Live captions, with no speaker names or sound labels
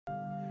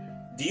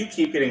Do you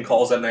keep getting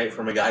calls at night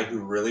from a guy who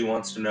really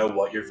wants to know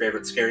what your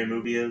favorite scary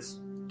movie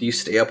is? Do you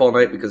stay up all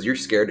night because you're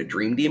scared of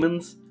dream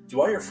demons? Do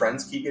all your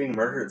friends keep getting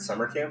murdered at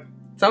summer camp?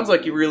 Sounds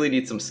like you really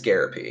need some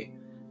Scare-Apy.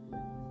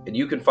 And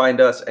you can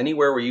find us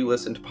anywhere where you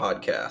listen to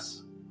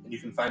podcasts. And you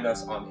can find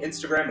us on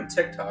Instagram and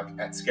TikTok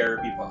at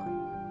Scare-Apy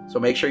Pod. So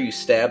make sure you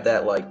stab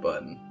that like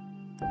button.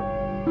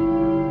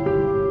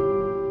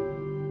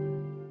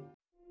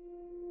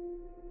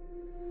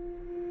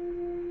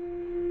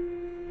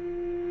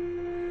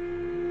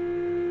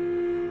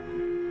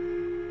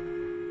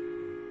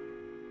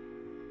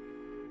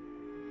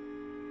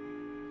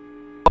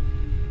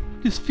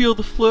 Just feel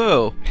the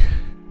flow.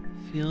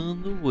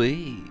 Feeling the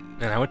wave.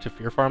 And I went to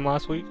Fear Farm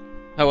last week.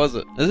 How was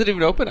it? Is it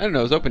even open? I didn't know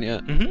it was open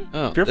yet. Mm-hmm.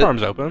 Oh, Fear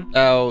Farm's open.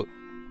 Out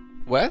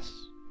west?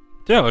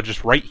 No,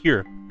 just right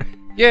here.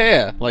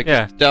 Yeah. Like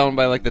Yeah. down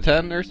by like the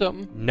 10 or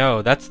something?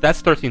 No, that's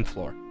 13th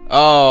floor.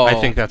 Oh. I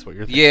think that's what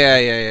you're thinking.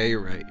 Yeah,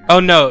 you're right. Oh,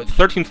 no,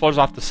 13th floor's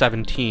off the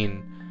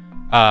 17.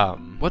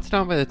 What's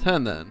down by the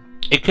 10 then?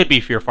 It could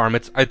be Fear Farm.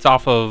 It's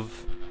off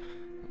of,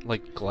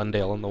 like,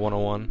 Glendale and the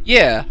 101.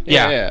 Yeah.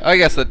 Yeah. I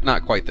guess that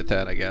not quite the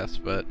 10, I guess,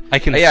 but I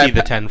can see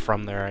the 10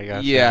 from there, I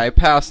guess. yeah, I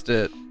passed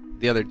it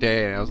the other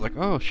day and I was like,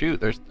 oh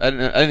shoot, I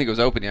didn't think it was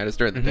open yet. It's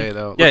during the day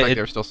though. It looked like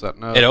they were still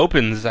setting up. It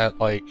opens at,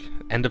 like,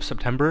 end of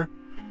September.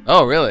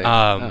 Oh really?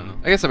 I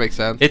guess that makes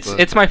sense.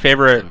 It's my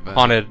favorite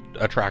haunted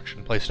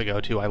attraction place to go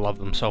to. I love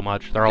them so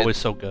much. They're always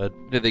so good.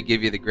 Did they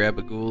give you the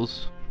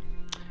grab-a-ghouls?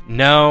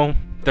 No,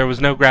 there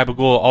was no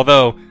grab-a-ghoul,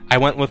 although I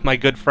went with my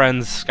good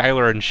friends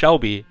Skylar and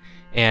Shelby,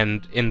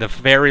 and in the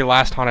very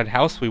last haunted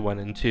house we went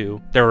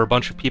into, there were a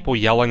bunch of people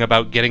yelling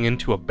about getting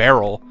into a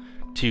barrel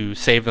to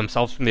save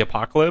themselves from the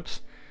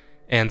apocalypse,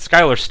 and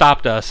Skylar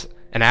stopped us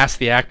and asked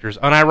the actors,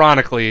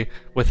 unironically,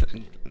 with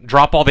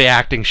drop all the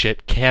acting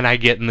shit, can I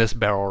get in this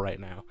barrel right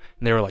now?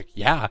 And they were like,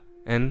 yeah,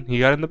 and he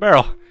got in the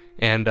barrel,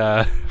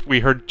 and we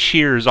heard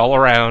cheers all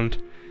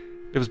around.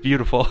 It was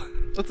beautiful.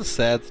 That's a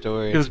sad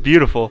story. It was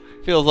beautiful.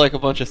 Feels like a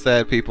bunch of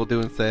sad people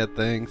doing sad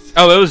things.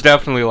 Oh, it was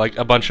definitely like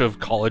a bunch of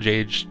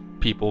college-age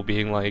people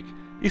being like,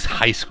 these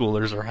high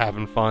schoolers are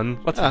having fun.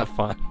 Let's have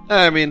fun.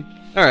 I mean,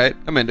 alright,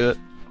 I'm into it.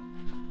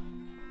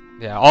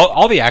 Yeah,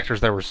 all the actors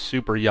there were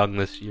super young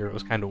this year. It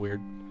was kind of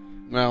weird.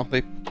 Well,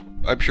 they,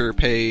 I'm sure,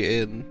 pay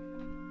in...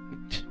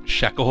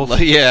 Shekels?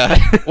 Yeah.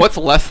 What's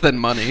less than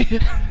money?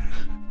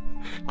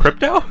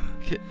 Crypto?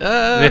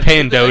 They pay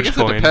in Dogecoin. I guess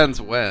it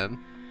depends when.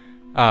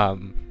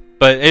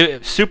 But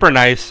it's super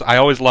nice. I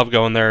always love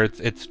going there.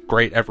 It's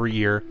great every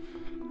year.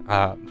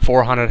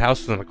 4 haunted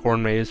houses and a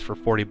corn maze for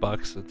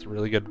 $40. It's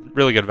really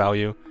good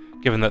value.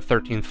 Given that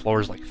 13th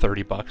floor is like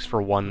 $30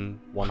 for one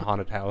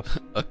haunted house.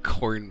 A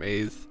corn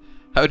maze.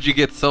 How'd you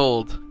get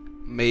sold?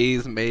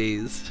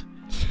 Maze.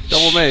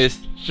 Double maze.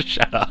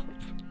 Shut up.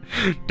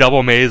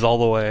 Double maze all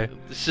the way.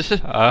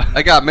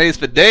 I got maze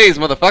for days,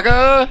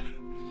 motherfucker!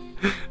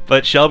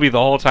 But Shelby, the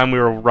whole time we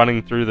were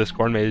running through this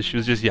corn maze, she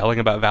was just yelling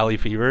about Valley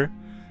Fever.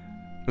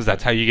 Because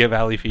that's how you get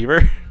Valley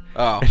Fever.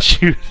 Oh. And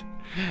she was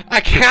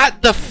I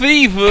caught the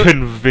fever!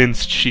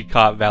 convinced she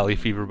caught Valley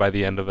Fever by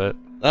the end of it.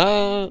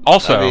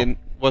 Also, I mean,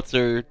 what's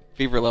her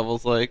fever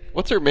levels like?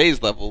 What's her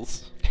maze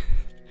levels?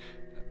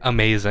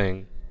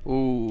 Amazing.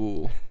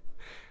 Ooh.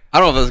 I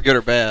don't know if that's good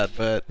or bad,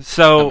 but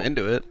so I'm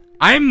into it.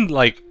 I'm,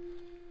 like,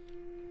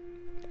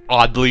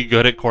 oddly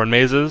good at corn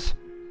mazes.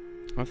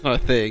 That's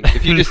not a thing.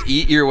 If you just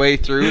eat your way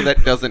through,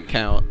 that doesn't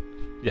count.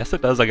 Yes,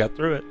 it does. I got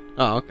through it.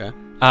 Oh, okay.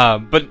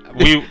 But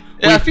we...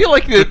 I feel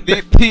like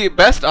the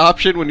best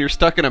option when you're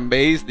stuck in a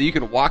maze that you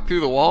can walk through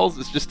the walls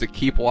is just to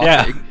keep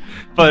walking. Yeah,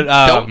 but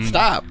don't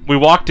stop. We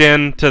walked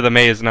into the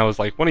maze, and I was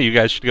like, one of you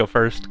guys should go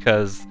first,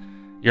 because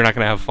you're not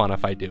going to have fun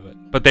if I do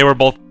it. But they were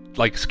both,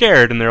 like,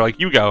 scared, and they're like,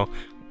 you go.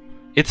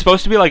 It's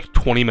supposed to be, like,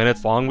 20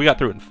 minutes long. We got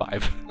through it in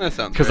 5. That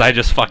sounds because I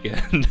just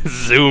fucking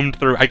zoomed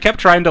through. I kept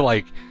trying to,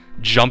 like,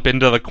 jump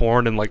into the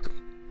corn and, like,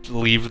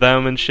 leave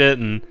them and shit,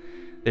 and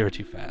they were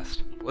too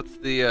fast. What's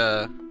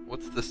the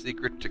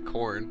secret to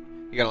corn?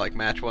 You gotta, like,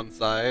 match one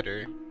side,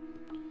 or...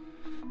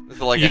 Is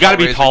it like you gotta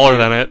be taller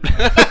than it.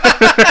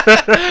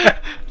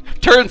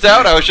 Turns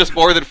out I was just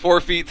more than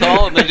 4 feet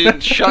tall, and they didn't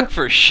shuck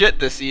for shit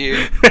this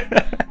year.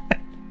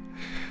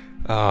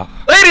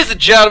 Ladies and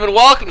gentlemen,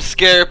 welcome to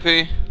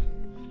Scare-Apy.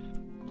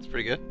 That's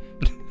pretty good.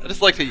 I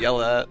just like to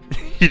yell at.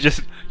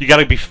 You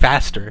gotta be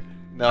faster.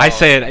 No. I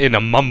say it in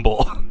a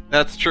mumble.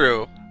 That's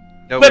true.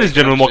 Ladies and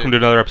gentlemen, welcome to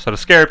another episode of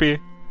Scare-Apy.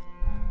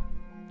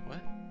 What?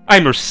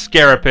 I'm your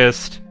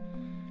Scarapist.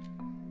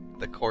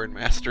 The corn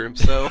master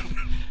himself.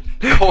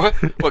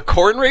 What,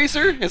 Corn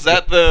Raiser? Is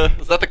that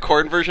the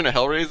corn version of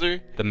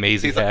Hellraiser? The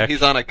mazy hack.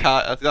 He's on a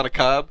cob.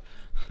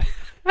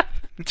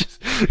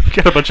 Just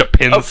got a bunch of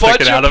pins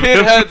sticking out of him.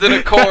 A bunch of pinheads in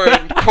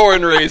a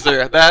corn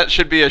raiser. That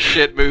should be a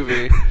shit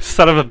movie.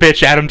 Son of a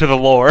bitch, add him to the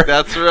lore.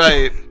 That's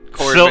right.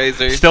 Corn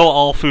raiser. Still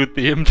all food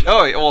themed.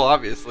 Oh, well,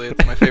 obviously.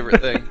 It's my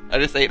favorite thing. I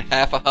just ate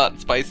half a hot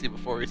and spicy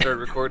before we started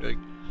recording.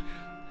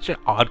 Such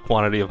an odd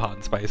quantity of hot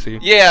and spicy.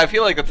 Yeah, I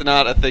feel like that's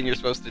not a thing you're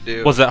supposed to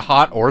do. Was it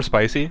hot or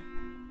spicy?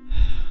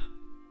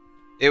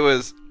 It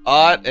was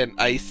hot and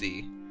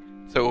icy.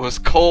 So it was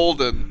cold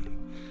and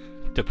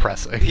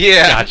Depressing.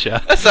 Yeah,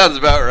 Gotcha. That sounds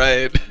about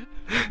right.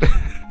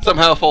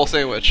 Somehow full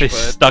sandwich. They but...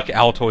 stuck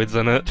Altoids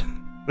in it.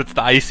 That's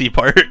the icy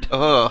part.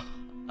 Ugh.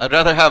 I'd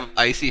rather have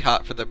icy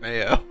hot for the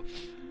mayo.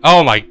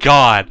 Oh my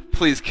god.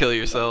 Please kill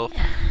yourself.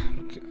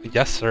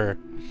 Yes, sir.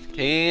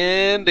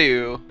 Can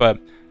do. But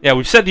yeah,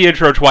 we've said the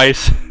intro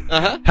twice.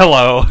 Uh-huh.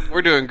 Hello.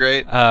 We're doing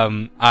great.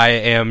 I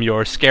am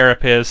your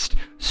Scarapist,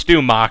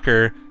 Stu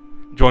Mocker.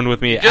 Joined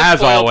with me, You just as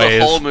spoiled the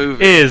always, whole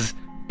movie. is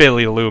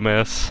Billy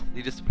Loomis.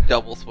 You just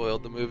double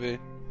spoiled the movie.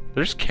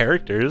 There's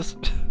characters.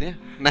 Yeah.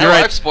 Now You're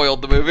right. I've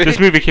spoiled the movie. This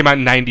movie came out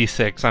in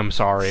 '96. I'm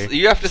sorry.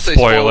 You have to say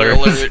Spoilers.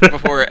 spoiler alert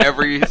before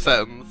every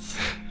sentence.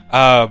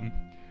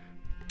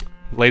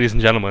 Ladies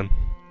and gentlemen,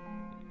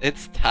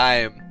 It's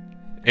time.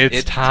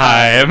 it's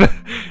time.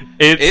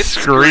 It's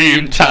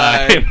Scream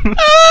time.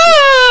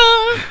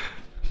 Ah!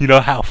 You know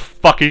how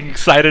fucking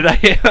excited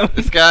I am?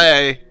 This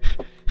guy.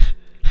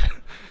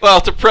 Well,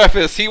 to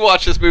preface, he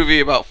watched this movie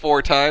about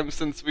 4 times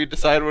since we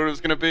decided what it was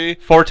going to be.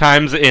 4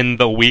 times in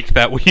the week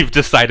that we've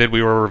decided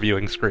we were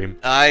reviewing Scream.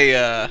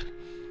 I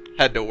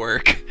had to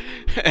work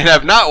and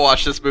have not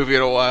watched this movie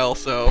in a while,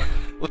 so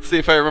let's see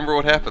if I remember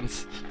what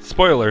happens.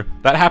 Spoiler,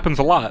 that happens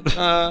a lot.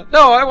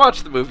 No, I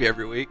watch the movie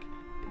every week.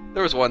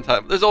 There was one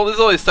time. This is only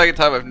the second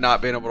time I've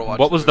not been able to watch.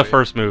 What was the movie.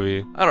 first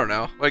movie? I don't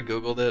know. I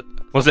googled it.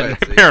 Was So it I'd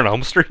see. Nightmare on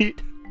Elm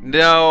Street?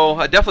 No,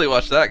 I definitely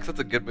watched that because that's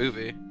a good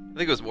movie. I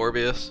think it was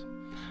Morbius.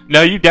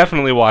 No, you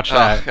definitely watched Oh,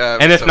 that.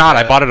 God, and if so not,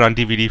 I bad. bought it on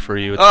DVD for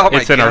you. It's, Oh my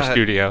it's in our God.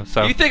 studio.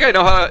 So You think I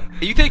know how?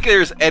 You think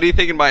there's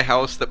anything in my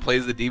house that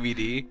plays the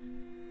DVD?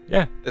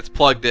 yeah. It's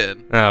plugged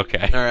in.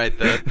 Okay. All right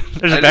then.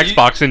 There's an I know you-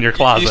 Xbox in your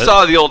closet. You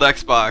saw the old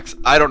Xbox.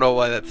 I don't know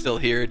why that's still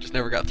here. It just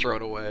never got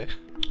thrown away.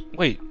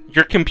 Wait,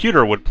 your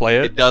computer would play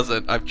It it?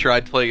 doesn't. I've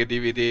tried playing a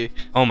DVD.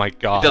 Oh my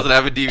god. It doesn't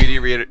have a DVD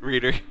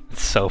reader.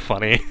 It's so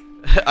funny.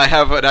 I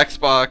have an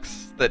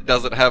Xbox that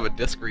doesn't have a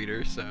disc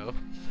reader, so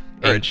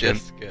or Ancient. a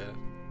disc.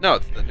 No,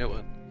 it's the new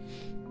one.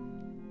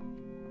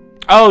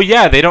 Oh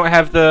yeah, they don't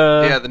have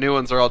the. Yeah, the new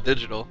ones are all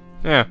digital.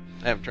 Yeah.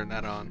 I haven't turned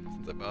that on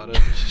since I bought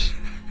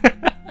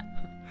it.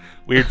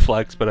 Weird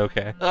flex, but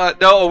okay.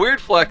 No, a weird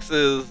flex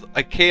is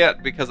I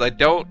can't because I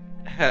don't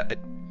have.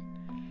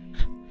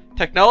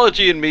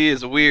 Technology in me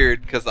is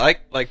weird because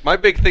my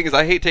big thing is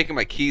I hate taking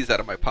my keys out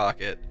of my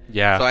pocket.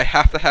 Yeah. So I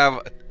have to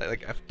have a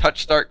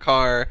touch start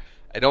car.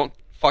 I don't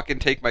fucking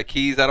take my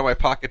keys out of my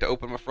pocket to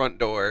open my front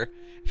door.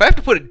 If I have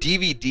to put a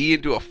DVD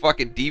into a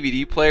fucking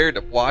DVD player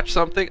to watch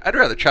something, I'd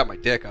rather chop my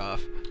dick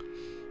off.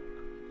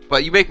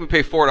 But you make me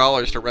pay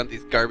 $4 to rent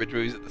these garbage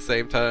movies at the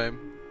same time.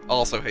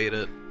 Also hate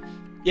it.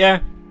 Yeah.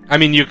 I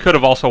mean, you could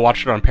have also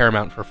watched it on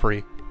Paramount for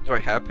free. Do I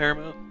have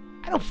Paramount?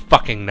 I don't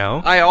fucking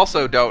know. I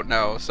also don't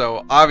know,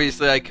 so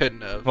obviously I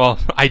couldn't have. Well,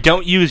 I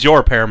don't use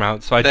your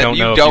Paramount, so I Then don't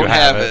know you if don't you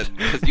have it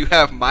because you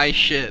have my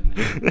shit.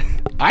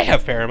 I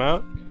have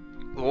Paramount.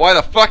 Why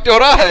the fuck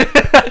don't I?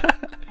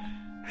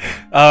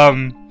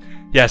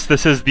 Yes,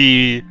 this is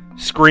the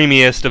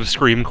screamiest of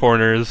Scream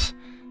corners.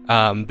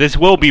 This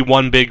will be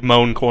one big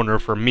moan corner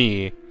for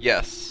me.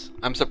 Yes,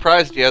 I'm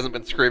surprised he hasn't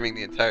been screaming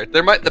the entire.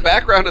 The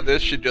background of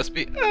this should just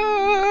be.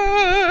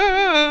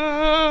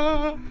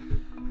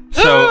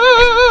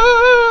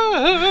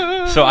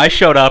 So I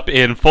showed up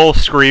in full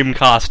Scream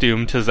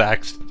costume to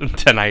Zach's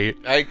tonight.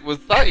 I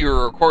thought you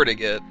were recording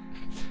it.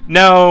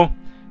 No,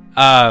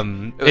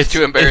 It was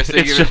too embarrassing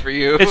even just, for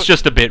you. It's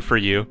just a bit for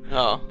you.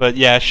 Oh. But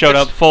yeah, showed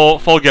up full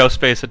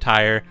Ghostface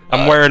attire.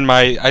 I'm wearing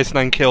my Ice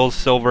Nine Kills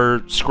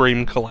silver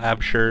Scream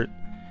collab shirt.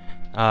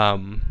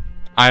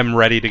 I'm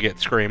ready to get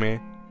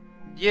screamy.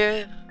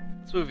 Yeah,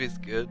 this movie's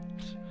good.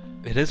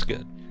 It is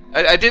good.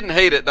 I didn't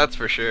hate it, that's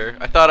for sure.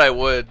 I thought I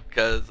would,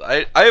 because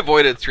I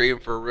avoided Scream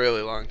for a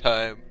really long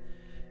time.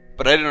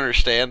 But I didn't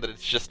understand that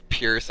it's just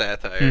pure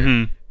satire.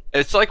 Mm-hmm.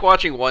 It's like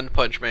watching One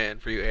Punch Man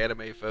for you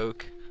anime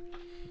folk.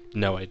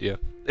 No idea.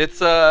 It's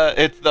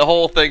the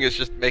whole thing is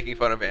just making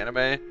fun of anime.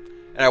 And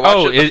I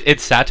watched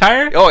It's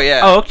satire? Oh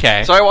yeah. Oh,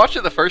 okay. So I watched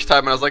it the first time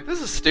and I was like,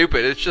 this is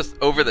stupid. It's just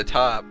over the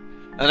top.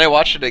 And then I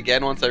watched it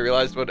again once I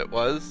realized what it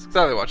was. Because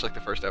I only watched like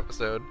the first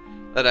episode.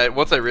 Then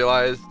once I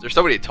realized, or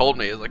somebody told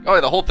me, it was like, oh,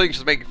 the whole thing's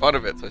just making fun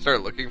of it. So I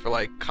started looking for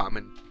like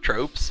common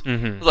tropes.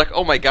 Mm-hmm. I was like,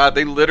 oh my god,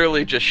 they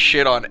literally just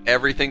shit on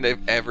everything they've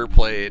ever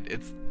played.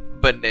 It's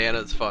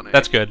bananas funny.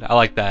 That's good. I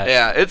like that.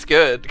 Yeah, it's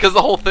good. Because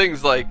the whole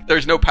thing's like,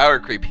 there's no power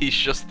creep. He's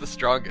just the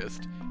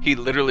strongest. He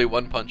literally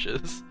one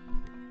punches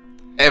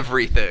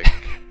everything.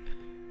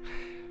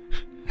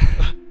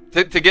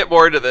 To get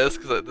more into this,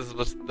 because this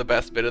was the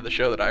best bit of the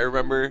show that I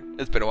remember.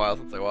 It's been a while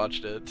since I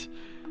watched it.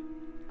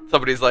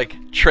 Somebody's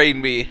like,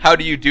 train me. How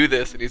do you do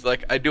this? And he's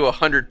like, I do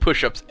 100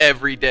 push-ups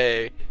every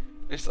day.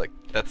 And he's like,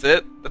 that's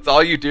it? That's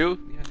all you do?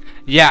 Yeah.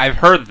 Yeah, I've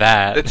heard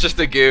that. It's just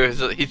a goo.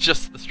 He's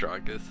just the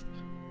strongest.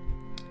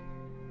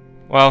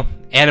 Well,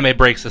 anime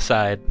breaks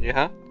aside.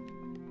 Yeah?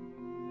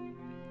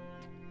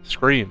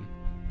 Scream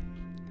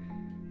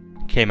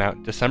came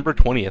out December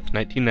 20th,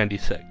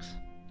 1996.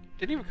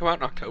 Didn't even come out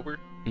in October.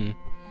 Mm.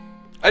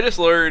 I just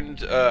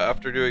learned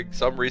after doing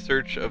some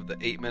research of the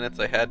 8 minutes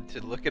I had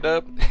to look it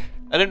up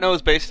I didn't know it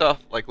was based off,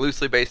 like,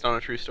 loosely based on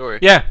a true story.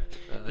 Yeah.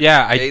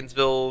 Yeah.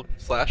 Gainesville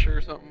slasher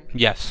or something?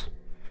 Yes.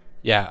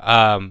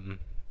 Yeah.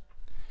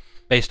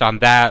 Based on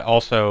that,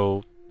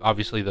 also,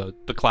 obviously, the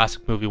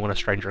classic movie When a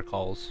Stranger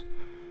Calls.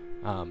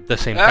 The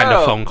same kind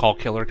of phone call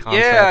killer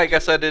concept. Yeah, I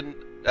guess I didn't...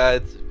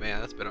 man,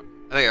 that's been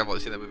I think I've only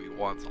seen that movie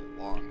once a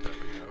long time ago.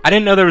 I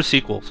didn't know there were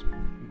sequels.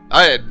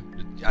 I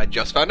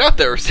just found out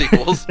there were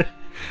sequels.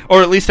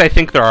 Or at least I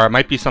think there are. It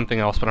might be something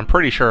else, but I'm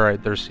pretty sure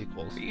there's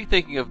sequels. Are you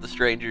thinking of The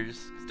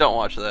Strangers? Don't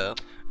watch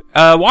that.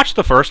 Watch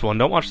the first one.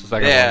 Don't watch the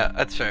second one. Yeah,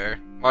 that's fair.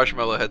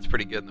 Marshmallow Head's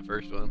pretty good in the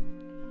first one.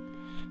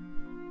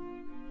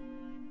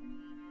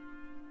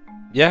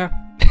 Yeah.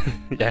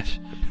 Yes.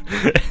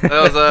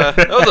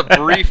 That was a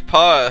brief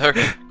pause. Or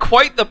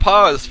quite the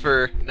pause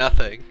for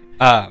nothing.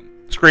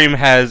 Scream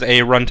has a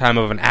runtime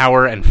of an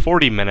hour and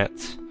 40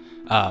 minutes.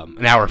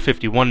 An hour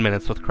 51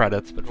 minutes with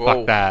credits, but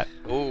fuck that.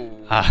 Ooh.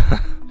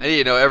 I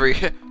need to know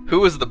who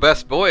was the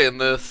best boy in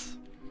this.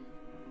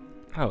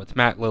 Oh, it's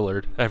Matt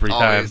Lillard every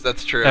time. Always,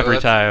 that's true. Every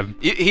time.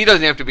 He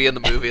doesn't have to be in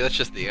the movie. That's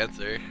just the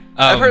answer.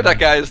 I've heard that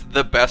guy is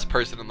the best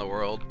person in the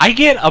world. I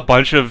get a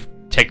bunch of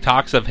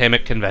TikToks of him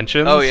at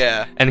conventions. Oh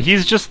yeah, and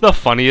he's just the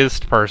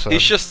funniest person.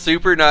 He's just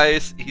super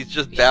nice. He's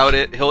just about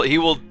it. He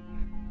will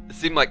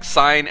seem like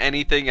sign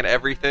anything and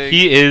everything.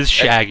 He is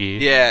Shaggy.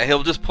 Yeah,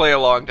 he'll just play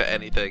along to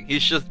anything.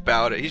 He's just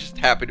about it. He's just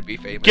happy to be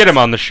famous. Get him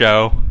on the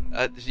show.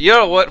 You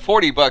know what?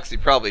 $40,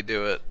 he'd probably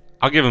do it.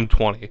 I'll give him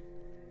 20.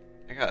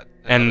 I got.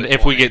 And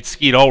if 20. we get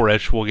Skeet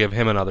Ulrich, we'll give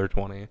him another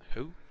 20.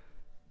 Who?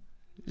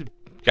 The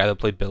guy that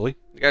played Billy.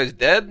 The guy's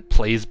dead?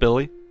 Plays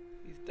Billy.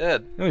 He's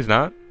dead. No, he's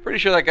not. Pretty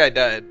sure that guy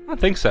died. I don't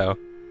think so.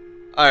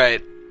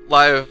 Alright.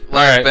 Live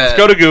Alright, bet. let's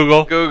go to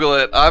Google. Google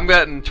it. I'm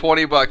betting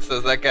 $20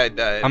 says that guy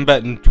died. I'm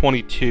betting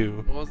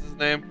 22. What was his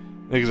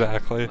name?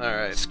 Exactly.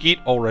 Alright. Skeet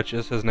Ulrich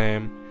is his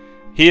name.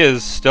 He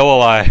is still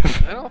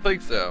alive. I don't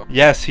think so.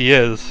 Yes, he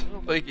is. I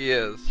don't think he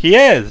is. He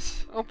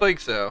is. I don't think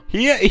so.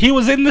 He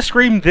was in the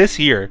Scream this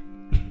year.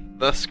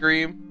 The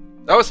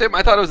Scream? That was him?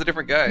 I thought it was a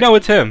different guy. No,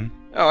 it's him.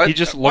 Oh, he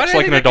just looks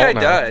like an adult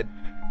now. Died?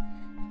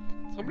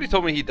 Somebody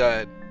told me he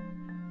died.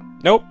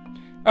 Nope.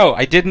 Oh,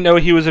 I didn't know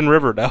he was in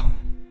Riverdale.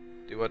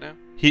 Do what now?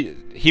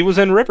 He was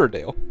in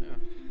Riverdale.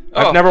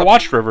 Yeah. I've never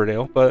watched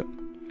Riverdale, but...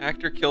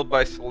 Actor killed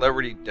by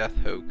celebrity death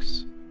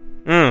hoax.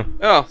 Mm.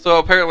 Oh, so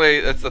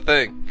apparently that's the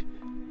thing.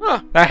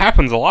 Huh. That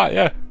happens a lot,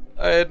 yeah.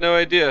 I had no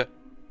idea.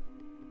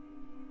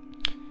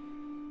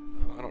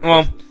 Oh, I don't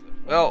Well,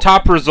 well,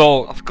 top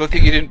result... I'll good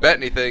thing you didn't bet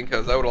anything,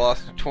 because I would have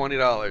lost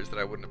 $20 that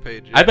I wouldn't have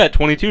paid you. I bet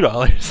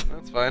 $22.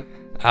 That's fine.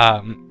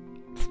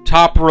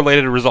 Top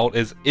related result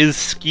is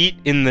Skeet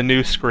in the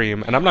new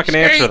Scream? And I'm not going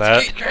to answer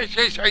that.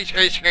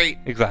 Skeet.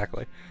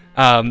 Exactly.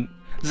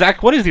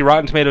 Zach, what is the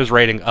Rotten Tomatoes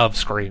rating of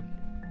Scream?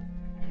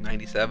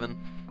 97.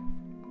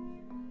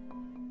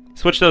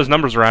 Switch those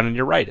numbers around and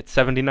you're right. It's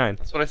 79.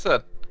 That's what I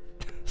said.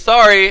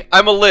 Sorry,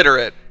 I'm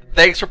illiterate.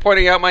 Thanks for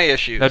pointing out my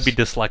issues. That'd be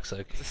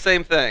dyslexic. It's the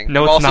same thing.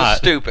 No, I'm it's also not.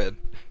 Stupid.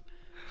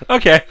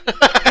 Okay.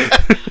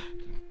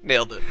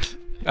 Nailed it.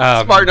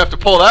 Smart enough to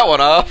pull that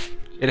one off.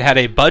 It had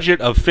a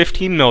budget of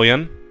 $15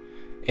 million,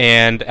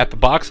 and at the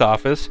box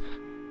office,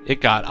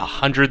 it got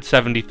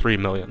 $173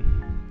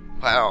 million.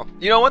 Wow.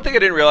 You know, one thing I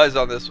didn't realize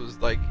on this was,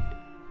 like,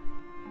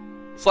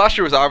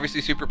 slasher was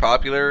obviously super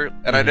popular,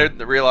 and I didn't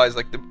realize,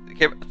 like,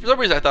 for some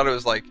reason I thought it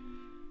was, like,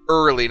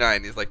 early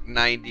 90s, like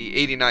 90,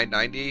 89,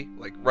 90,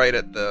 like, right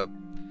at the,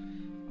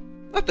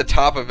 not the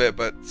top of it,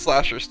 but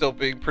slasher still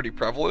being pretty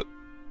prevalent.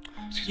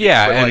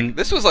 Yeah, but, and like,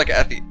 this was like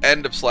at the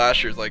end of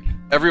slashers, like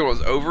everyone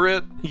was over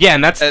it. Yeah,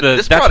 and that's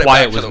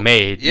why it was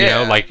made. Yeah. You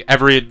know, like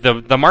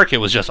the market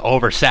was just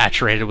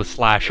oversaturated with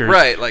slashers.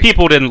 Right, like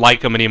people didn't like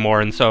them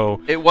anymore, and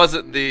so it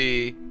wasn't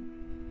the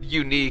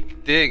unique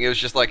thing. It was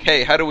just like,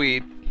 hey, how do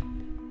we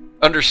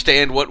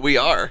understand what we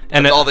are?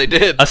 That's all they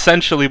did.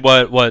 Essentially,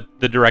 what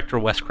the director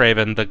Wes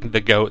Craven,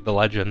 the GOAT, the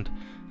legend,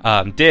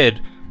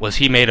 did was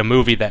he made a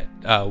movie that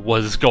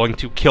was going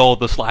to kill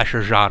the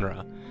slasher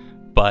genre.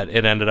 But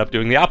it ended up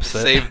doing the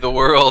opposite. Save the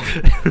world.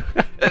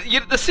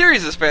 The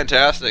series is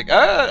fantastic.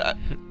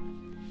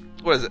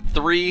 What is it?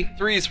 3?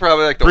 3 is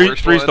probably like the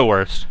worst. 3's the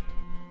worst.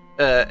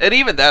 And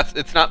even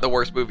it's not the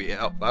worst movie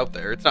out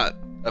there. It's not.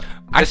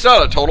 It's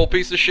not a total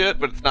piece of shit,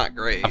 but it's not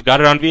great. I've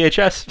got it on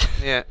VHS.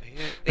 Yeah.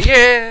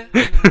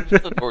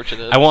 It's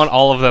unfortunate. I want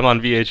all of them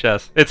on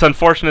VHS. It's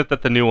unfortunate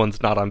that the new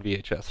one's not on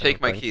VHS. Take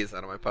my keys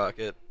out of my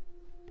pocket.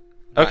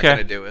 Not Okay.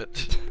 gonna do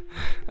it.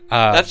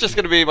 That's just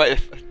gonna be my.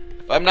 If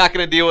I'm not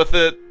gonna deal with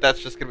it,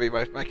 that's just gonna be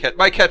my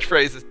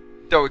catchphrase is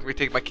don't make me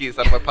take my keys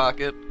out of my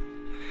pocket.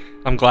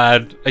 I'm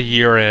glad a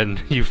year in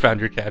you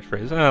found your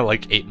catchphrase.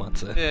 Like 8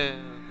 months in. Yeah,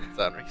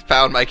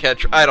 found my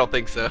catch. I don't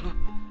think so.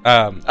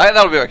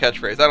 That'll be my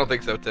catchphrase. I don't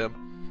think so,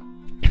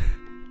 Tim.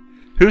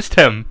 Who's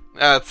Tim?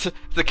 It's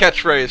the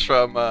catchphrase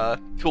from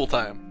Tool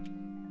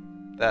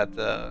Time. That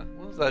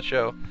what was that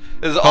show?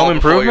 This is Home all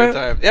before your Improvement?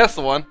 time. Yeah, that's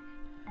the one.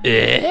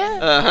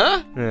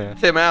 Yeah.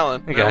 Tim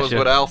Allen. I That was gotcha.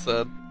 what Al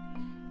said.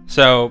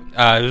 So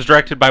it was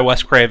directed by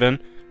Wes Craven,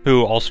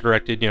 who also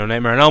directed,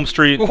 Nightmare on Elm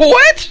Street,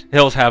 What?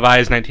 Hills Have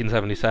Eyes,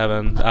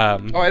 1977.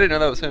 Oh, I didn't know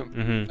that was him.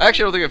 Mhm. I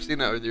actually don't think I've seen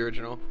that with the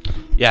original.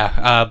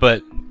 Yeah,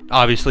 but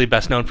obviously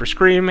best known for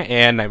Scream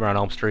and Nightmare on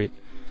Elm Street.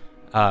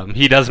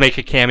 He does make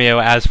a cameo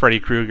as Freddy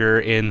Krueger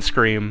in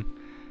Scream.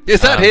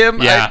 Is that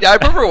him? Yeah. I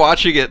remember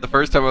watching it the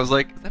first time. I was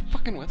like, is that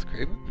fucking Wes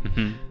Craven?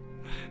 Mhm.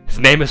 His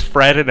name is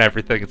Fred and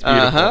everything. It's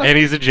beautiful. Uh-huh. And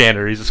he's a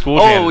janitor. He's a school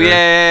janitor. Oh,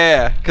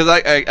 yeah. Because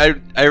I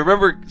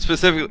remember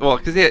specifically, well,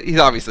 because he's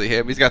obviously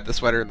him. He's got the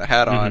sweater and the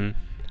hat on. Mhm.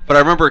 But I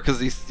remember because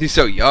he's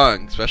so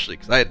young, especially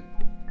because I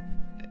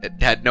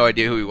had no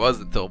idea who he was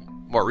until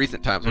more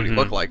recent times, what he Mhm.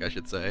 looked like, I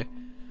should say.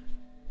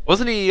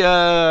 Wasn't he,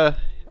 I'm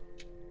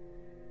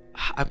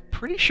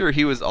pretty sure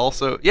he was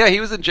also, yeah, he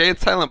was in Jay and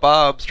Silent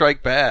Bob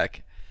Strike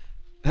Back.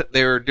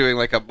 They were doing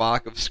like a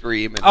mock of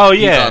Scream, and Oh,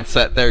 yeah. he's on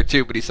set there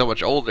too, but he's so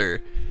much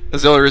older.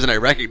 That's the only reason I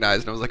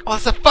recognized him. I was like, oh,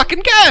 that's a fucking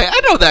guy!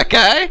 I know that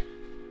guy!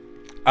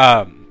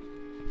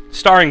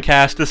 Starring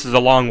cast. This is a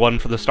long one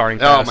for the starring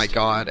cast. Oh my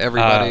god,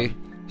 everybody.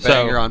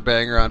 Banger on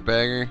banger on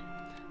banger.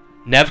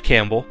 Nev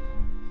Campbell.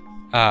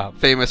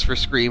 Famous for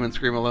Scream and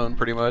Scream Alone,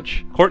 pretty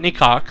much. Courtney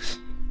Cox,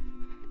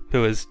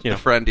 who is, The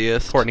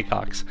friendiest. Courtney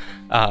Cox.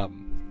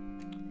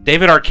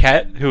 David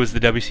Arquette, who is the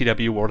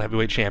WCW World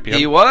Heavyweight Champion.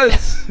 He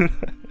was!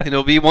 And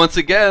he'll be once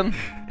again.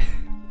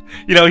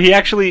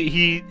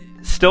 He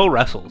still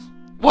wrestles.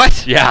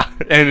 What? Yeah,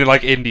 and in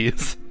like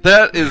indies.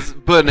 That is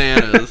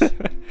bananas.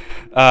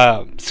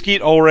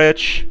 Skeet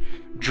Ulrich,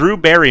 Drew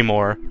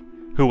Barrymore,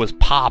 who was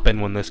popping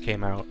when this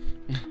came out.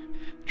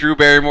 Drew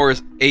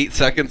Barrymore's 8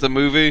 seconds a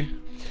movie.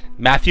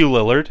 Matthew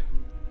Lillard.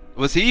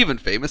 Was he even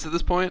famous at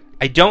this point?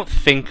 I don't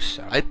think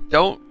so.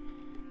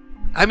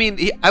 I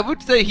mean, I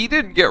would say he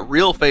didn't get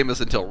real famous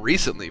until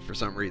recently for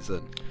some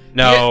reason.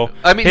 No.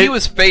 He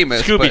was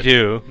famous.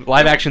 Scooby-Doo.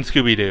 Live action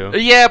Scooby-Doo.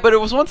 Yeah, but it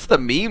was once the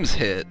memes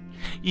hit.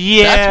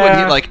 Yeah.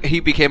 That's when he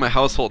became a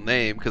household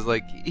name, because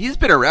he's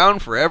been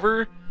around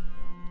forever.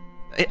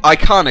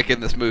 Iconic in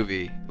this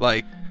movie.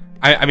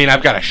 I mean,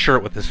 I've got a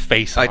shirt with his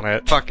face on I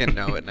it. fucking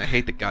know it, and I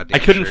hate the goddamn I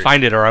couldn't shirt.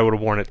 find it, or I would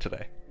have worn it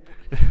today.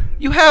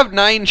 You have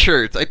 9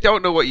 shirts. I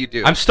don't know what you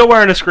do. I'm still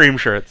wearing a Scream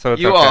shirt, so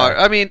it's You okay. are.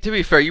 I mean, to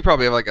be fair, you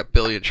probably have like a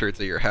billion shirts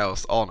at your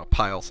house, all in a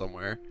pile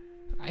somewhere.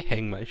 I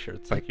hang my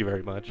shirts. Thank you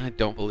very much. I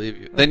don't believe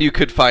you. Then you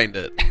could find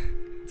it.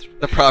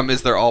 The problem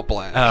is they're all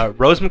black.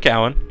 Rose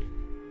McGowan.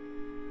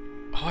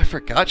 Oh, I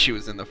forgot she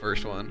was in the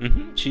first one.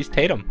 Mm-hmm. She's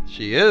Tatum.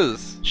 She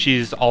is.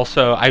 She's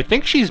also, I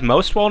think she's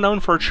most well known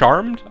for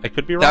Charmed. I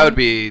could be wrong. That would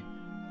be,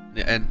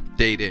 and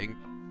dating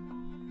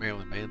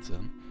Marilyn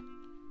Manson.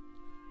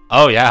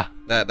 Oh yeah.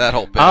 That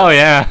whole bit. Oh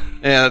yeah.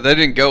 Yeah, that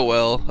didn't go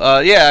well.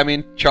 Yeah, I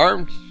mean,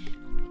 Charmed.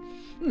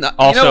 No,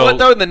 Also, you know what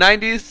though? In the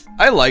 '90s,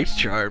 I liked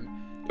Charmed.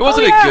 It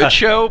wasn't a good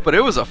show, but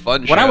it was a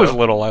fun show. When I was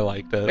little, I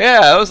liked it.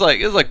 Yeah, it was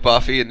like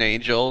Buffy and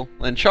Angel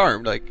and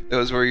Charmed. Like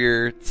those were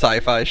your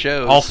sci-fi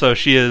shows. Also,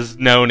 she is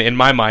known in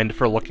my mind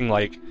for looking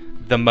like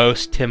the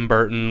most Tim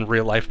Burton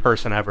real life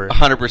person ever.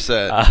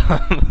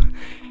 100%.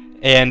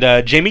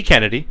 And Jamie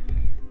Kennedy.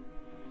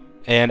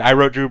 And I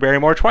wrote Drew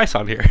Barrymore twice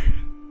on here.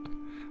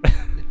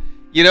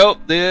 You know,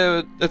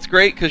 that's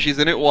great because she's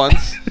in it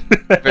once,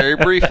 very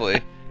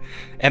briefly.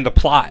 And the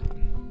plot.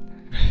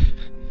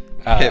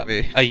 Hit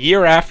me. A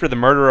year after the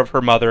murder of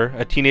her mother,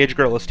 a teenage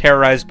girl is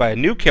terrorized by a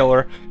new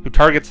killer who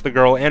targets the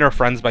girl and her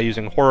friends by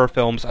using horror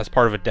films as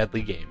part of a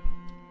deadly game.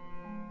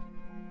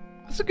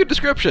 That's a good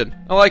description.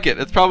 I like it.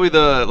 It's probably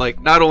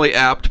not only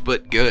apt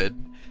but good.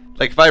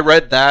 Like if I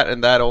read that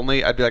and that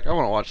only, I'd be like, I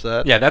want to watch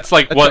that. Yeah, that's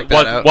like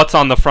what's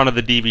on the front of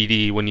the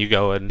DVD when you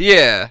go to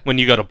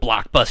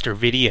Blockbuster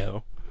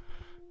Video.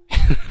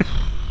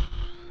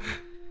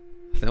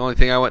 The only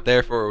thing I went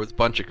there for was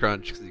Bunch of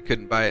Crunch because you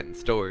couldn't buy it in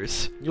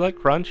stores. You like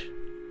Crunch?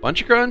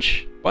 Bunch of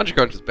Crunch? Bunch of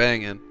Crunch is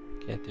banging.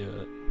 Can't do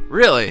it.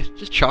 Really?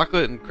 Just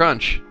chocolate and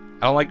crunch.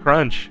 I don't like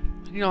Crunch.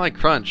 You don't like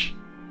crunch?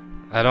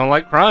 I don't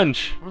like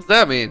Crunch. What does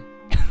that mean?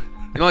 You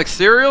don't like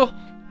cereal?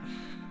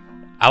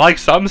 I like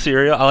some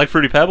cereal. I like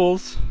Fruity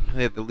Pebbles.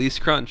 They have the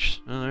least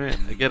crunch. Alright,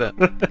 I get it.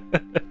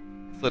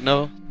 So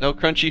no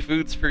crunchy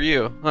foods for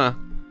you, huh?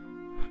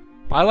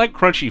 I like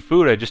crunchy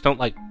food. I just don't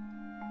like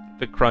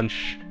the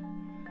crunch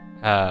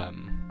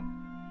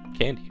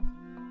candy.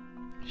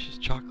 It's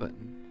just chocolate.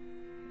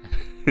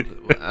 I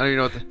don't even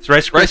know what it's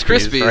Rice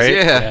Krispies, right?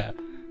 Yeah.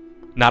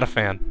 Not a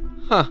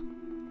fan. Huh.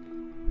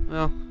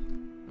 Well,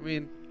 I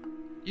mean,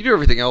 you do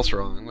everything else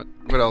wrong.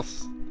 What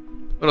else?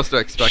 What else do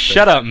I expect?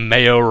 Shut up,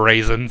 mayo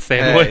raisin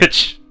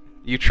sandwich.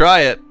 Hey, you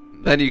try it,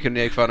 then you can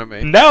make fun of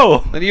me.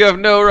 No! Then you have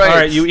no rights.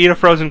 Alright, you eat a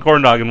frozen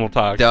corn dog and we'll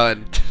talk.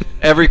 Done.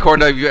 Every corn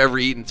dog you've ever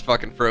eaten is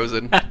fucking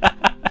frozen.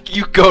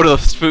 You go to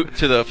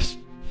the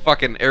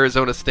fucking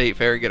Arizona State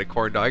Fair and get a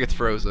corn dog, it's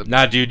frozen.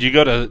 Nah, dude, you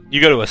go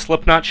to a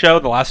Slipknot show.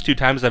 The last 2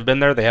 times I've been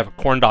there, they have a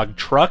corn dog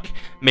truck,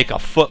 make a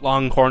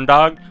foot-long corn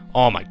dog.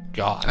 Oh my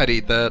god. I'd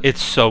eat that.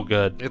 It's so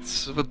good.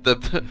 It's with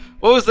the...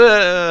 What was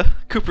the...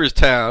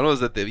 Cooperstown? What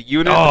was it? The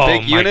unit? Oh the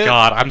big unit? my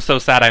god, I'm so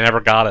sad I never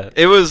got it.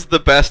 It was the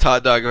best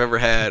hot dog I've ever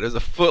had. It was a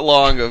foot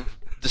long of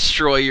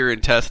destroy your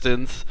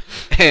intestines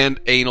and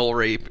anal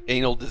rape,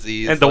 anal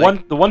disease. And the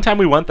one time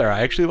we went there,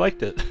 I actually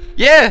liked it.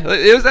 Yeah,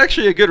 it was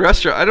actually a good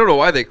restaurant. I don't know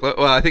why they closed.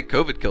 Well, I think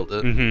COVID killed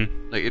it.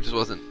 Mm-hmm. Like it just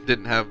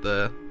didn't have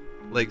the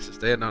legs to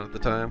stand on at the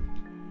time.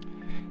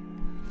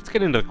 Let's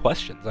get into the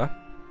questions, huh?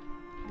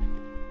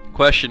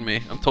 Question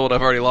me. I'm told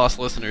I've already lost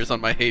listeners on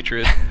my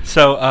hatred.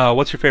 So,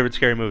 what's your favorite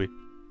scary movie?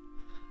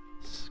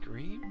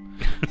 Scream?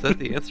 Is that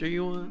the answer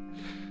you want?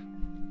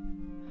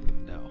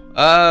 No.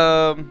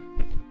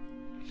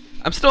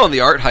 I'm still on the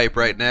art hype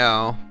right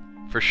now,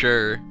 for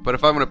sure. But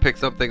if I'm gonna pick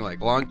something like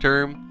long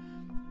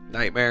term,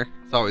 Nightmare.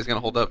 It's always gonna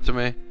hold up to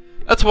me.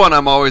 That's one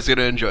I'm always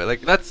gonna enjoy.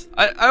 Like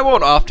I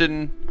won't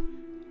often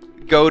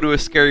go to a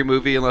scary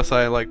movie unless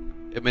I like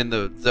am in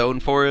the zone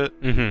for it.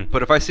 Mm-hmm.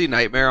 But if I see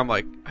Nightmare, I'm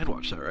like, I'd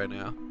watch that right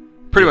now.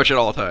 Pretty much at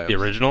all times. The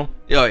original?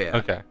 Oh yeah.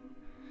 Okay.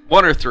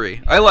 1 or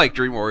 3. I like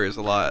Dream Warriors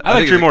a lot. I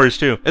like Dream Warriors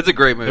too. It's a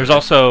great movie. There's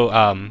also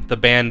the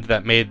band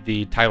that made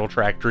the title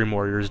track Dream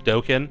Warriors,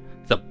 Dokken.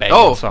 It's a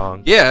banging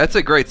song. Yeah, it's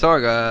a great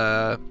song.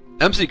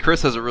 MC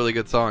Chris has a really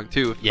good song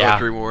too. Yeah.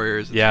 Dream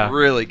Warriors. It's Yeah.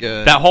 really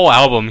good. That whole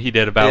album he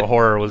did about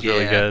horror was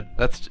really good.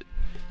 That's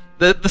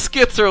the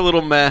skits are a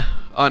little meh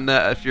on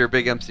that if you're a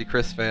big MC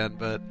Chris fan,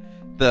 but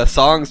the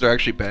songs are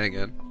actually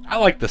banging. I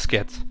like the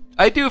skits.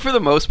 I do for the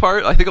most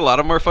part. I think a lot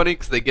of them are funny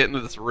because they get into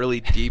this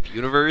really deep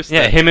universe.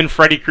 Yeah, him and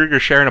Freddy Krueger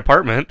share an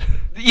apartment.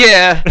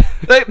 Yeah,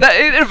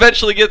 it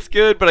eventually gets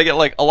good, but I get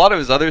like a lot of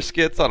his other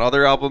skits on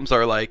other albums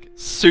are like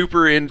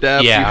super in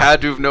depth. Yeah. You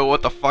had to know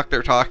what the fuck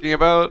they're talking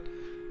about.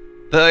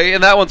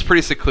 And that one's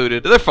pretty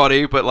secluded. They're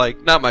funny, but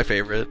like not my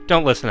favorite.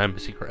 Don't listen to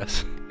MC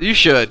Chris. You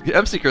should.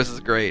 MC Chris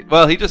is great.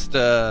 Well, he just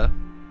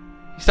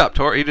he stopped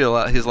tour. He did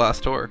his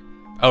last tour.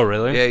 Oh,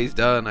 really? Yeah, he's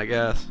done, I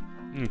guess.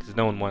 Because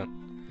no one went.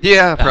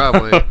 Yeah,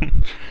 probably.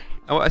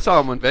 I saw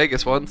him in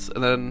Vegas once,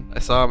 and then I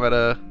saw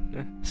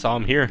him Saw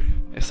him here.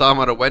 I saw him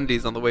at a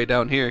Wendy's on the way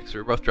down here because we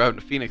were both driving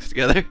to Phoenix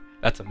together.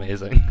 That's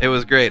amazing. It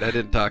was great. I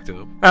didn't talk to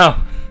him.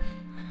 Oh.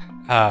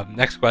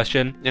 Next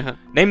question. Yeah.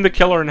 Name the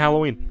killer in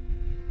Halloween.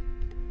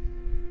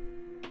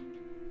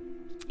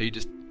 Are you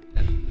just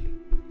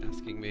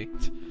asking me?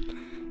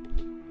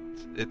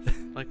 It's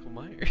Michael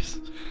Myers.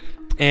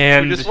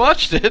 And We just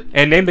watched it.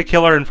 And name the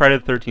killer in Friday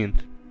the 13th.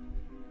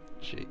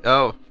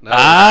 Oh. No.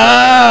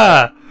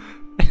 Ah!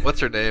 What's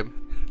her name?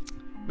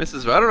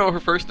 Mrs. I don't know her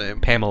first name.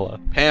 Pamela.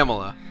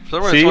 Pamela. For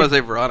some reason, I See? just want to say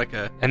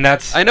Veronica. And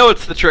that's... I know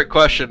it's the trick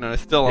question, and I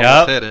still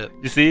almost hit it.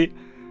 You see?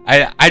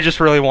 I just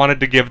really wanted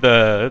to give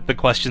the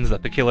questions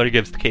that the killer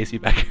gives to Casey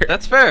Becker.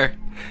 That's fair.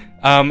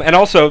 And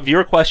also,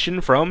 viewer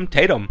question from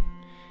Tatum.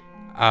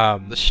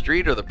 The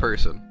street or the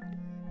person?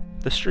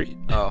 The street.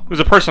 Oh. It was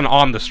a person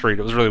on the street.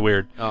 It was really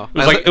weird. Oh.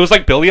 It was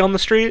like Billy on the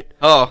Street,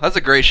 Oh, that's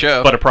a great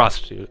show. but a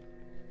prostitute.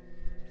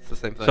 It's the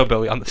same thing. So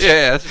Billy on the Street.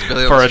 Yeah, that's just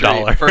Billy on For the a street.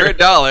 dollar. For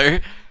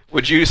 $1.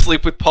 Would you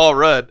sleep with Paul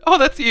Rudd? Oh,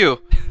 that's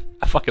you.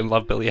 I fucking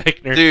love Billy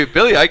Eichner. Dude,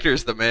 Billy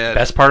Eichner's the man.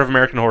 Best part of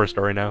American Horror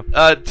Story now.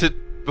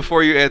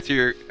 Before you ask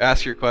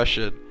your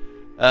question,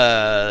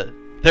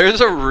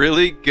 there's a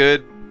really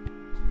good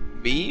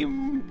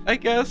meme, I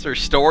guess, or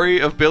story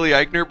of Billy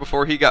Eichner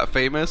before he got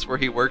famous, where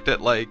he worked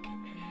at like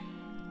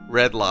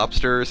Red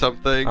Lobster or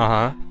something,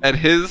 and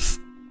his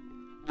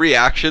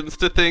reactions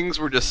to things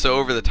were just so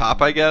over the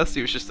top. I guess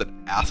he was just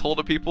an asshole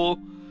to people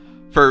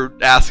for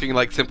asking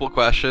like simple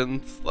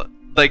questions,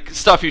 like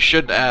stuff you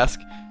shouldn't ask,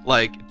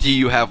 like do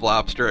you have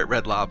lobster at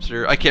Red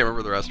Lobster? I can't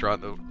remember the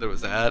restaurant that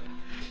was at,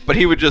 but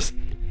he would just,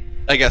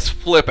 I guess,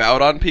 flip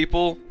out on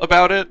people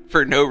about it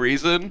for no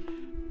reason,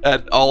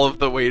 and all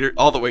the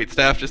wait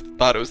staff just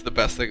thought it was the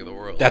best thing in the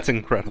world. That's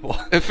incredible.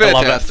 Fantastic. I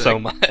love that so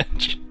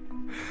much.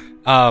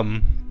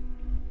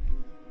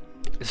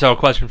 So a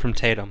question from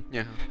Tatum.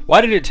 Yeah.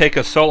 Why did it take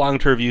us so long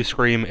to review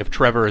Scream if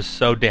Trevor is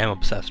so damn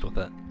obsessed with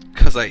it?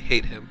 Because I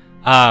hate him.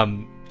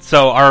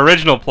 So our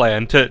original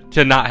plan,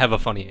 to not have a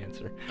funny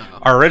answer, Uh-oh.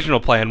 Our original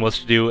plan was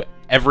to do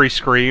every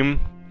Scream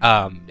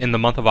in the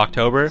month of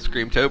October.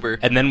 Screamtober.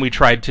 And then we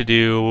tried to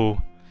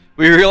do...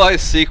 We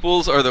realized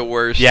sequels are the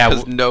worst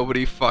because Yeah,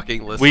 nobody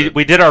fucking listened.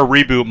 We did our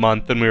reboot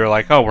month, and we were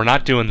like, oh, we're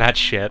not doing that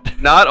shit.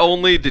 Not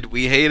only did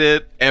we hate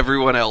it,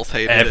 everyone else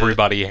hated it.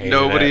 Everybody hated it.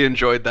 Nobody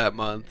enjoyed that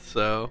month,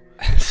 so...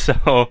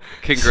 So...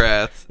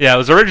 Congrats. Yeah, it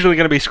was originally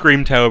going to be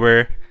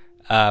Screamtober.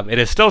 It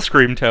is still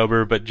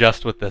Screamtober, but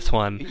just with this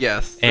one.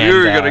 Yes. And, we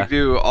were going to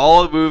do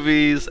all the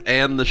movies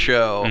and the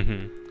show.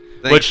 Mm-hmm.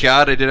 Thank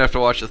God I didn't have to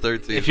watch the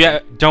third season. If you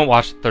don't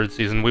watch the third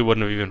season, we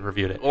wouldn't have even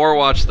reviewed it. Or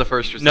watch the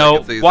first or second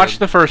No, season. watch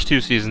the first 2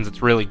 seasons.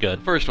 It's really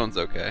good. The first one's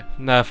okay.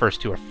 The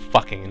first 2 are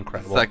fucking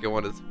incredible. The second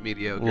one is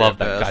mediocre. Love at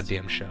that best.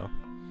 goddamn show.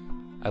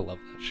 I love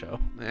that show.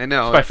 I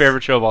know. It's my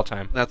favorite show of all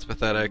time. That's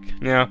pathetic.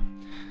 Yeah.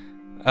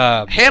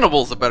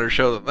 Hannibal's a better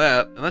show than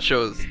that, and that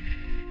show is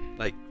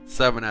like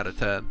 7 out of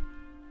 10.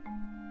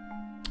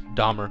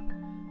 Dahmer.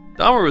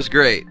 Dahmer was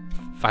great.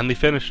 Finally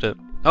finished it.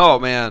 Oh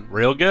man,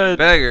 Real good.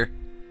 banger.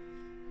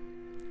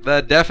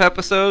 The deaf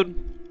episode.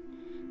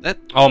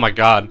 Oh my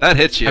god. That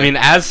hits you. I mean,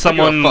 as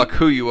someone fuck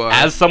who you are.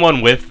 as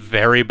someone with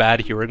very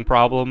bad hearing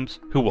problems,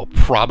 who will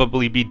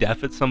probably be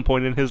deaf at some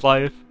point in his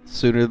life.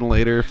 Sooner than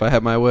later, if I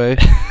have my way.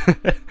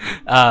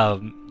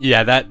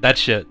 Yeah, that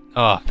shit.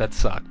 Oh, that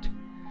sucked.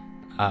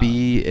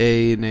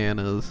 B.A.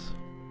 Nanas.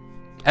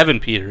 Evan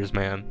Peters,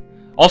 man.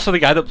 Also the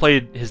guy that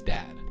played his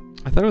dad.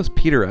 I thought it was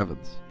Peter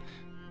Evans.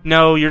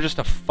 No, you're just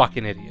a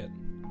fucking idiot.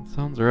 That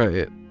sounds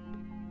right.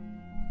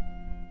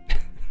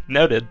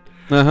 Noted.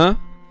 Uh-huh.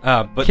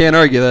 But Can't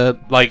argue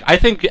that. like, I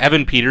think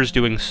Evan Peters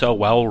doing so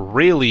well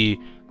really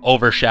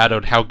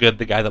overshadowed how good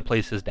the guy that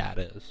plays his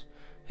dad is.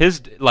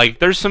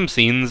 There's some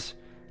scenes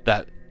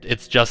that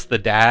it's just the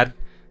dad,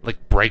 like,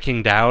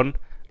 breaking down,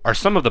 are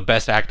some of the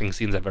best acting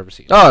scenes I've ever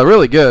seen. Oh,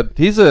 really good.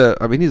 He's a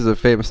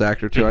famous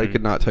actor, too. I Mhm.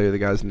 could not tell you the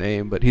guy's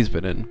name, but he's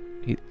been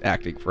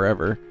acting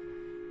forever.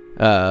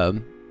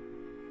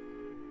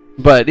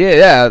 But,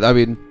 yeah, I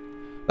mean,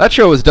 that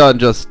show was done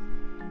just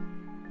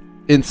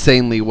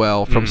insanely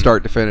well from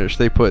start to finish.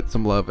 They put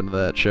some love into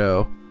that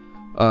show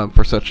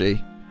for such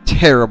a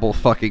terrible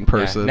fucking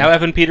person. Yeah. Now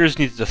Evan Peters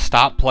needs to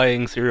stop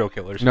playing serial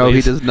killers. No,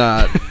 please. he does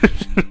not.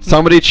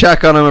 Somebody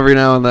check on him every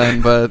now and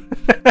then, but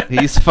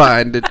he's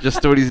fine to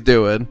just do what he's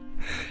doing.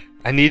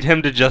 I need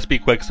him to just be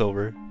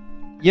Quicksilver.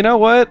 You know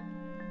what?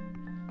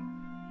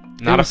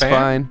 Not It a fan.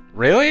 fine.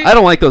 Really? I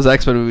don't like those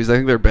X-Men movies. I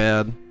think they're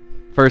bad.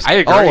 I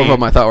agree. All of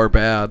them I thought were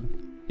bad.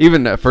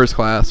 Even that First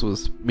Class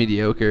was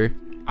mediocre.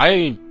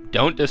 I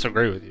don't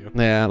disagree with you.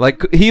 Yeah,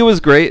 like, he was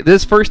great.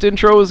 This first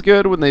intro was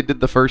good when they did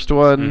the first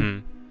one.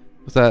 Mhm.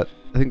 Was that,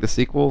 I think, the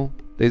sequel?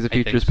 Days of I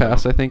think Futures so.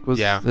 Past, I think, was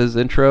Yeah. his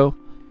intro.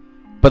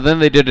 But then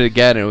they did it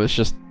again, and it was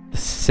just the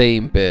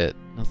same bit.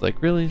 I was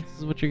like, really? This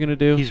is what you're going to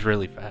do? He's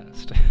really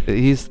fast.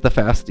 He's the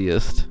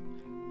fastest.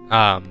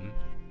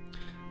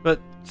 But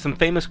some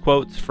famous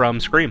quotes from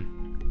Scream.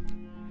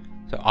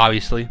 So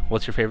obviously,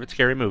 what's your favorite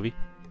scary movie?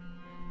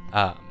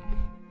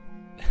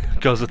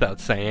 Goes without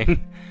saying.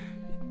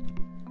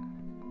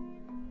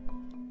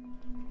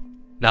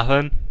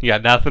 Nothing? You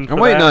got nothing for I'm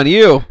waiting that? on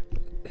you.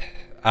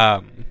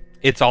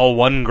 It's all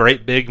one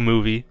great big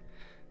movie.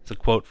 It's a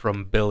quote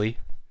from Billy.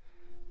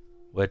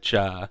 Which,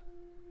 when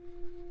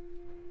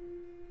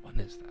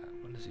is that?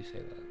 When does he say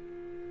that?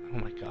 Oh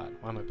my god.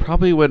 Why am I...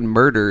 Probably when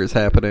murder is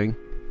happening.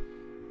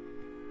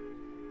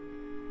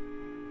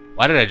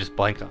 Why did I just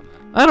blank on that?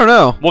 I don't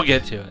know. We'll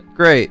get to it.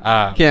 Great.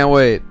 Can't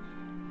wait.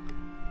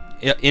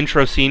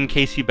 Intro scene,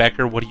 Casey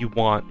Becker, what do you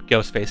want,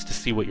 Ghostface, to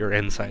see what your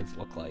insides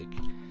look like?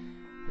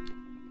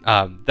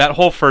 That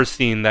whole first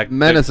scene...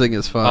 Menacing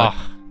is fun.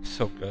 Oh,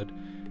 so good.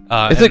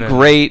 It's a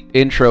great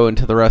intro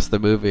into the rest of the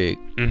movie.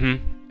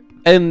 Mm-hmm.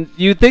 And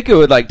you'd think it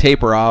would, like,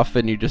 taper off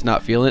and you're just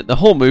not feeling it. The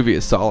whole movie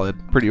is solid,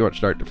 pretty much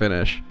start to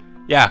finish.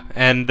 Yeah,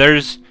 and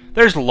there's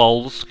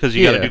lulls, because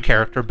you gotta do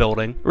character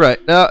building.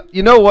 Right. Now,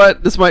 you know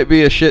what? This might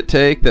be a shit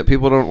take that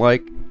people don't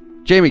like.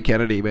 Jamie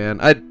Kennedy, man.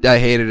 I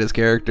hated his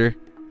character.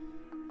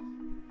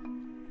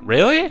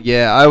 Really?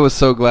 Yeah, I was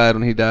so glad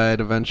when he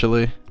died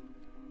eventually.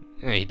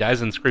 Yeah, he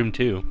dies in Scream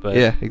 2, but...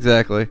 Yeah,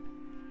 exactly.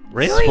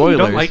 Really? Spoilers. You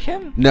don't like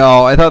him?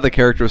 No, I thought the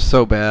character was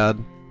so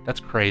bad. That's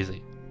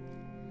crazy.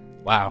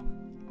 Wow.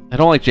 I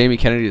don't like Jamie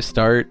Kennedy to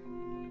start,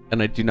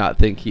 and I do not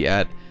think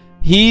that's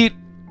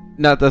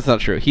not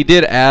true. He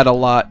did add a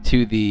lot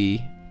to the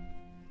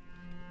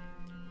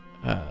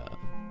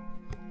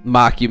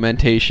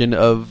mockumentation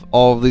of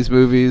all of these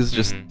movies,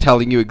 just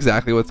telling you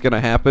exactly what's going to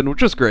happen,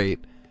 which was great.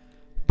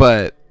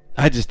 But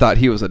I just thought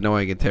he was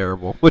annoying and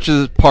terrible, which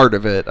is part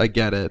of it. I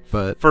get it,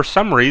 but... For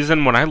some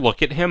reason, when I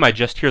look at him, I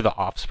just hear The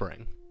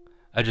Offspring.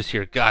 I just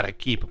hear, gotta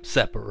keep them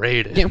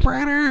separated.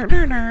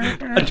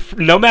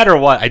 No matter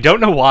what. I don't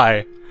know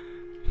why.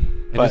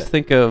 I just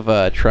think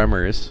of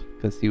Tremors,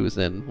 because he was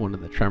in one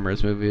of the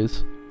Tremors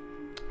movies.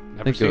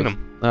 Never seen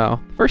him. No,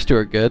 the first two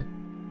are good.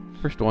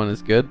 First one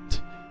is good.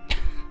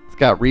 It's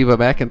got Reba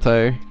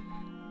McEntire.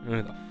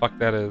 Who the fuck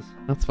that is?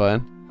 That's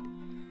fine.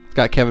 It's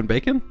got Kevin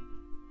Bacon.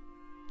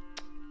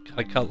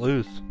 Gotta cut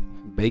loose.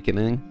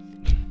 Baconing.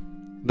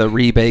 The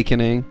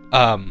re-baconing.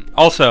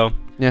 Also,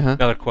 Yeah.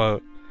 another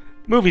quote.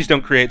 Movies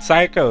don't create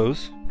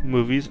psychos.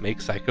 Movies make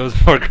psychos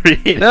more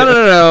creative.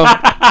 No.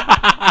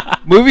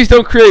 Movies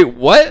don't create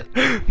what?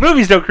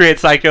 Movies don't create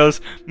psychos.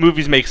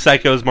 Movies make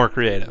psychos more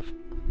creative.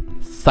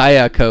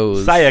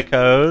 Psychos.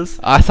 Psychos.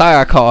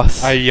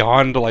 Psychos. I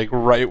yawned like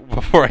right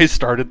before I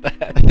started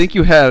that. I think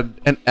you had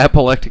an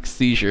epileptic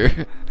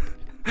seizure.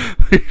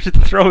 You're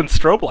throwing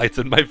strobe lights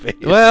in my face.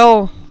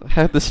 Well, I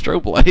had the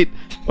strobe light.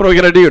 What are we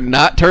gonna do?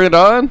 Not turn it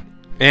on?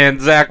 And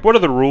Zach, what are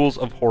the rules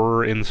of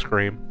horror in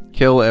Scream?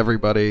 Kill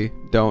everybody,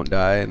 don't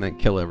die, and then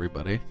kill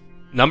everybody.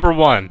 Number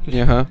 1,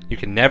 Yeah, you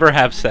can never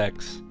have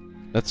sex.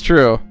 that's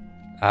true.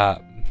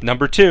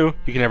 Number 2,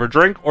 you can never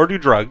drink or do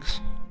drugs.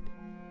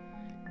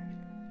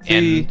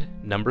 See? And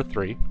number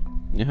 3,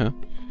 Yeah.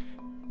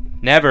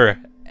 never,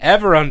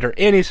 ever under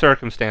any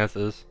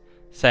circumstances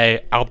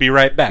say, I'll be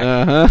right back.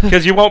 Uh-huh.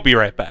 Because you won't be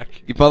right back.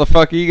 You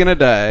motherfucker, you gonna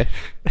die.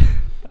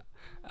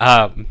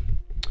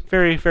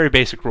 Very, very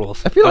basic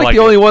rules. I feel like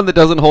the it. only one that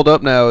doesn't hold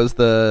up now is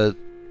the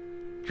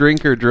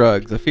drink or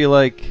drugs. I feel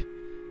like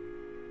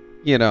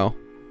you know,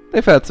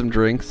 they've had some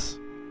drinks.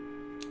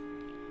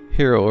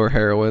 Hero or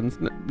heroines.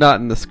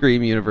 Not in the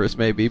Scream universe,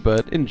 maybe,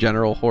 but in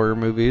general horror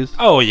movies.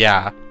 Oh,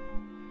 yeah.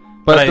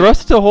 But the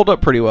rest still hold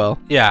up pretty well.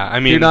 Yeah, I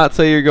mean... Do not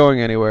say you're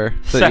going anywhere,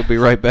 so you'll be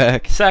right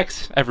back.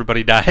 Sex,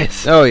 everybody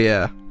dies. Oh,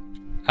 yeah.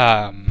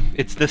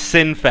 It's the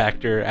sin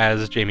factor,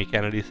 as Jamie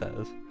Kennedy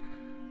says.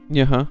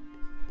 Yeah, huh?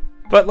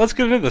 But let's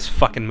get into this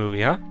fucking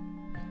movie, huh?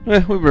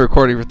 We've been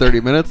recording for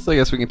 30 minutes. I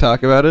guess we can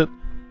talk about it.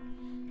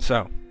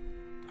 So,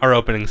 our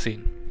opening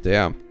scene.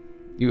 Damn.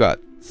 You got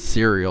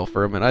cereal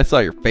for a minute. I saw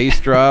your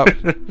face drop.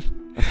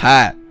 That's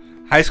hot.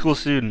 High school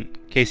student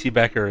Casey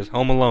Becker is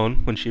home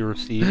alone when she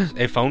receives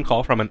a phone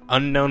call from an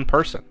unknown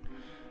person.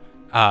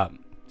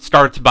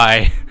 Starts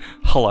by,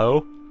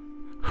 hello?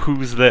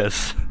 Who's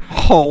this?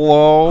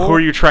 Hello? Who are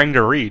you trying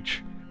to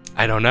reach?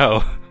 I don't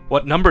know.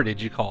 What number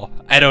did you call?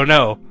 I don't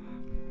know.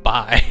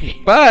 Bye.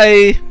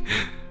 Bye.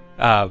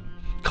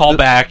 Call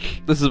back.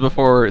 This is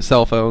before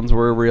cell phones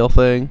were a real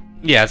thing.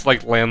 Yeah, it's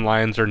like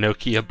landlines or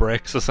Nokia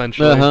bricks,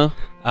 essentially.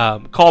 Uh-huh.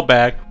 Call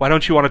back. Why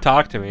don't you want to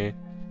talk to me?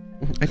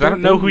 Because I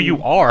don't know who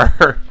you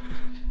are.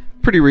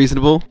 Pretty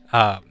reasonable.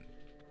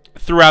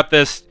 Throughout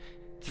this,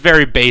 it's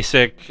very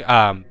basic.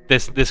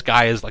 This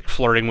guy is like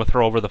flirting with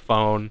her over the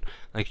phone.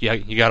 Like, yeah,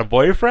 you got a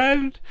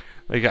boyfriend?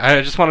 Like,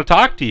 I just want to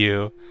talk to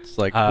you. It's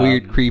like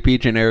weird, creepy,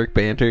 generic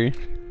banter.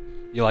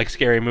 You like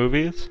scary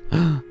movies?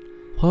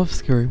 Love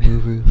scary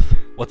movies.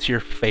 What's your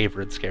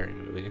favorite scary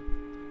movie?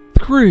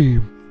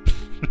 Scream.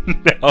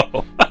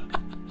 No.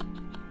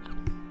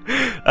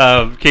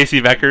 Casey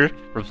Becker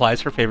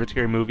replies her favorite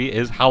scary movie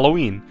is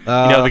Halloween. You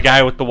know, the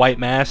guy with the white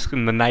mask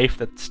and the knife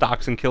that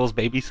stalks and kills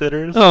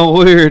babysitters? Oh,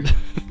 weird.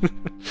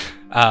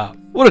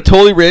 What a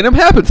totally random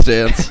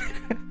happenstance.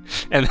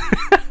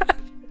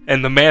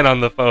 And the man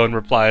on the phone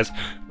replies,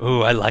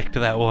 "Ooh, I liked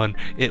that one.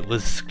 It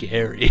was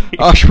scary."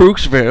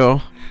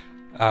 Spooksville.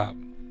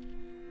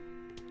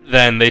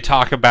 Then they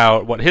talk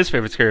about what his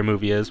favorite scary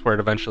movie is, where it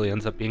eventually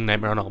ends up being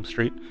Nightmare on Elm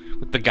Street,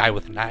 with the guy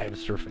with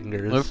knives for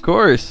fingers. Of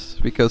course,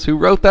 because who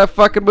wrote that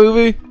fucking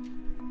movie?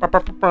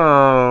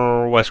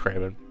 Wes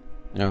Craven.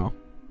 No.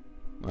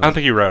 I don't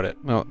think he wrote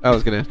it. No, I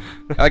was gonna...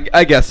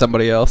 I guess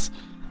somebody else.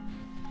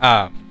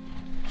 Oh,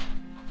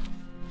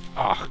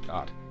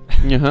 God.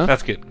 Uh-huh.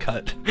 That's getting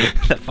cut.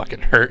 That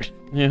fucking hurt.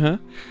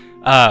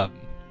 Uh-huh.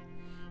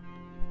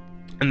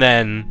 And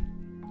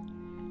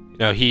then, you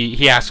know,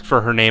 he asks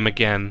for her name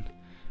again,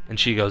 and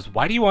she goes,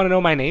 "Why do you want to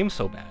know my name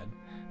so bad?"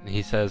 And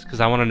he says,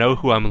 "Because I want to know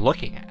who I'm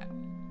looking at."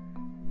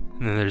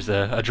 And then there's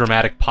a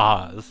dramatic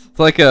pause. It's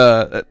like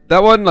that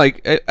one,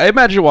 like, I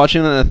imagine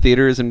watching that in the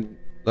theaters and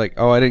like,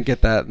 oh, I didn't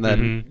get that, and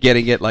then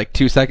getting it like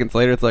 2 seconds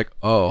later, it's like,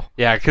 oh.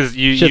 Yeah, because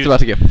shit's about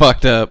to get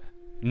fucked up.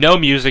 No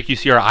music, you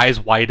see her eyes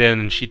widen,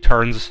 and she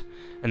turns,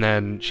 and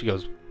then she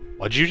goes,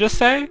 "What'd you just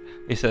say?"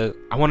 He says,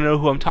 "I want to know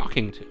who I'm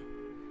talking to."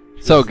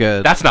 She So goes,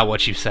 good. "That's not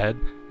what you said."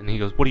 And he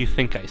goes, "What do you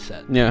think I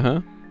said?" Yeah,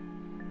 huh?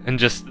 And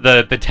just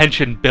the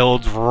tension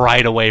builds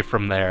right away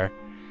from there.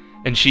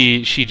 And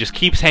she just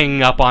keeps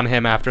hanging up on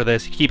him after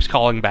this. He keeps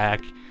calling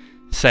back,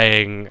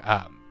 saying,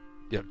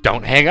 you know,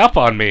 "Don't hang up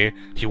on me.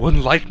 You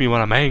wouldn't like me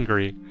when I'm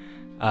angry."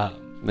 And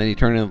then he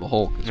turned into the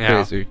Hulk. It's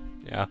crazy.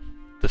 Yeah.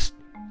 The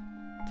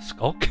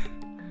Skulk?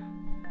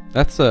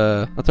 That's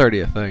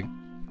already a thing.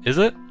 Is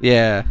it?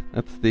 Yeah,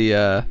 that's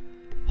the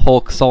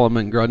Hulk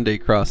Solomon Grundy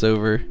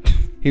crossover.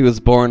 He was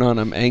born on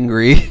him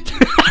angry.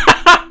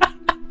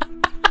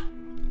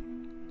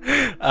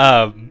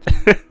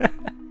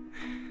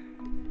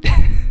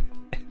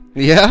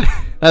 Yeah,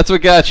 that's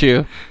what got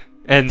you.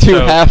 And two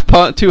so, half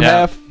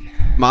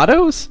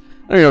mottos?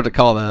 I don't even know what to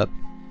call that.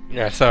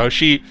 Yeah, so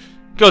she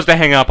goes to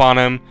hang up on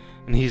him,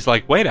 and he's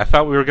like, "Wait, I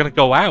thought we were gonna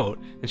go out."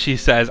 And she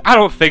says, "I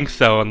don't think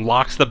so," and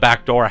locks the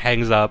back door,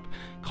 hangs up,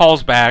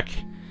 calls back,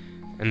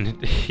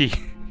 and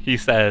he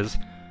says,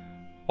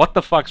 "What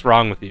the fuck's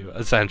wrong with you?"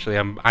 Essentially,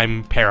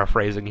 I'm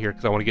paraphrasing here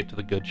because I want to get to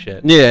the good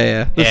shit.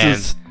 Yeah. This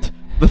is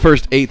the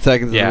first 8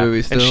 seconds of the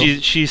movie still.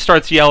 And she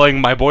starts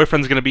yelling, "My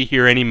boyfriend's gonna be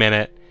here any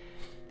minute.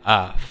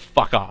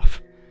 Fuck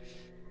off."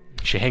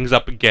 She hangs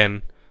up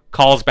again,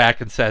 calls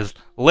back and says,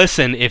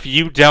 "Listen, if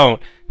you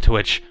don't," to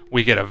which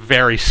we get a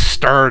very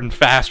stern,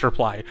 fast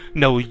reply.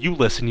 "No, you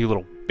listen, you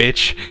little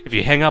bitch. If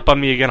you hang up on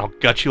me again, I'll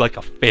gut you like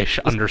a fish,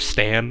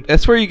 understand?"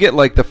 That's where you get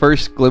like the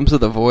first glimpse of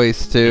the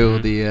voice too,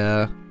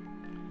 the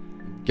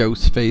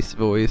ghost face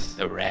voice.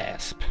 The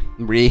rasp.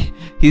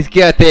 He's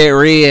got that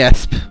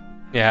rasp.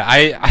 Yeah,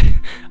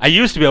 I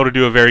used to be able to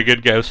do a very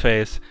good ghost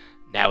face.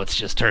 Now it's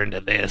just turned to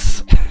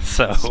this.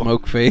 So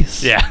smoke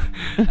face. Yeah.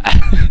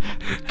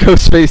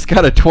 Ghostface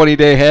got a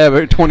 20-day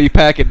habit,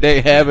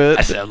 20-pack-a-day habit.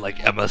 I sound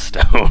like Emma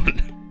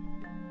Stone.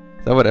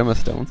 Is that what Emma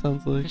Stone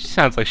sounds like? She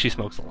sounds like she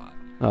smokes a lot.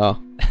 Oh.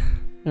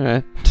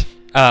 Alright.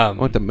 I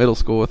went to middle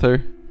school with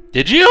her.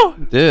 Did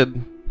you?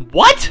 Did.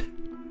 What?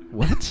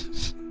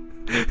 What?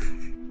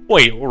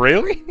 Wait,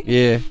 really?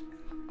 Yeah.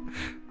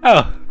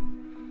 Oh.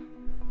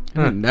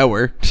 I didn't know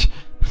her. To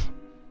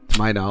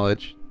my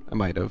knowledge. I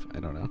might have. I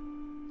don't know.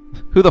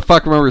 Who the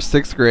fuck remembers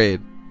 6th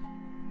grade?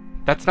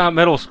 That's not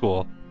middle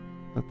school.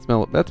 That's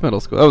middle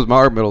school. That was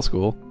our middle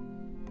school.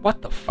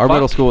 What the fuck? Our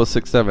middle school was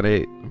 6, 7,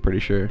 8. I'm pretty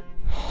sure.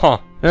 Huh.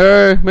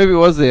 Or maybe it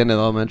was the end of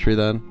elementary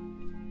then.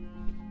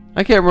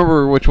 I can't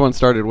remember which one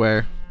started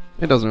where.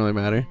 It doesn't really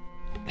matter.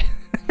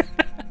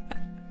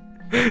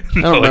 I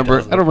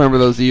don't remember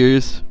those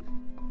years.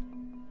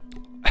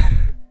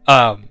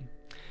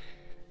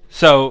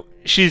 So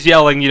she's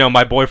yelling,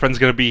 my boyfriend's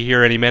gonna be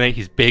here any minute.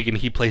 He's big and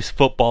he plays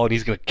football and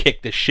he's gonna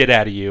kick the shit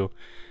out of you.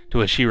 To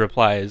which she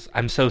replies,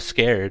 "I'm so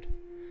scared.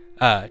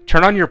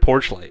 Turn on your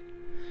porch light."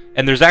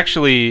 And there's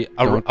actually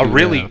a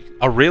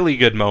really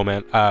good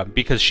moment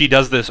because she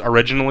does this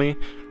originally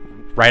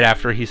right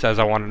after he says,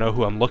 "I want to know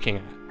who I'm looking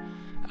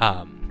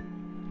at."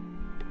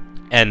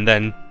 And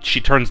then she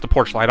turns the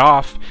porch light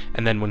off,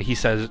 and then when he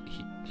says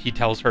he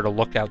tells her to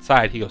look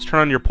outside, he goes, "Turn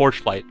on your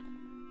porch light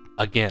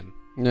again."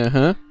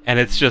 Uh-huh. And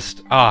it's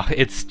just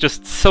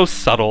so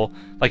subtle.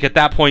 Like at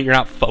that point, you're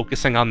not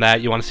focusing on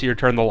that. You want to see her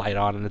turn the light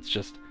on, and it's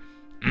just,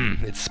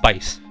 it's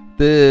spice.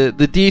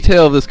 The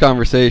detail of this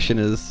conversation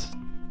is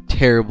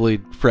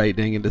terribly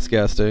frightening and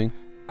disgusting.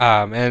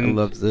 And I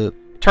loves it.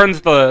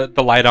 Turns the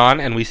light on,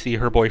 and we see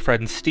her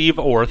boyfriend Steve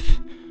Orth,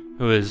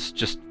 who is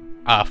just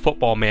a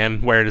football man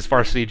wearing his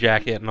varsity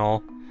jacket and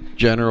all.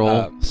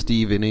 General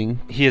Stevening.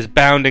 He is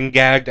bound and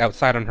gagged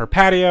outside on her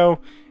patio,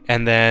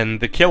 and then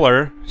the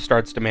killer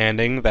starts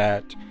demanding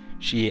that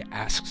she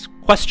asks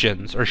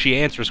questions, or she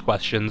answers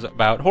questions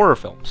about horror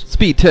films.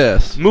 Speed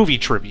test. Movie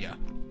trivia.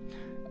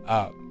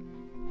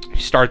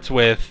 He starts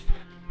with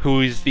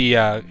who's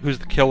the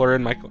killer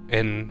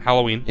in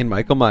Halloween. In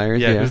Michael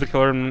Myers, yeah. Who's the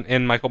killer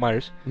in Michael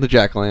Myers? The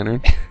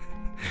jack-o'-lantern.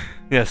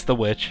 Yes, the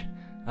witch.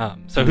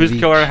 So who's the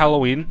killer in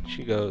Halloween?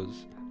 She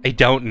goes, "I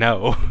don't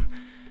know."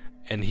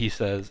 And he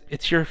says,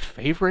 "It's your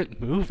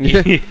favorite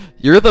movie."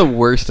 You're the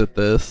worst at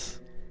this.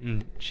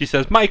 And she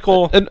says,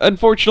 "Michael." And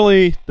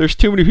unfortunately, there's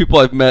too many people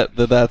I've met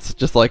that's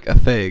just like a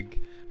thing.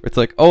 Where it's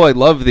like, "Oh, I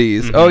love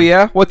these." Mm-hmm. "Oh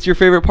yeah? What's your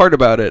favorite part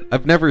about it?"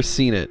 "I've never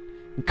seen it."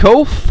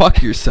 Go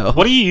fuck yourself.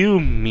 What do you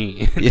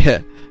mean? Yeah.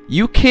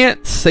 You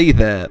can't say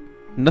that.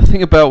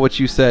 Nothing about what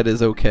you said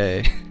is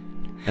okay.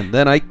 And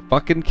then I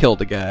fucking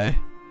killed a guy.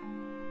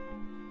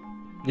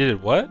 You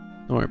did what?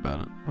 Don't worry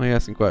about it. Why are you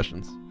asking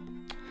questions?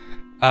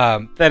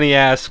 Then he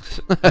asks,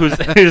 who's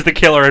the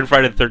killer in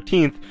Friday the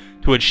 13th?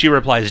 To which she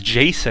replies,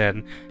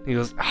 "Jason." And he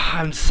goes,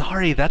 "I'm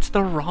sorry, that's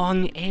the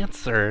wrong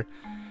answer."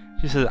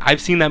 She says,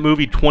 "I've seen that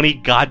movie 20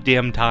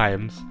 goddamn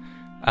times."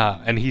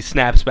 And he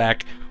snaps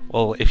back,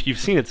 "Well, if you've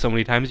seen it so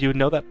many times, you would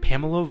know that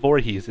Pamela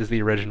Voorhees is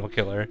the original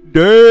killer."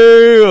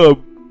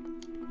 Damn!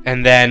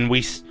 And then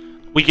we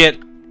get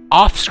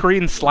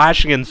off-screen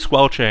slashing and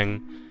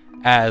squelching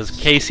as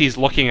Casey's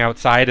looking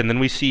outside, and then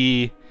we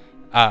see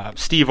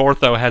Steve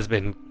Ortho has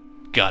been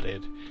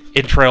gutted.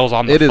 Entrails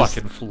on the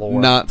fucking floor.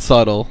 Not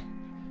subtle.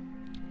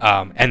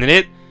 And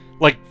then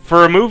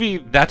for a movie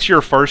that's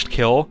your first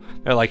kill,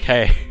 they're like,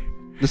 "Hey,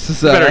 this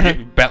is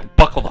better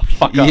buckle the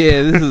fuck up."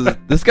 Yeah,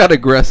 this got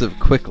aggressive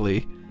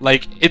quickly.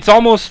 Like, it's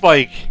almost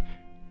like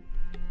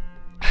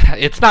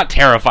it's not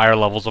Terrifier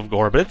levels of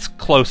gore, but it's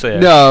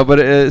close-ish. No, but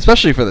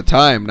especially for the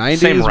time,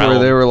 90s, where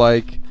they were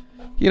like,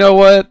 you know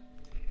what?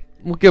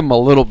 We'll give him a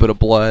little bit of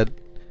blood.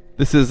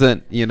 This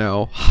isn't,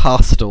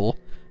 hostile.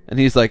 And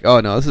he's like, "Oh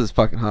no, this is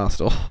fucking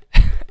hostile."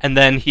 And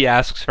then he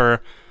asks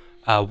her,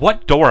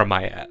 "What door am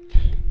I at?"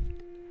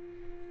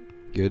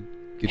 Good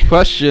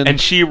question. And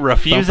she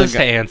refuses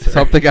to answer.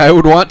 Something I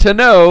would want to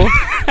know.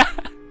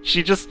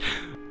 She just,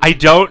 I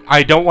don't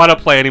want to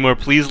play anymore.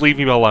 Please leave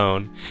me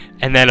alone.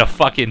 And then a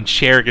fucking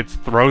chair gets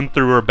thrown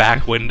through her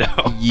back window.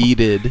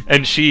 Yeeted.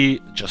 And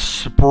she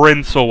just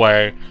sprints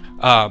away.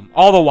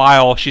 All the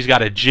while, she's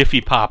got a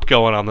Jiffy Pop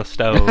going on the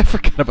stove. I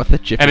forgot about the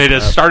Jiffy Pop. And it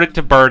has started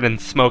to burn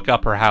and smoke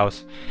up her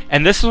house.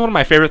 And this is one of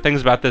my favorite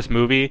things about this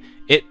movie.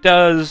 It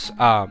does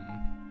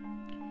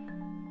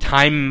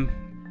time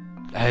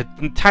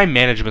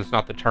management's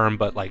not the term,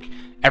 but like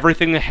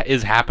everything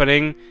is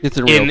happening it's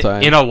in real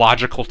time. In a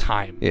logical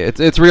time. Yeah,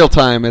 it's real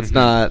time. It's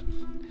not,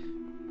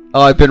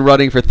 "Oh, I've been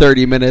running for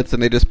 30 minutes,"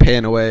 and they just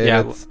pan away.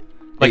 Yeah, it's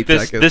like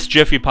this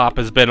Jiffy Pop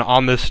has been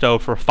on this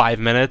stove for 5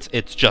 minutes.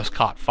 It's just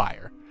caught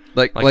fire.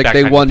 Like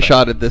they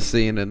one-shotted this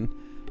scene, and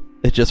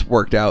it just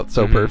worked out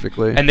so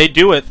perfectly. And they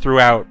do it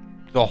throughout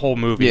the whole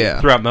movie. Yeah.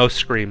 Throughout most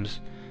screams.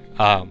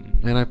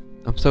 And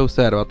I'm so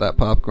sad about that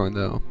popcorn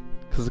though,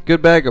 because a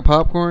good bag of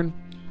popcorn.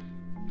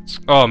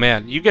 Oh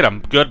man, you get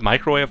a good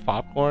microwave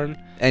popcorn.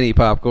 Any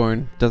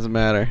popcorn, doesn't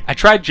matter. I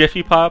tried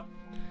Jiffy Pop.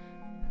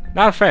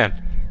 Not a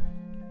fan.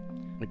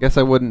 I guess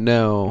I wouldn't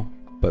know,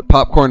 but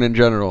popcorn in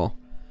general.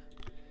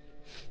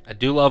 I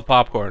do love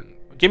popcorn.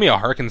 Give me a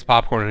Harkins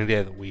popcorn any day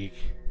of the week.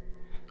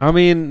 I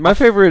mean, my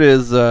favorite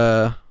is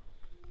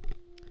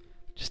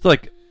just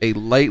like a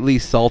lightly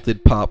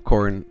salted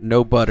popcorn,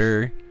 no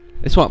butter.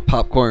 I just want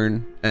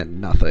popcorn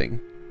and nothing.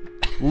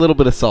 A little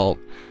bit of salt.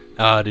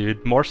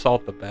 Dude, more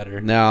salt the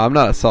better. No, I'm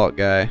not a salt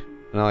guy.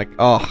 And I'm like,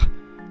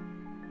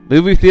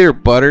 movie theater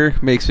butter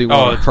makes me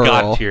want to hurl.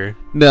 God tier.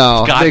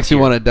 No, it makes me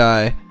want to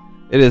die.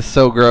 It is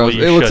so gross.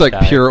 Well, it looks like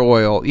die. Pure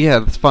oil. Yeah,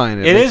 that's fine.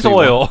 It is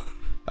oil.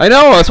 I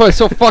know, that's why it's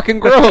so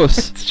fucking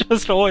gross. It's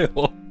just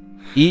oil.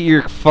 Eat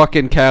your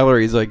fucking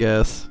calories, I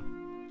guess.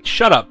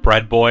 Shut up,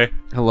 bread boy.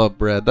 I love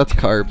bread. That's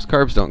carbs.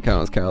 Carbs don't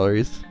count as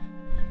calories.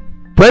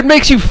 Bread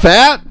makes you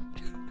fat?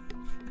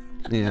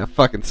 Yeah,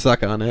 fucking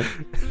suck on it.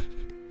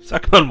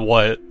 Suck on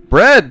what?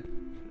 Bread!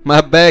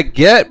 My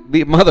baguette,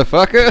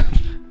 motherfucker!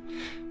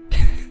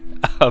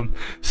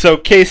 So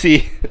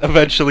Casey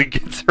eventually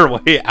gets her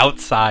way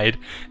outside,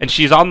 and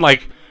she's on,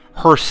 like,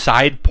 her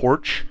side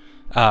porch.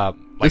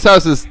 This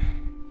house is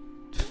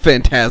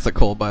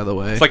fantastical, by the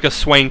way. It's like a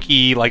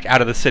swanky, like,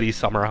 out-of-the-city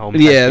summer home.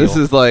 Yeah, this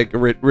is like a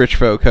rich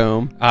folk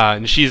home.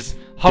 And she's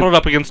huddled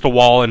up against a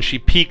wall, and she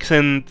peeks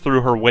in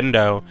through her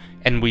window,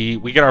 and we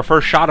get our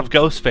first shot of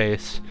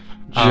Ghostface.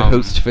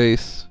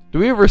 Ghostface. Did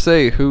we ever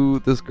say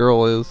who this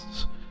girl is?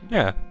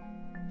 Yeah.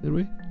 Did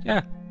we?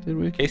 Yeah. Did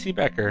we? Casey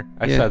Becker.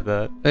 I Yeah. said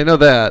that. I know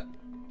that.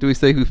 Do we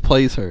say who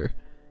plays her?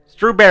 It's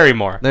Drew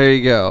Barrymore. There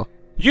you go.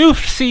 You've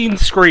seen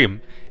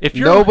Scream. If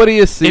you're, Nobody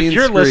has seen If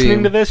you're Scream.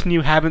 listening to this and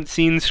you haven't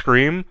seen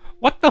Scream,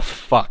 what the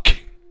fuck?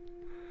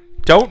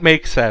 Don't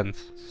make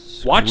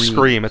sense. Watch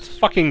Scream. It's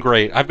fucking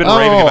great. I've been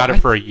raving about it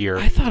for a year.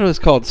 I thought it was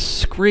called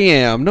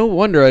Scream. No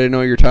wonder I didn't know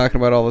what you were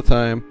talking about all the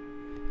time.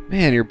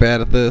 Man, you're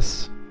bad at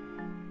this.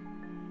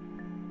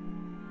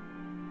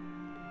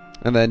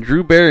 And then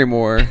Drew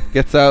Barrymore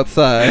gets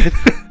outside.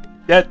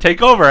 Yeah,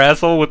 take over,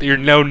 asshole, with your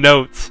no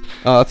notes.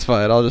 Oh, that's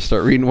fine. I'll just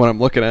start reading what I'm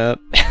looking at.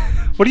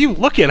 What are you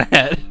looking at?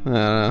 I don't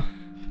know.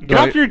 Get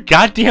off your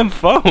goddamn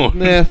phone.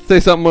 Yeah, say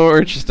something more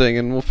interesting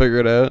and we'll figure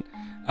it out.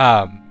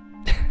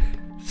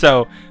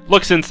 So,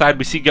 looks inside.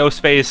 We see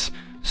Ghostface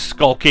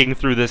skulking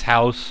through this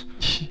house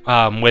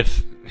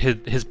with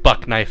his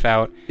buck knife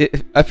out.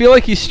 I feel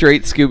like he's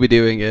straight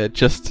Scooby-Dooing it.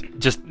 Just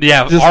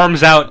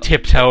arms out,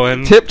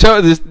 tiptoeing.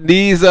 His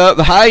knees up,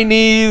 the high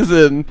knees,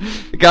 and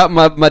got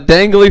my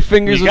dangly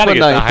fingers You with gotta my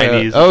get the knife high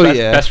out. knees. Oh, It's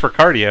best for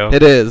cardio.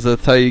 It is.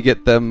 That's how you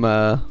get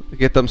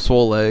them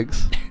swole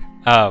legs.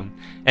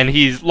 And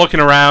he's looking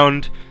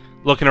around.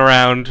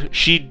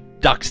 She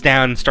ducks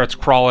down and starts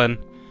crawling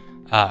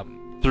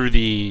through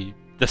the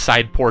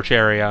side porch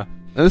area.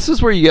 And this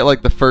is where you get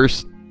like the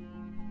first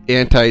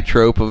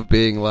anti-trope of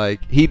being like,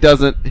 he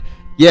doesn't...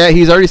 Yeah,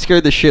 he's already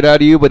scared the shit out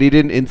of you, but he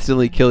didn't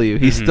instantly kill you.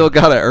 He's still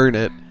gotta earn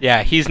it.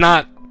 Yeah, he's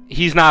not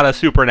a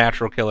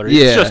supernatural killer.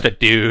 He's just a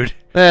dude.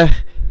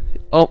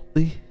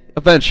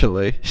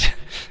 Eventually.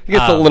 He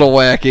gets a little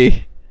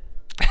wacky.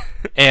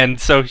 And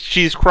so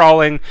she's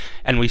crawling,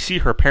 and we see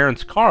her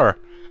parents' car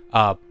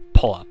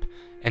pull up.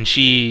 And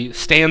she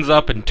stands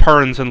up and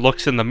turns and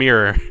looks in the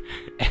mirror.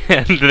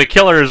 And the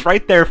killer is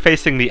right there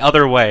facing the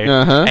other way.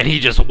 And he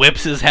just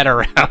whips his head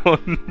around.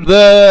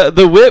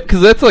 The whip,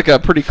 because that's like a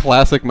pretty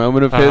classic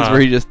moment of his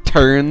where he just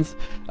turns.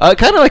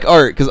 Kind of like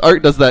Art, because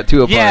Art does that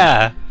too a bunch.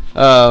 Yeah.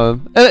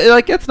 And,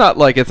 like, it's not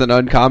like it's an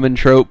uncommon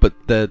trope, but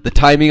the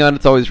timing on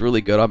it's always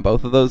really good on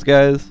both of those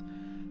guys.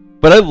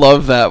 But I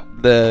love that,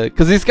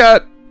 because he's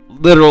got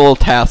literal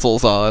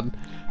tassels on.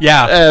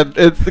 Yeah. And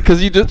it's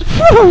because you just...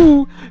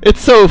 Whoo,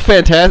 it's so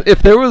fantastic.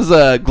 If there was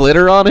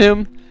glitter on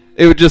him,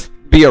 it would just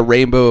be a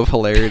rainbow of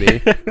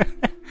hilarity.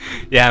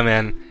 Yeah,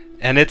 man.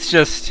 And it's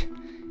just...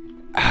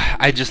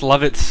 I just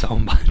love it so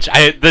much.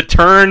 The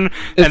turn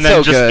It's and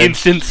then so just good.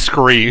 instant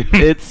scream.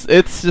 It's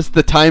just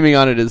the timing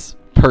on it is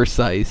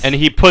precise. And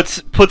he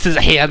puts his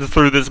hands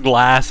through this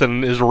glass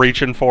and is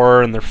reaching for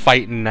her, and they're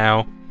fighting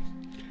now.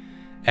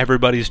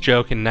 Everybody's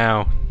joking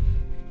now.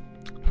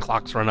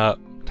 Clocks run up.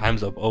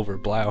 Time's up over.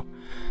 Blow.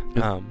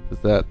 Is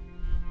that...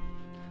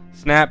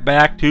 Snap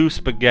back to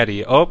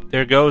spaghetti. Oh,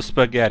 there goes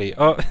spaghetti.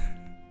 Oh.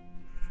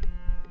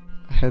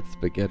 I had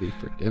spaghetti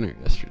for dinner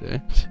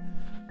yesterday.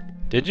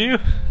 Did you?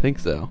 I think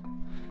so.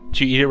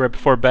 Did you eat it right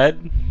before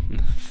bed?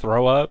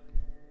 Throw up?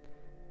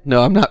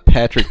 No, I'm not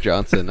Patrick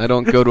Johnson. I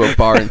don't go to a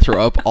bar and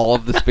throw up all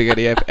of the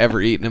spaghetti I've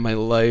ever eaten in my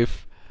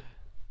life.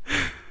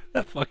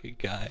 That fucking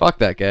guy. Fuck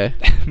that guy.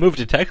 Move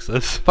to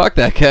Texas. Fuck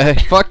that guy.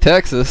 Fuck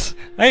Texas.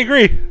 I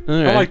agree. All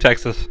I right. like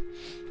Texas.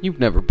 You've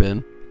never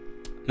been.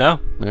 No.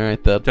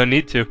 Alright, then. Don't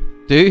need to.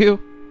 Do you?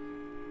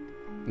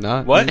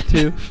 Not What? need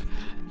to?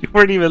 You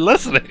weren't even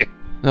listening.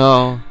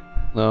 No,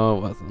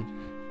 it wasn't.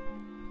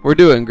 We're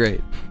doing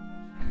great.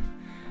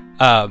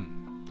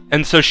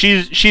 And so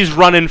she's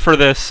running for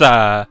this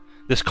car.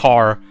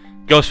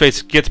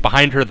 Ghostface gets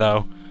behind her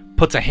though,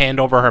 puts a hand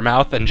over her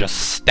mouth and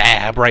just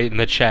stab right in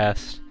the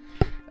chest.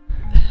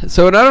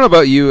 So, and I don't know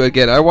about you,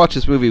 again, I watched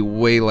this movie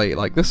way late.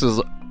 Like, this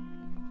is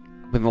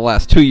in the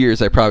last 2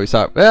 years I probably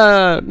saw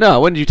it.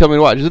 No, when did you tell me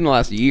to watch? It was in the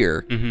last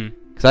year. Mm-hmm.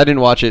 Because I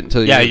didn't watch it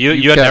until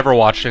you had never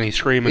watched any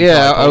Scream.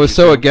 Yeah, I was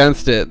so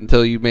against it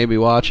until you made me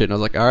watch it. And I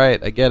was like, all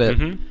right, I get it.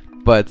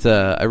 Mm-hmm. But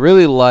I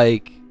really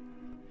like...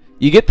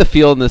 You get the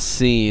feel in this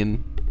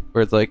scene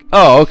where it's like,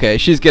 oh, okay,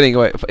 she's getting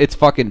away. It's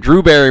fucking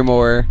Drew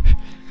Barrymore.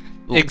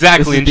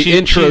 Exactly, and the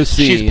intro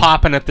scene. She's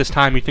popping at this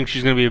time. You think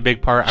she's going to be a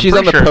big part. She's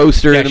on the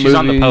poster in the movie. She's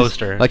on the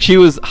poster. Like, she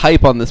was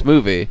hype on this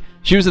movie.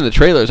 She was in the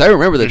trailers. I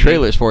remember the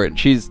trailers for it.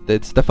 And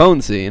it's the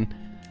phone scene.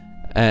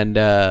 And,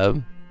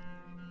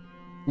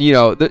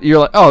 you're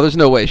like, oh, there's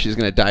no way she's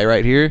going to die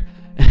right here.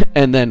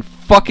 And then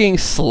fucking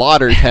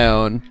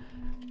Slaughtertown.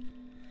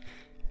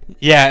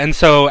 Yeah, and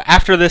so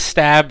after this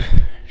stab,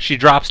 she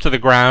drops to the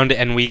ground,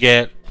 and we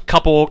get a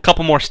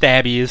couple more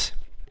stabbies.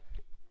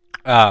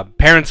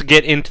 Parents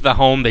get into the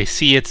home. They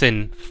see it's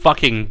in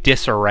fucking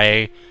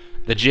disarray.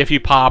 The Jiffy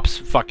Pop's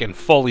fucking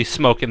fully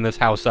smoking this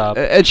house up.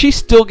 And she's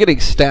still getting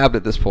stabbed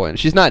at this point.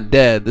 She's not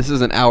dead. This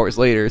isn't hours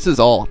later. This is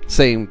all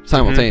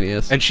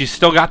simultaneous. And she's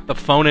still got the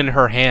phone in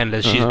her hand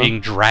as she's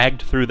being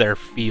dragged through their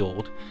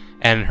field.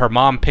 And her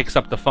mom picks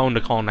up the phone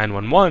to call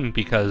 911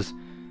 because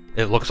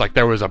it looks like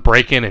there was a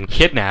break-in and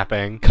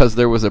kidnapping. Because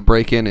there was a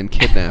break-in and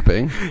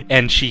kidnapping.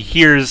 And she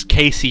hears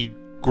Casey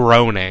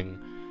groaning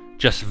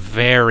just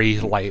very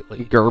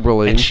lightly.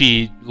 Gurgling. And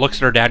she looks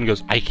at her dad and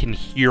goes, I can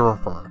hear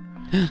her.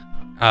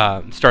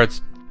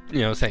 Starts,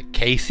 saying,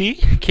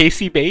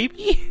 Casey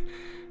baby?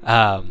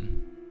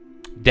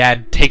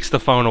 Dad takes the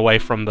phone away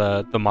from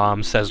the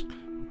mom, says,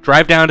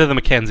 drive down to the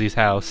Mackenzie's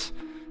house,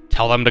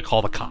 tell them to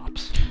call the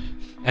cops.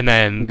 And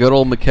then good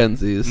old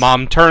Mackenzie's.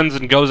 Mom turns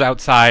and goes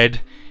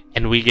outside,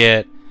 and we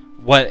get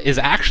what is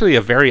actually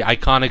a very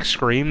iconic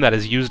scream that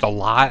is used a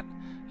lot.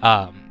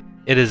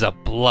 It is a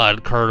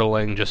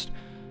blood-curdling, just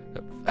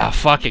a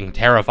fucking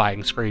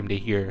terrifying scream to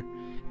hear.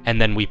 And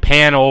then we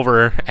pan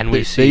over and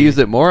we see... They use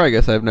it more? I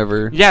guess I've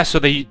never... Yeah, so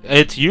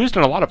it's used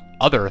in a lot of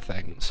other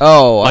things.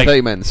 Oh, I thought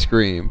you meant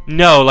Scream.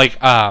 No, like...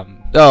 Oh,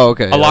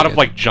 okay. A lot of,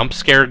 like, jump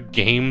scare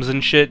games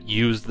and shit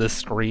use this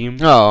scream.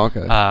 Oh,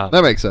 okay.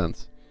 That makes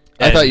sense.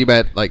 I thought you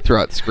meant, like,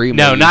 throughout Scream.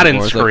 No, not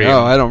in Scream. Like,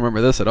 I don't remember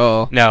this at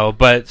all. No,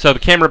 but... So the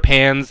camera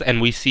pans and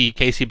we see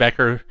Casey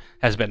Becker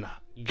has been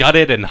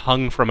gutted and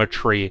hung from a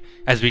tree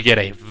as we get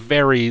a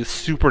very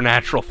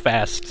supernatural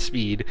fast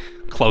speed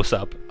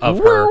close-up of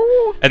her,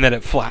 and then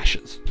it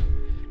flashes.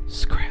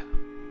 Scram.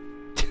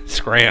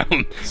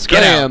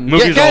 Get out.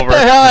 Movie's get over. Get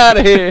the hell out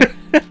of here.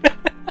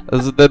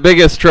 The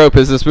biggest trope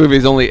is this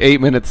movie's only 8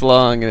 minutes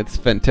long, and it's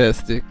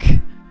fantastic.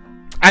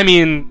 I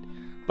mean,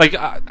 like,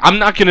 I'm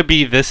not going to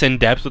be this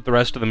in-depth with the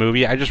rest of the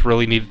movie. I just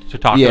really need to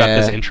talk about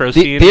this intro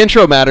scene. The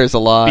intro matters a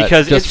lot,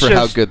 because just for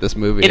how good this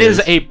movie is. It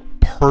is a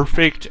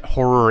perfect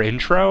horror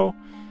intro,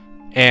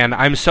 and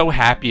I'm so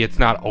happy it's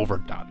not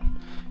overdone.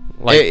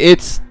 Like,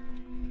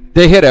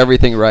 they hit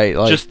everything right.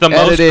 Like, just the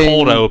editing, most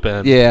cold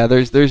open. Yeah,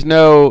 there's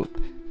no...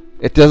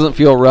 It doesn't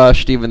feel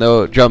rushed, even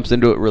though it jumps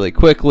into it really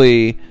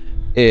quickly.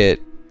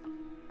 It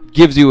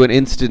gives you an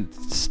instant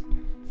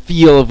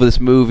feel of this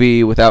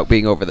movie without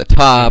being over the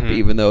top,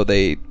 even though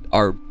they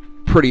are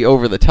pretty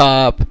over the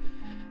top.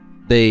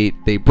 They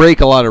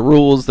break a lot of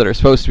rules that are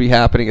supposed to be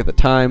happening at the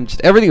time.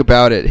 Just everything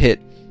about it hit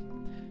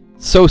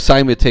so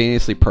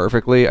simultaneously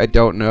perfectly. I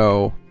don't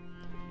know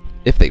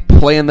if they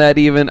planned that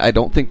even. I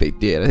don't think they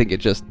did. I think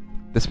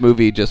this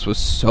movie just was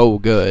so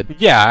good.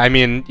 Yeah, I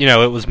mean,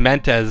 it was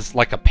meant as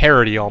like a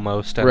parody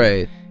almost. And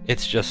right.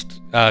 It's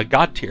just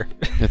God tier.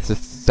 It's a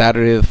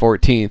Saturday the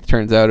 14th.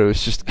 Turns out it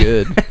was just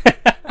good.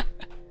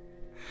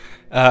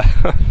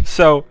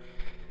 So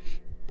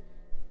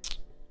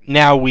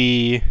now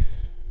we...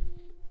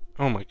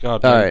 Oh my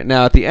god. All right,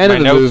 now at the end of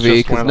the movie,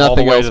 because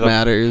nothing else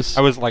matters.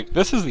 I was like,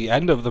 this is the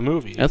end of the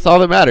movie. That's all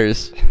that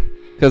matters.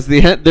 Because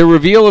the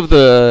reveal of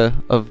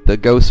the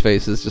ghost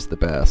face is just the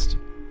best.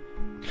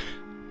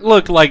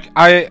 Look, like,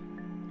 I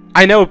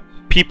know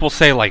people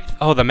say, like,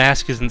 oh, the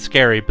mask isn't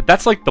scary, but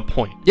that's, like, the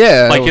point.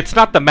 Yeah. Like, it's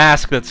not the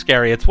mask that's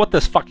scary, it's what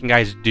this fucking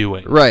guy's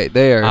doing. Right,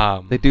 they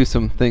are. They do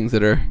some things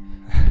that are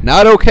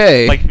not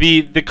okay. Like,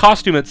 the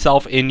costume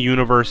itself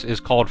in-universe is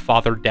called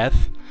Father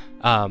Death.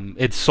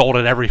 It's sold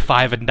at every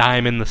 5 and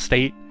dime in the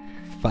state.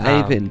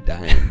 5 and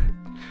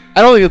dime.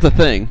 I don't think it's a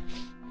thing.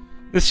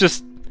 It's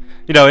just...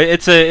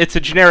 it's a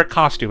generic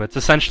costume. It's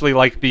essentially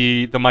like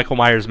the Michael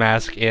Myers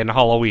mask in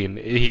Halloween.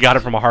 He got it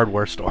from a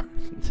hardware store.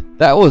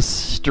 That was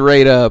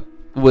straight up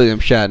William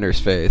Shatner's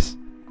face.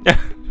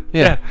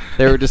 Yeah.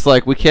 They were just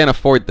like, we can't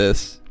afford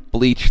this.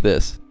 Bleach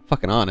this.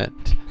 Fucking on it.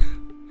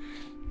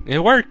 It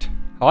worked.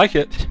 I like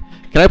it.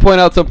 Can I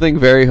point out something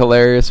very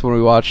hilarious when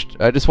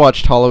I just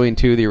watched Halloween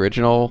 2, the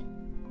original,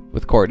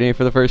 with Courtney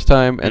for the first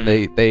time, and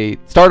they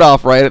start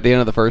off right at the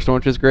end of the first one,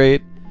 which is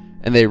great,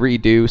 and they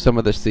redo some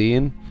of the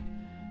scene.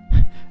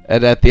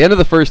 And at the end of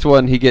the first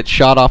one, he gets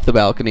shot off the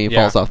balcony and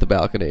falls off the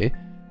balcony.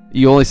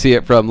 You only see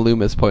it from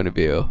Loomis' point of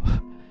view.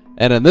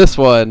 And in this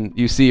one,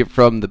 you see it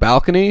from the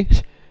balcony,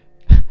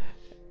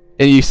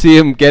 and you see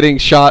him getting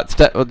shot,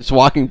 just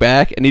walking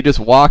back, and he just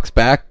walks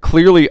back,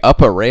 clearly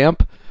up a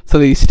ramp, so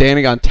that he's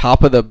standing on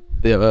top of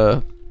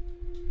the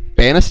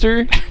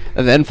banister,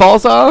 and then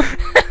falls off.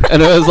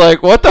 And it was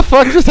like, what the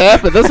fuck just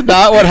happened? That's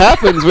not what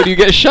happens when you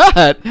get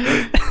shot.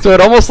 So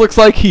it almost looks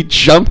like he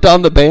jumped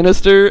on the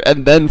banister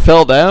and then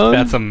fell down.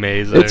 That's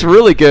amazing. It's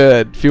really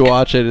good if you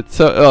watch it. It's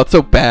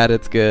so bad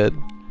it's good.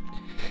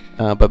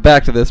 But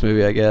back to this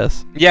movie, I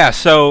guess. Yeah,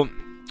 so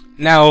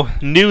now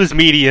news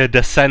media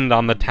descend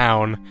on the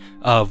town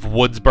of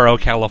Woodsboro,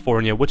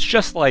 California, which,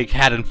 just like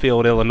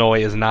Haddonfield,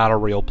 Illinois, is not a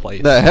real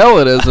place. The hell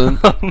it isn't.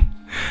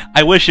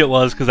 I wish it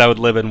was, because I would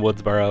live in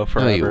Woodsboro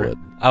forever. No, you would.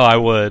 Oh, I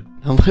would.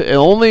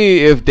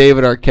 Only if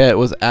David Arquette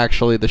was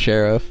actually the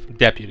sheriff.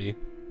 Deputy.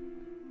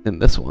 In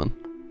this one.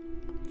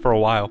 For a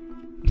while.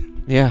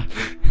 Yeah.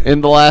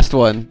 In the last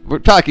one. We're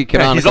talking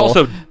canonical. He's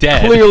also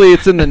dead. Clearly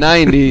it's in the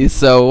 90s,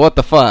 so what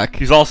the fuck?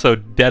 He's also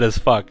dead as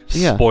fuck.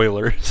 Yeah.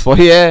 Spoilers. Well,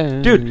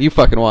 yeah. Dude, you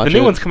fucking watch it. The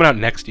new one's coming out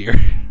next year.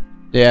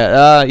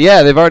 Yeah,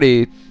 they've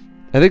already...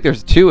 I think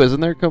there's 2, isn't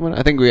there, coming?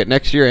 I think we get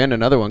next year and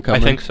another one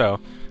coming. I think so.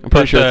 I'm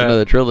pretty sure it's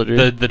another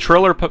trilogy. The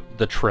trailer...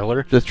 The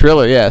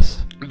trailer,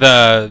 yes.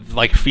 The,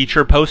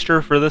 feature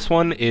poster for this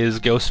one is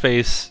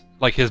Ghostface,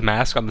 his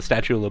mask on the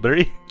Statue of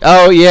Liberty.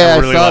 Oh, yeah, I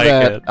really saw like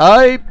that. it.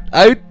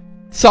 I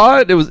saw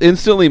it, was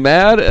instantly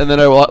mad, and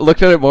then I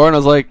looked at it more, and I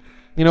was like,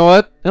 you know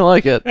what? I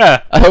like it.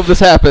 Yeah. I hope this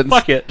happens.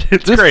 Fuck it.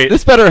 It's great.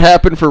 This better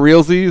happen for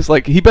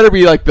realsies. He better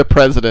be, the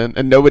president,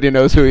 and nobody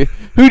knows who'd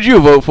you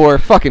vote for?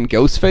 Fucking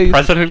Ghostface?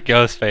 President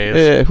Ghostface.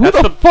 Yeah, who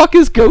the fuck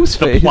is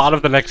Ghostface? The plot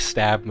of the next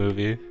Stab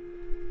movie.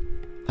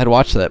 I'd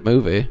watch that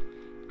movie.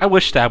 I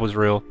wish Stab was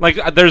real.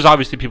 There's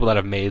obviously people that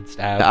have made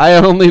Stab. I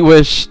only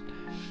wish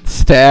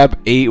Stab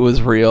 8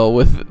 was real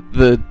with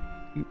the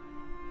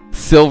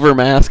silver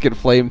mask and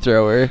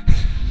flamethrower.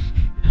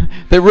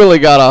 They really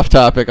got off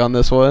topic on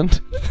this one.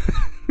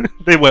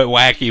 They went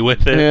wacky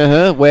with it.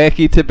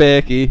 Wacky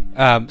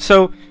tobacco.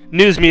 So,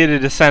 news media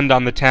descend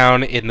on the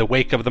town in the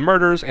wake of the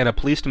murders, and a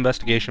police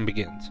investigation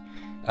begins.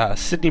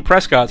 Sidney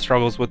Prescott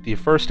struggles with the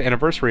first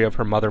anniversary of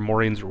her mother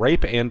Maureen's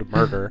rape and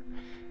murder.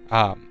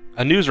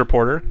 A news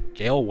reporter,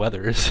 Gail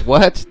Weathers.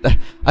 What?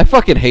 I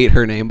fucking hate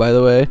her name, by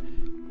the way.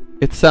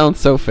 It sounds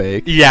so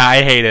fake. Yeah,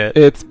 I hate it.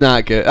 It's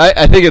not good.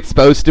 I think it's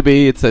supposed to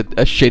be. It's a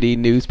shitty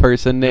news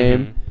person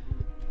name.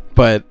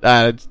 But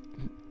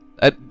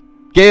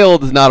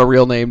Gail is not a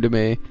real name to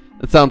me.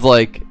 It sounds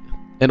like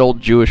an old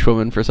Jewish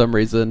woman for some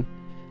reason.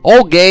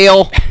 Oh,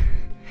 Gail!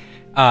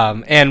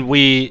 And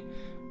we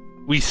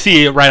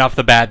see right off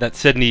the bat that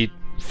Sidney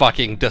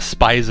fucking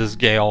despises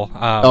Gail.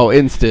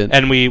 Instant.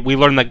 And we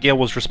learn that Gail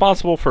was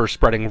responsible for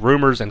spreading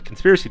rumors and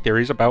conspiracy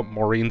theories about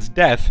Maureen's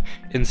death,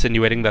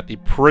 insinuating that the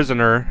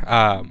prisoner,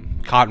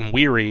 Cotton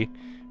Weary,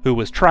 who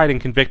was tried and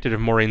convicted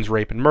of Maureen's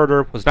rape and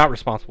murder, was not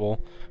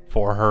responsible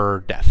for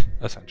her death,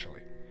 essentially.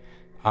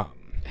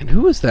 And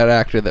who was that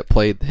actor that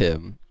played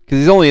him? Because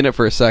he's only in it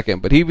for a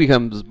second, but he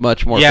becomes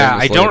much more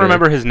famous I don't later.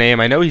 remember his name.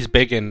 I know he's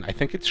big in, I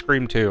think it's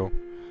Scream 2.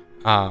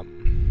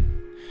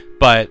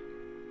 But,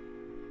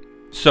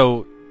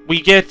 so, we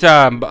get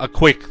a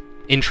quick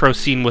intro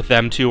scene with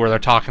them, too, where they're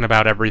talking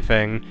about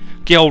everything.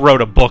 Gail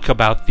wrote a book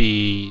about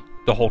the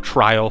whole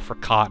trial for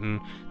Cotton.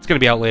 It's going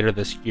to be out later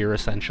this year,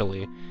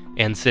 essentially.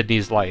 And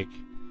Sidney's like,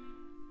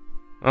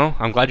 well,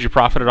 I'm glad you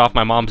profited off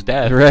my mom's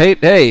death. Right?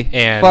 Hey,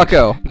 and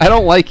fucko, I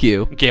don't like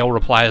you. Gail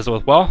replies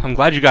with, well, I'm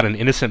glad you got an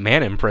innocent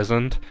man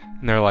imprisoned.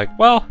 And they're like,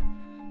 well,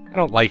 I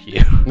don't like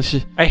you.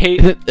 I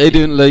hate... I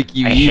don't like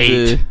you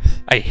either.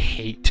 I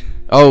hate.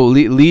 Oh,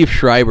 Liev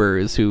Schreiber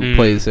is who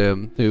plays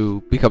him,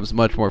 who becomes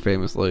much more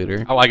famous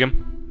later. I like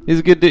him. He's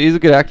a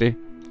good actor.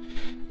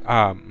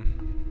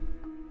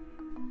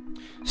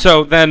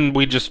 So then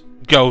we just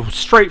go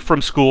straight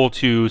from school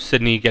to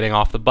Sidney getting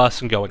off the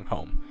bus and going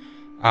home.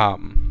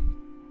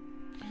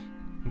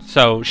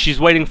 So she's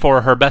waiting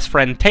for her best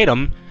friend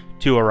Tatum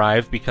to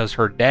arrive because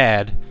her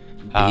dad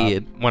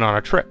went on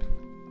a trip.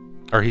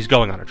 Or he's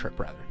going on a trip,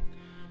 rather.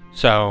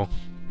 So,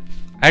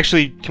 I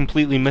actually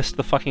completely missed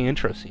the fucking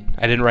intro scene.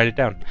 I didn't write it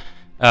down.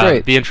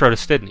 Great. The intro to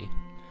Stidney.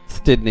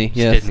 Stidney,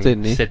 yeah,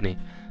 Stidney. Sydney.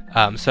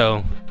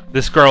 So,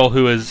 this girl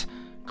who is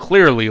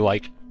clearly,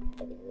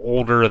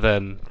 older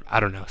than,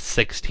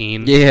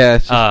 16. Yeah.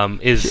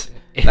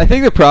 I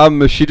think the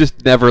problem is she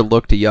just never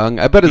looked young.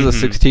 I bet as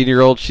a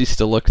 16-year-old, she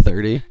still looked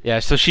 30. Yeah,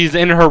 so she's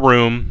in her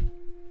room.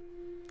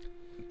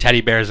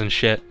 Teddy bears and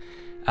shit.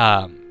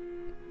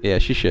 Yeah,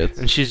 she shits.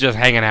 And she's just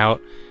hanging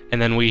out.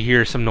 And then we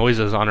hear some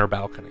noises on her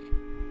balcony.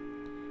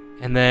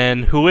 And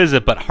then, who is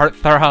it but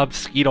Heartthrob,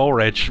 Skeet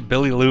Ulrich,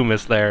 Billy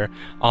Loomis there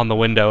on the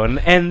window.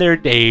 And they're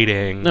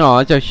dating. No,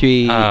 it's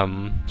actually...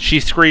 she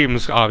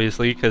screams,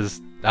 obviously,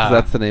 because...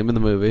 that's the name of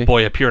the movie.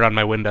 Boy appeared on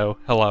my window.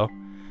 Hello.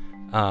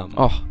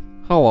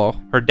 Hello.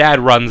 Her dad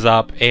runs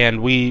up,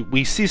 and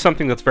we see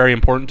something that's very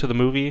important to the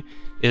movie,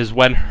 is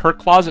when her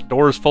closet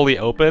door is fully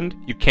opened,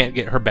 you can't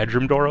get her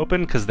bedroom door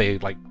open, because they,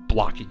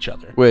 block each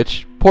other.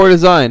 Which, poor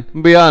design,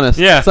 I'll be honest.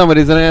 Yeah.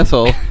 Somebody's an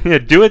asshole. Yeah,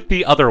 do it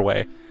the other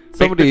way.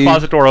 Make the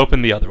closet door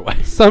open the other way.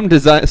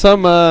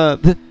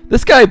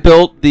 This guy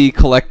built the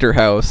collector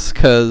house,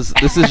 because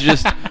this is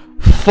just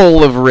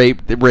full of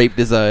rape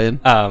design.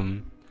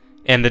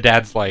 And the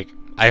dad's like,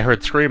 I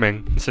heard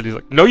screaming. So he's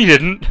like, no, you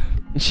didn't.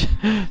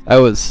 I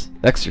was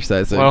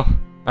exercising. Well,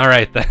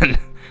 alright then.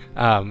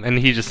 And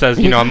he just says,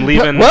 I'm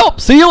leaving. Well,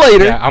 see you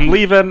later. Yeah, I'm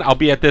leaving. I'll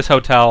be at this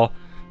hotel.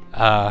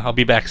 I'll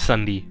be back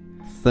Sunday.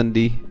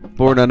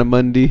 Born on a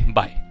Monday.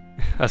 Bye.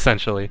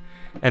 Essentially.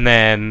 And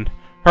then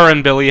her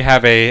and Billy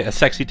have a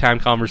sexy time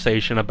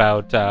conversation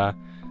about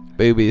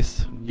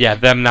babies. Yeah,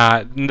 them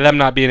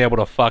not being able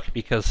to fuck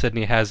because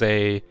Sydney has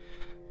a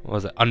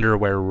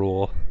underwear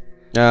rule.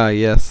 Ah,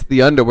 yes,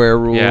 the underwear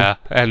rule. Yeah,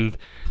 and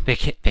they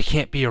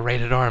can't be a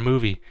rated R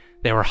movie.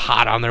 They were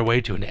hot on their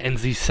way to an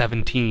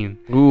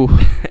NC-17. Ooh.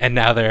 And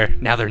now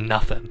they're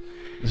nothing.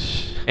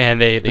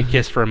 And they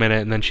kiss for a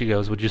minute, and then she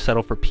goes, "Would you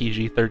settle for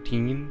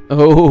PG-13?"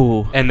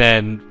 Oh. And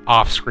then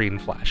off-screen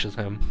flashes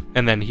him,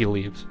 and then he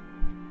leaves.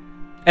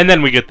 And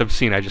then we get the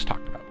scene I just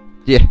talked about.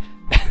 Yeah.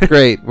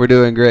 Great. We're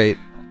doing great.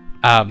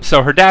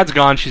 So her dad's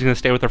gone. She's going to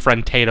stay with her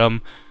friend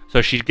Tatum.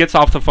 So she gets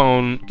off the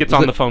phone,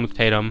 the phone with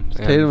Tatum. Is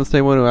Tatum the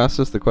same one who asked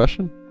us the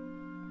question?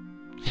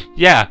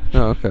 Yeah.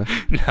 Oh, okay.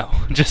 No,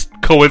 just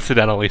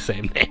coincidentally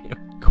same name.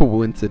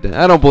 Coincidence.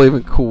 I don't believe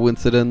in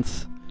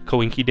coincidence.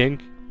 Coinky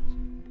Dink?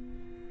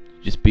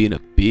 Just being a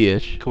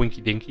bitch.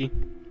 Coinky Dinky?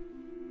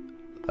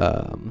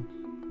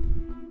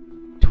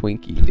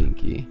 Twinkie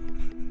Dinky.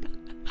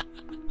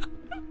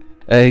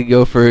 I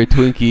go for a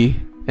Twinkie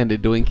and a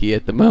Dwinkie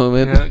at the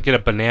moment. Yeah, get a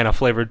banana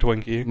flavored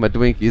Twinkie. My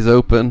Dwinkie's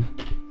open.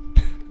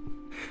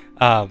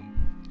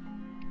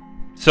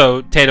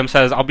 So Tatum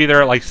says, "I'll be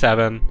there at like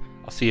 7.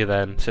 I'll see you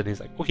then." Sydney's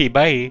like, "Okay,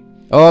 bye."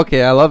 Oh,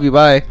 okay, I love you,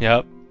 bye.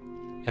 Yep.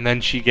 And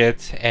then she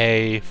gets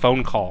a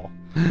phone call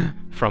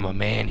from a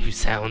man who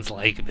sounds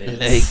like this.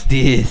 Like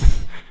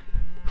this.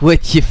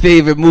 What's your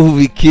favorite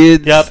movie,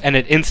 kids? Yep, and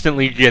it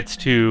instantly gets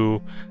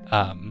to,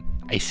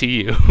 "I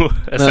see you,"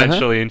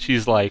 essentially, and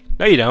she's like,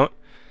 "No, you don't."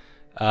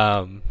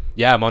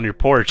 "Yeah, I'm on your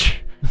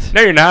porch."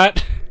 "No, you're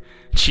not."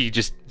 She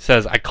just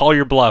says, "I call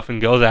your bluff,"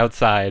 and goes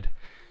outside.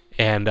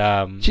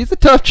 And she's a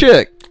tough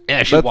chick.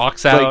 Yeah, she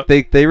walks out.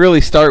 Like they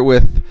really start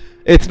with,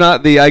 it's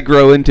not the I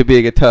grow into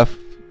being a tough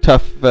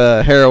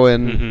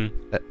heroin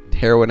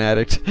heroin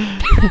addict.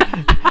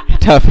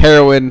 Tough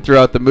heroin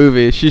throughout the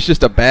movie. She's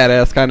just a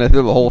badass kind of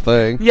through the whole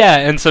thing. Yeah,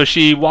 and so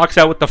she walks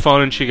out with the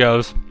phone and she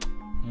goes,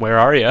 "Where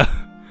are you?"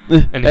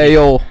 And hey,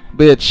 old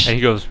bitch. And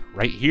he goes,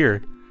 "Right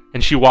here."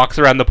 And she walks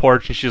around the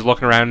porch and she's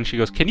looking around and she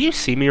goes, "Can you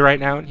see me right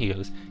now?" And he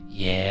goes,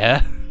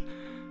 "Yeah."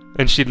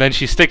 And then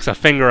she sticks a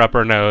finger up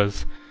her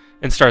nose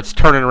and starts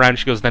turning around.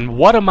 She goes, "Then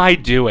what am I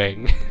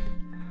doing?"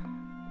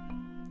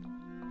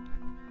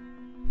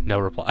 No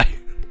reply.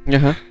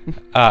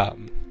 Uh-huh.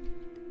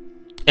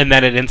 And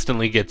then it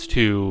instantly gets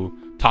to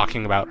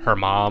talking about her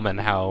mom and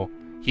how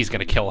he's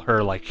gonna kill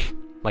her like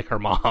her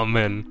mom.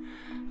 And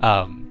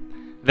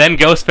then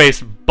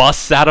Ghostface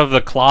busts out of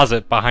the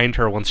closet behind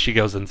her once she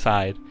goes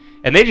inside.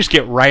 And they just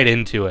get right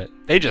into it.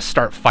 They just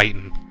start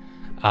fighting.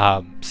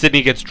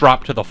 Sydney gets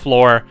dropped to the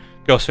floor.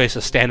 Ghostface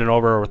is standing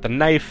over her with a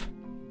knife.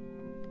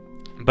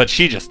 But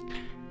she just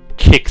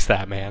kicks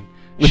that man.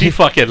 She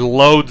fucking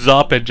loads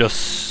up and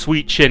just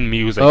sweet chin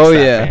music. Oh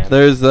yeah, man.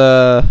 There's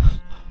no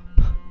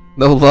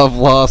love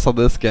lost on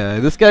this guy.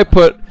 This guy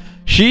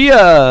she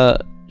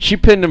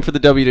pinned him for the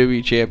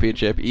WWE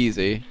Championship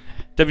easy.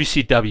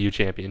 WCW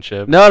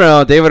Championship.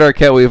 No, David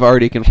Arquette we've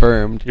already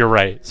confirmed. You're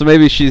right. So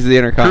maybe she's the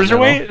Intercontinental.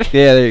 Cruiserweight?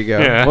 Yeah, there you go.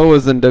 Yeah. What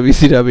was in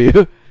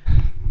WCW?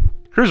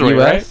 Cruiserweight, US?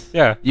 right?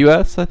 Yeah.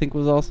 US, I think,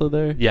 was also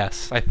there.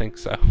 Yes, I think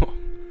so.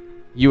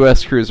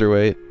 US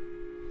Cruiserweight.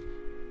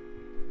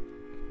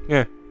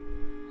 Yeah.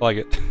 I like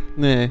it.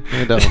 Nah,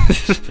 I don't.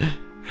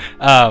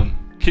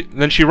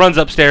 Then she runs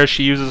upstairs.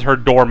 She uses her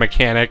door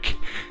mechanic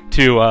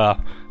to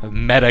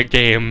meta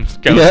game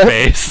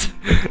Ghostface.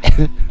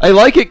 Yes. I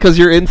like it because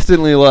you're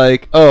instantly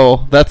like,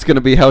 oh, that's going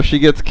to be how she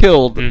gets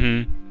killed.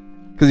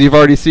 Because you've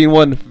already seen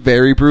one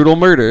very brutal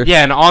murder.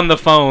 Yeah, and on the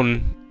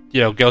phone,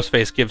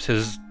 Ghostface gives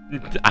his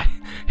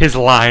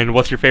line,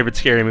 "What's your favorite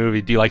scary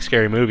movie? Do you like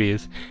scary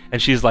movies?"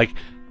 And she's like,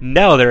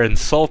 "No, they're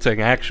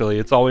insulting, actually.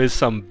 It's always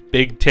some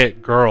big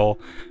tit girl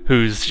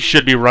who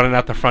should be running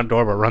out the front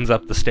door but runs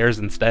up the stairs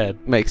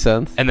instead." Makes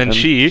sense. And then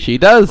she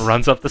does.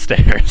 Runs up the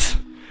stairs.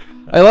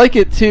 I like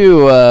it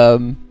too,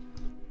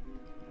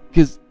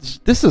 because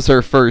this is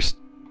her first,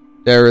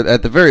 or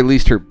at the very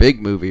least her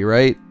big movie,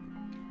 right?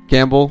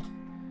 Campbell?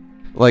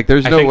 Like,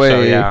 there's no way.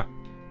 So, yeah.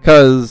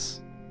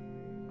 Because,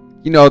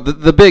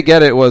 the big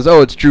edit was,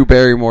 oh, it's Drew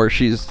Barrymore,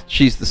 she's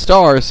the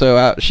star,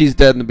 so she's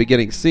dead in the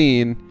beginning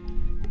scene.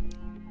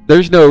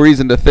 There's no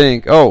reason to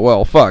think, oh,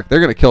 well, fuck, they're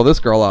going to kill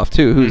this girl off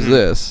too. Who's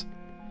this?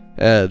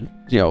 And,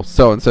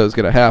 so-and-so is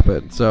going to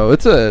happen. So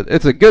it's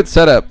a good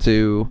setup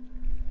to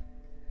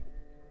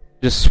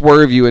just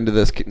swerve you into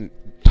this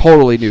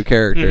totally new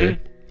character.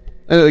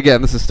 And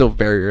again, this is still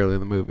very early in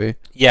the movie.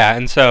 Yeah,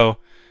 and so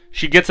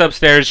she gets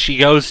upstairs, she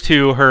goes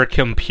to her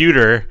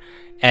computer,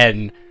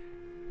 and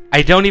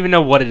I don't even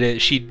know what it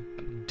is. She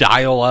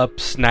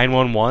dial-ups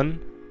 911?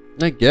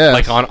 I guess.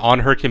 Like on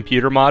her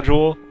computer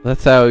module.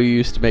 That's how you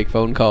used to make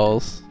phone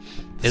calls.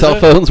 Is Cell it?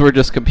 phones were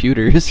just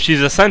computers.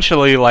 She's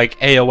essentially like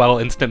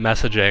AOL instant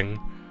messaging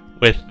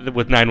with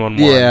 911.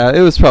 Yeah,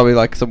 it was probably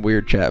like some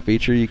weird chat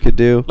feature you could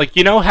do. Like,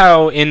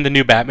 how in the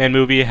new Batman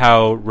movie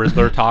how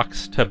Riddler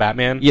talks to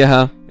Batman?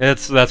 Yeah.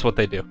 That's what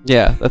they do.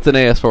 Yeah, that's an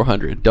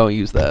AS400. Don't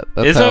use that.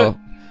 That's Is how, it?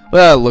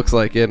 Well, it looks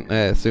like it. I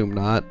assume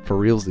not for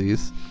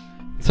realsies.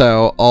 That's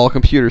how all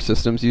computer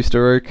systems used to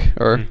work,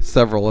 or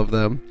several of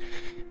them.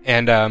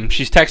 And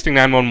she's texting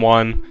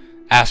 911,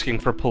 asking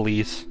for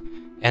police,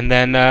 and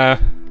then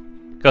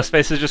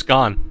Ghostface is just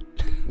gone.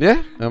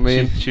 Yeah, I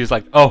mean... She's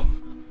like, oh.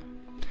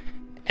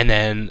 And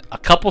then a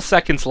couple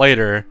seconds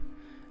later,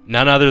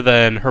 none other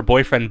than her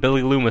boyfriend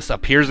Billy Loomis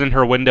appears in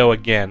her window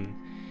again,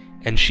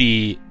 and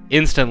she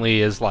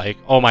instantly is like,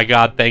 oh my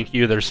god, thank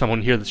you, there's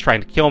someone here that's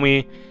trying to kill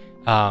me.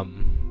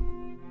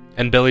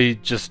 And Billy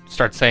just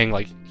starts saying,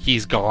 like,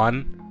 he's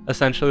gone,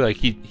 essentially. Like,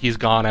 he's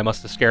gone, I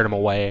must have scared him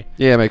away.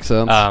 Yeah, makes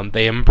sense.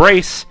 They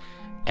embrace,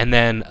 and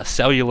then a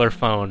cellular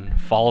phone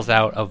falls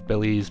out of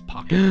Billy's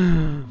pocket.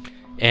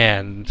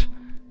 And...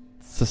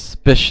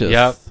 Suspicious.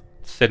 Yep.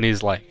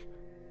 Sydney's like,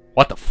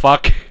 what the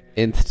fuck?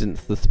 Instant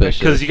suspicious.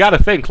 Because you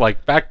gotta think,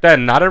 like, back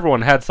then, not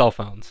everyone had cell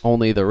phones.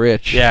 Only the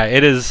rich. Yeah,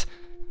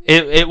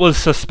 it was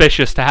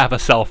suspicious to have a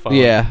cell phone.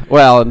 Yeah,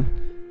 well, and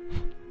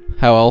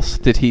how else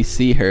did he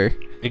see her?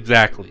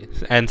 Exactly.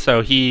 And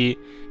so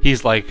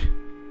he's like,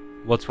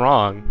 what's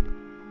wrong?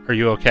 Are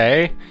you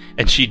okay?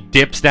 And she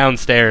dips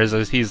downstairs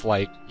as he's,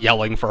 like,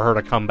 yelling for her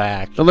to come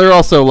back. And they're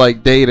also,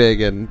 like,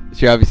 dating, and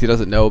she obviously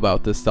doesn't know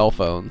about this cell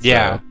phone. So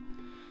Yeah.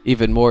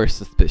 even more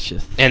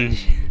suspicious. And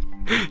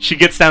she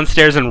gets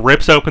downstairs and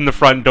rips open the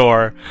front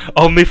door,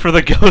 only for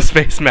the ghost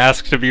face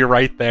mask to be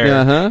right there.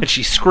 Uh-huh. And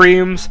she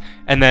screams,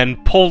 and then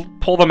pull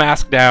the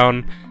mask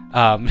down.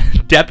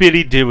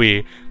 Deputy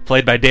Dewey,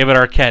 played by David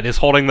Arquette, is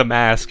holding the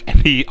mask, and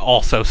he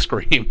also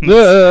screams.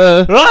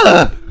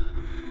 Ah!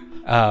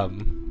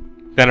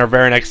 Then our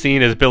very next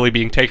scene is Billy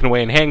being taken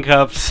away in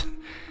handcuffs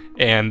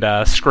and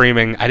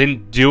screaming, I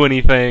didn't do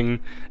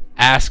anything.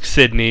 Ask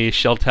Sydney,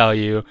 she'll tell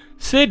you.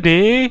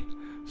 Sydney!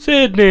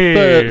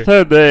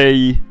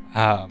 Sydney!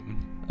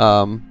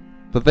 Um,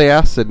 But they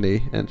asked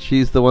Sydney, and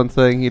she's the one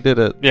saying he did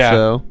it. Yeah.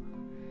 So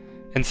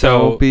and so...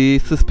 don't be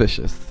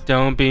suspicious.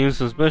 Don't be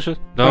suspicious.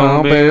 Don't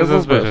Don't be be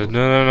suspicious. suspicious.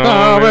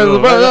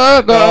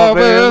 No. Don't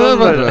be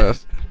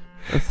suspicious.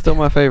 That's still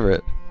my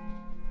favorite.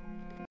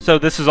 So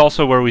this is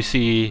also where we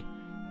see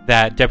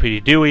that Deputy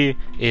Dewey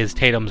is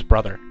Tatum's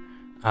brother.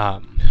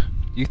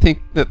 You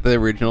think that the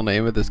original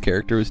name of this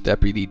character was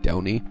Deputy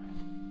Doney?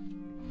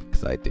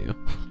 Because I do.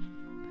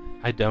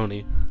 I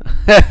don't.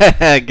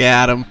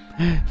 Got him.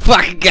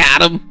 Fucking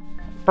got him.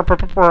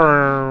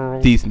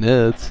 These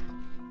nuts.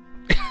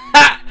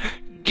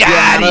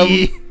 Got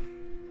him.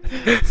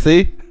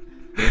 See?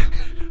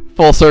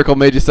 Full circle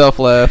made yourself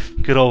laugh.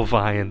 Good old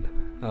Vian.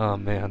 Oh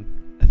man.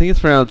 I think it's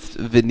pronounced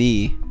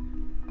Vinny.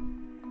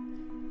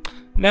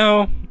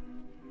 No.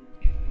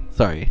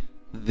 Sorry.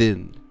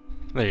 Vin.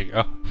 There you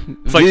go.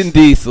 It's Vin like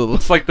Diesel.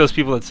 it's like those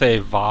people that say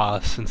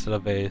Voss instead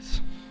of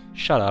Vase.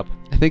 Shut up.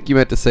 I think you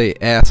meant to say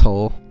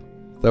asshole.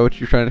 Is that what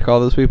you're trying to call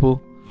those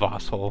people?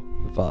 Vosshole.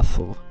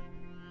 Fossil.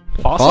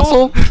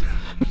 Fossil?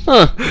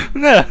 Huh.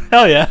 Yeah,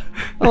 hell yeah.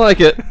 I like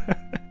it.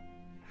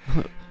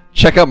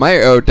 Check out my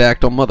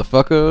Aerodactyl,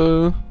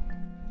 motherfucker.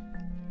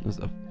 There's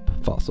a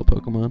fossil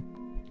Pokemon.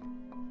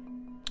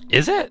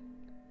 Is it?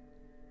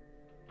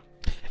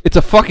 It's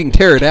a fucking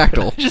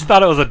pterodactyl. I just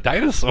thought it was a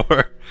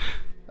dinosaur.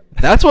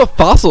 That's what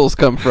fossils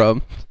come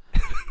from.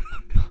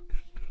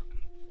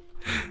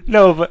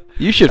 No, but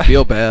You should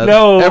feel bad.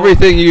 No.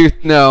 Everything you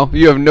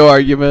have no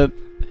argument.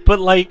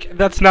 like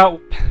that's not.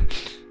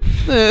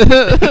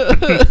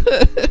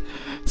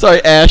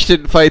 Sorry, Ash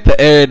didn't fight the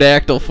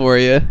Aerodactyl for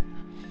you.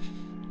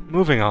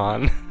 Moving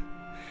on.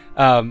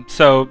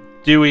 So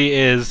Dewey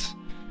is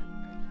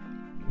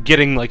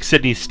getting like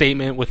Sydney's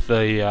statement with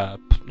the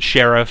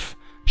sheriff.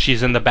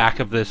 She's in the back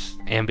of this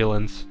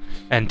ambulance,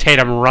 and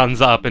Tatum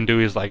runs up, and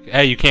Dewey's like,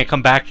 "Hey, you can't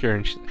come back here."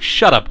 And she's like,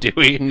 "Shut up,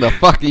 Dewey." The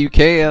fuck you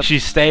can't.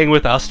 She's staying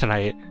with us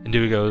tonight. And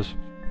Dewey goes,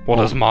 "Well,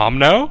 does Mom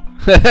know?"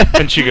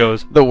 And she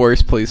goes, The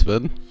worst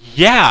policeman.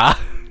 "Yeah."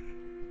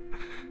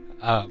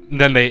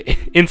 Then they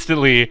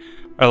instantly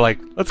are like,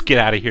 "Let's get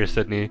out of here,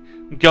 Sydney.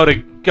 Go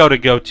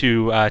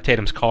to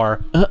Tatum's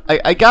car."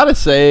 I gotta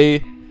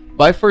say,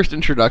 my first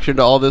introduction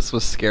to all this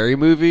was Scary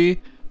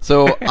Movie,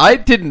 so I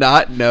did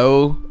not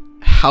know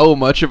how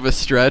much of a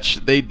stretch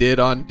they did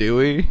on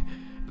Dewey.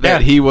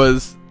 That Yeah. he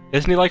was...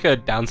 Isn't he like a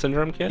Down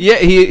syndrome kid? Yeah,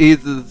 he's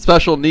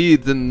special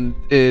needs in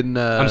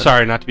I'm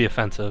sorry, not to be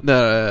offensive.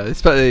 No,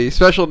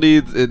 special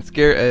needs in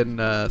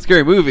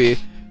Scary Movie.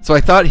 So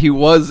I thought he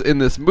was in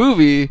this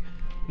movie.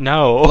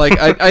 No. Like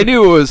I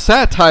knew it was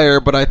satire,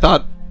 but I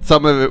thought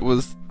some of it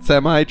was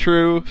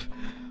semi-true.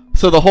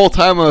 So the whole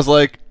time I was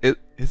like,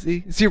 is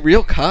he a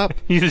real cop?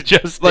 He's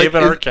just Like,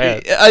 David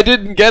Arquette. I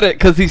didn't get it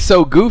because he's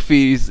so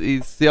goofy.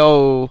 He's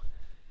so...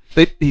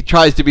 He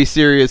tries to be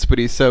serious, but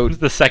he's so... He's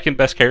the second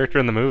best character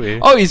in the movie.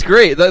 Oh, he's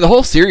great. The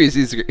whole series,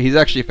 he's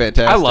actually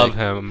fantastic. I love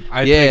him.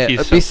 I think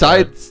he's so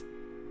besides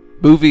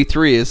movie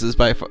 3 is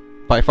by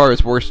far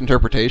his worst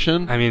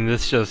interpretation. good. I mean,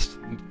 this just...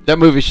 That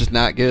movie's just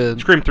not good.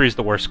 Scream 3 is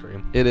the worst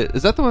Scream. It is.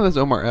 Is that the one that's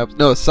Omar Epps?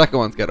 No, the second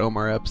one's got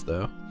Omar Epps,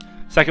 though.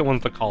 Second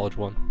one's the college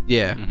one.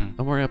 Yeah. Mhm.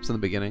 Omar Epps in the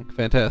beginning.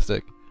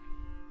 Fantastic.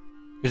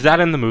 Is that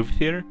in the movie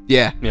theater?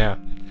 Yeah. Yeah.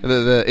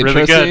 The intro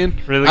Really good.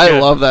 scene. Really I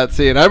good. love that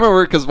scene. I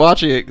remember because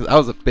watching it, because I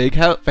was a big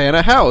fan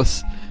of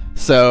House.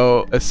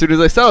 So as soon as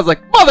I saw it, I was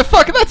like,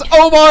 motherfucker, that's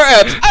Omar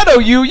Epps. I know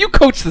you. You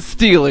coach the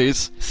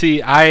Steelers.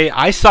 See,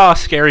 I saw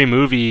Scary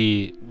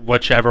Movie,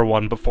 whichever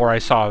one, before I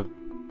saw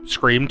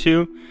Scream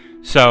 2.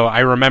 So I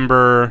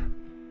remember,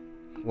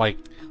 like,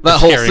 That the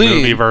whole Scary scene.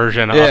 Movie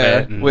version of Yeah,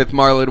 it. And with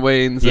Marlon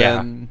Wayans Yeah.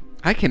 and...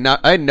 I do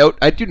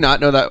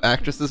not know that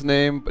actress's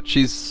name, but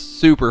she's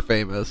super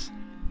famous.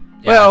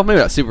 Yeah. Well, maybe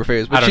not super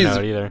famous, I but don't she's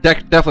know it either.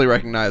 Definitely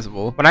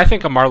recognizable. When I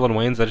think of Marlon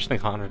Wayans, I just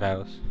think Haunted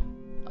House,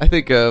 I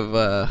think of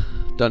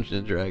Dungeons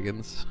and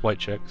Dragons. White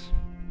Chicks.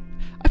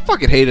 I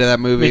fucking hated that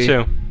movie. Me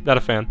too. Not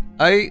a fan.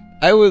 I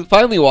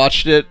finally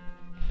watched it,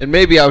 and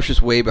maybe I was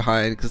just way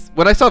behind, because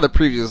when I saw the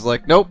previews, I was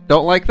like, nope,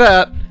 don't like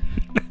that.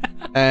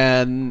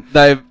 And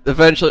I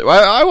eventually...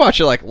 I watched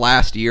it like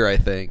last year, I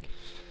think.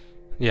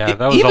 Yeah,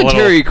 that was Even a little,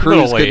 Terry Crews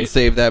little couldn't late.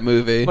 save that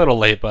movie. A little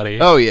late, buddy.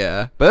 Oh,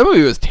 yeah. But that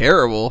movie was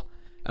terrible.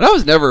 And I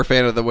was never a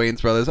fan of the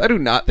Wayans brothers. I do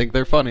not think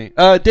they're funny.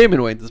 Damon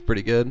Wayans is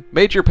pretty good.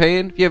 Major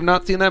Payne, if you have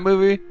not seen that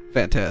movie,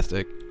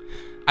 fantastic.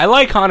 I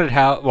like Haunted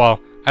House. Well,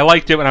 I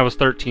liked it when I was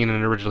 13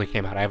 and it originally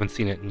came out. I haven't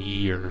seen it in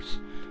years.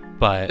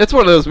 But It's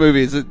one of those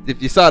movies,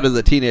 if you saw it as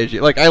a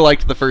teenager... Like, I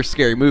liked the first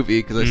Scary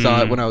Movie, because I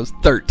saw it when I was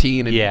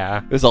 13, and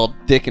yeah. it was all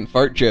dick and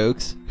fart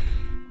jokes.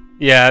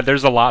 Yeah,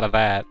 there's a lot of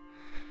that.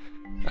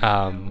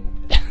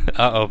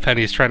 Uh-oh,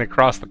 Penny's trying to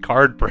cross the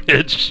card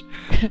bridge.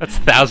 That's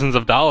thousands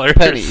of dollars.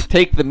 Penny,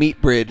 take the meat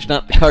bridge,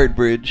 not the card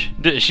bridge.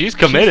 She's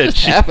committed.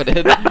 What's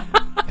happening?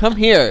 Come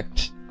here.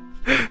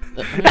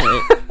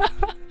 Alright.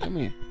 Come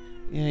here.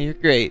 Yeah, you're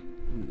great.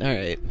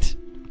 Alright.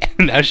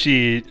 Now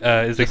she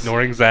is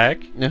ignoring Zach.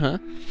 Uh-huh.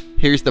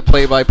 Here's the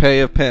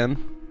play-by-play of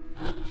Penn.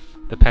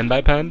 The pen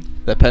by pen?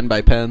 The pen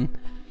by pen.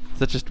 Is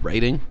that just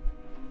writing?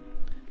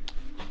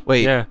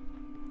 Wait. Yeah.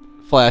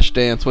 Flash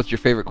dance. What's your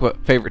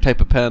favorite type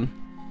of pen?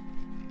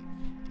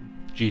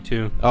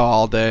 G2. Oh,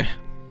 all day.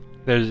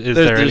 Is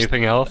there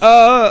anything else?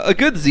 A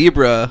good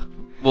zebra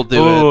will do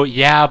Oh, it.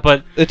 yeah,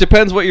 but It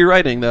depends what you're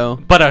writing, though.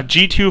 a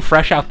G2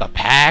 fresh out the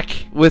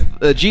pack? With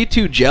a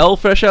G2 gel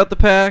fresh out the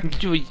pack,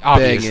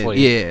 Obviously.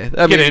 bang it.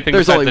 Yeah. I Get mean, anything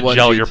there's besides only the one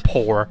gel, G2. you're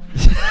poor.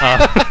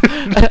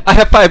 I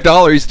have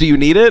 $5. Do you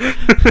need it?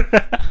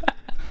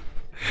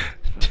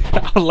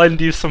 I'll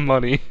lend you some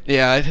money.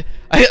 Yeah,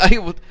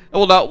 I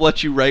will not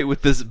let you write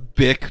with this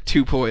Bic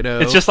 2.0.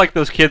 It's just like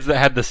those kids that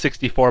had the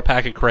 64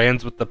 pack of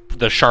crayons with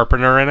the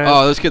sharpener in it.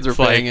 Oh, those kids are It's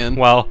like, banging.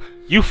 well,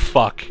 you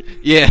fuck.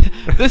 Yeah,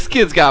 this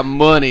kid's got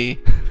money.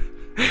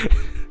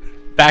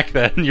 Back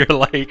then, you're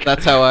like...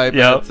 That's how I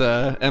Yep.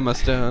 met Emma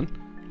Stone.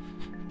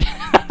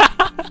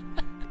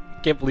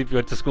 Can't believe you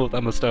went to school with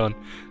Emma Stone.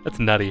 That's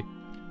nutty.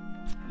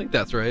 I think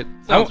that's right.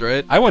 Sounds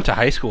right. I went to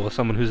high school with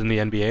someone who's in the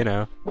NBA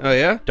now. Oh,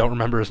 yeah? Don't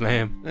remember his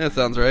name. That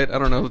sounds right. I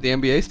don't know what the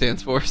NBA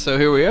stands for, so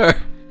here we are.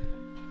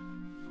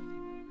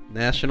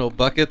 National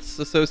Buckets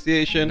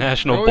Association.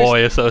 National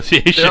Boy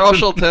Association.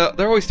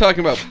 They're always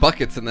talking about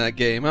buckets in that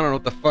game. I don't know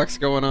what the fuck's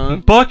going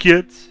on.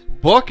 Buckets.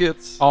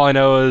 Buckets. All I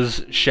know is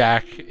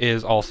Shaq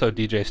is also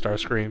DJ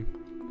Starscream.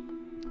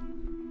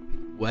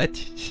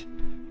 What?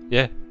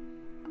 Yeah.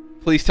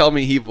 Please tell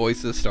me he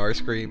voices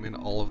Starscream in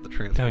all of the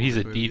Transformers No, he's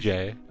a movies.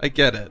 DJ. I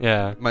get it.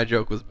 Yeah. My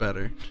joke was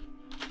better.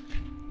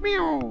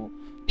 Meow.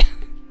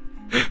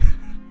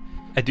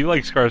 I do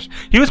like Scars.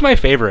 He was my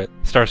favorite,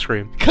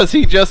 Starscream. Because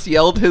he just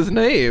yelled his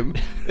name.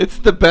 It's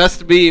the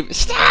best meme.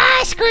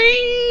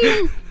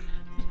 Starscream!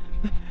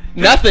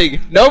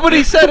 Nothing.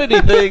 Nobody said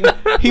anything.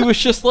 He was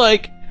just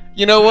like,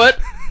 you know what?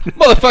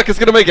 Motherfucker's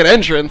gonna make an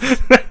entrance.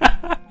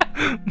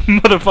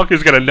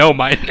 Motherfucker's gonna know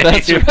my name.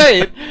 That's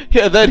right.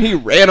 Yeah, then he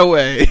ran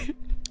away.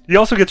 He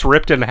also gets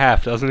ripped in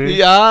half, doesn't he?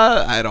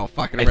 Yeah, I don't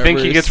fucking I remember. think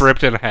he gets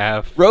ripped in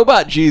half.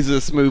 Robot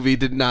Jesus movie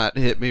did not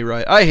hit me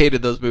right. I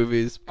hated those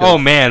movies. Oh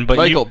man, but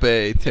Michael you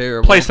Bay,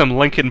 terrible. play some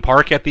Linkin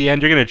Park at the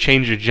end, you're gonna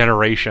change a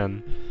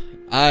generation.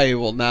 I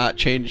will not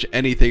change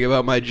anything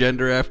about my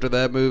gender after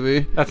that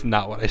movie. That's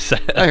not what I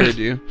said. I heard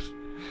you.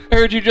 I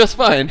heard you just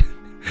fine.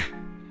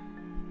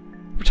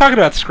 We're talking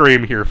about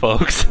Scream here,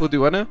 folks. Well,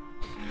 do I know?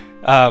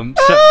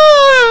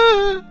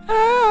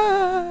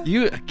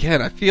 You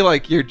again. I feel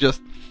like you're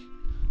just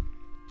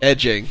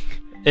edging.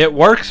 It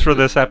works for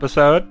this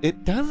episode.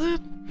 It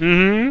doesn't.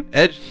 Mm-hmm.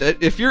 Edge.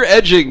 If you're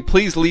edging,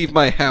 please leave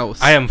my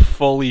house. I am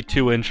fully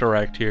 2-inch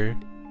erect here.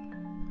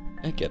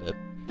 I get it.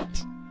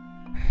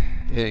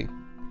 Dang.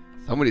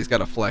 Somebody's got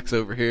to flex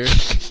over here.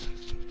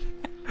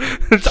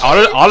 It's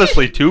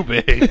honestly too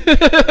big.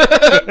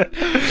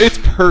 It's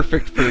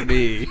perfect for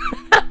me.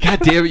 God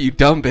damn it, you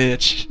dumb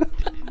bitch.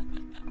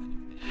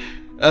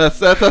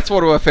 That's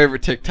one of my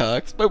favorite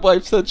TikToks. My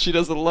wife said she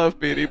doesn't love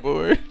me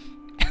anymore.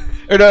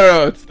 Or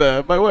no, it's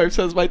my wife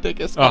says my dick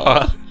is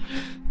small.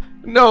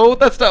 No,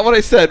 that's not what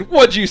I said.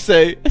 What'd you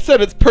say? I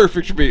said it's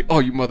perfect for me. Oh,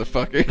 you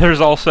motherfucker.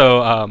 There's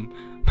also,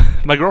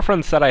 my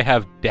girlfriend said I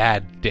have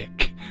dad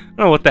dick. I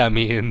don't know what that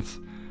means.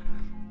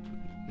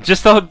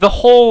 Just the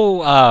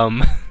whole,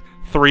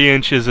 3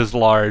 inches is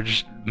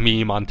large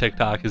meme on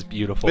TikTok is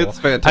beautiful. It's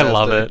fantastic. I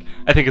love it.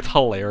 I think it's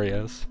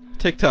hilarious.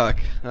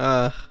 TikTok.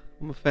 I'm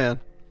a fan.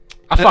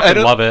 I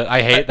fucking love it.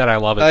 I hate that I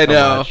love it I so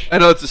know. much. I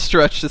know it's a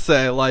stretch to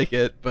say I like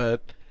it,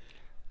 but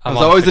I I'm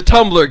was on always a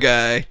TikTok. Tumblr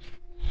guy.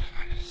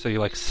 So you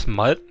like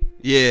smut?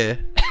 Yeah.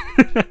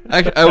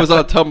 I was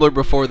on Tumblr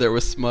before there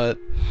was smut.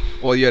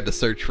 Well, you had to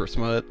search for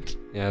smut.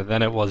 Yeah,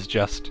 then it was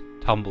just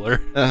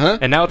Tumblr. Uh-huh.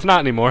 And now it's not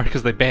anymore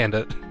because they banned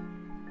it.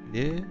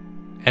 Yeah.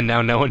 And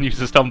now no one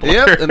uses Tumblr.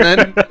 Yep, and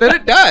then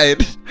it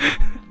died.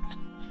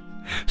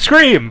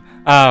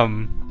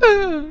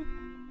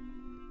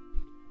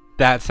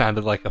 That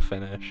sounded like a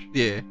finish.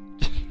 Yeah.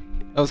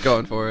 I was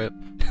going for it.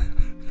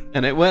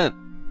 And it went.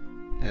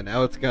 And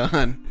now it's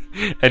gone.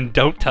 And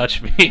don't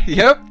touch me.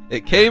 Yep.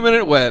 It came and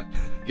it went.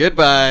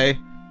 Goodbye.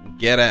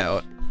 Get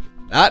out.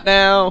 Not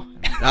now.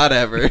 Not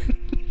ever.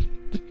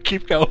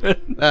 Keep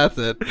going. That's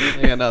it.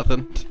 I got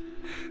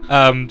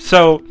nothing.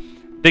 So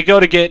they go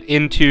to get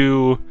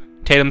into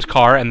Tatum's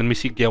car, and then we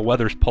see Gail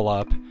Weathers pull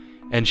up,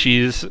 and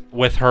she's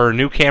with her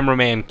new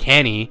cameraman,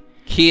 Kenny,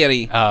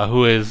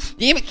 who is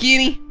Damn it,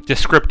 Kenny.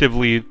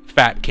 descriptively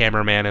fat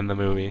cameraman in the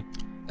movie.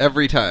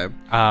 Every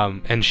time.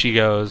 And she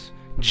goes,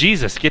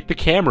 Jesus, get the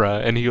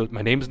camera. And he goes,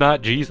 my name's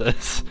not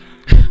Jesus.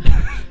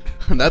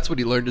 And that's when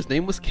he learned his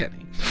name was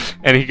Kenny.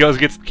 And he goes,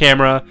 gets the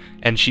camera,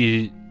 and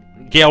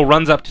Gail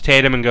runs up to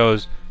Tatum and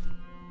goes,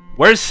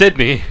 where's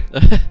Sydney?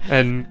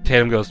 And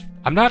Tatum goes,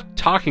 I'm not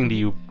talking to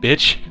you,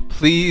 bitch.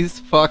 Please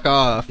fuck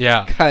off.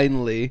 Yeah.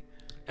 Kindly.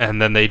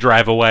 And then they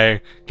drive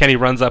away. Kenny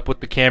runs up with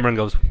the camera and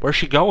goes, where's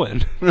she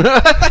going?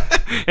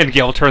 And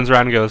Gail turns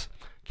around and goes,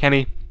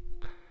 Kenny,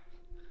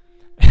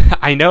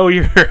 I know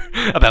you're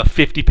about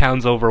 50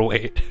 pounds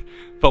overweight,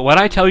 but when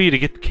I tell you to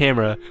get the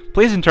camera,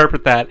 please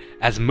interpret that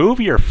as move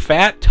your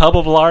fat tub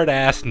of lard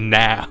ass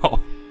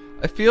now.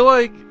 I feel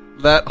like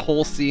that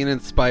whole scene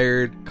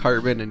inspired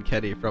Cartman and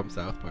Kenny from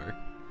South Park,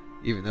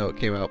 even though it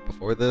came out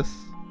before this.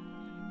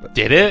 But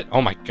Did it?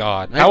 Oh my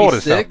god. How old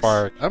is South 96?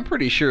 Park? I'm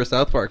pretty sure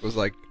South Park was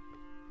like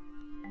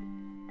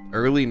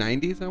early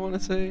 90s, I want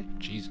to say.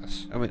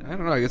 Jesus. I mean, I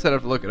don't know. I guess I'd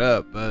have to look it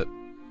up, but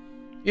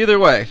either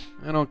way,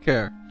 I don't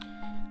care.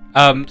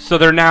 So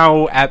they're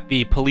now at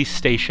the police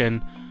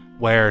station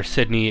where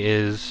Sydney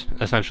is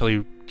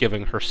essentially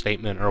giving her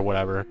statement or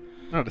whatever.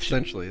 Not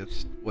essentially,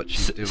 it's what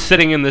she's doing.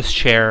 Sitting in this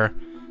chair,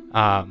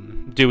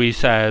 Dewey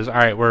says, all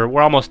right,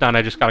 we're almost done.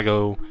 I just got to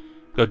go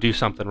do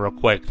something real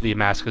quick. The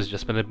mask has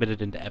just been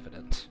admitted into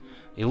evidence.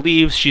 He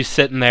leaves. She's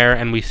sitting there,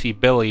 and we see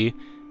Billy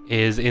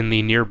is in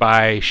the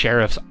nearby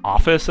sheriff's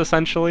office,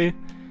 essentially,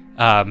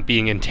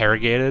 being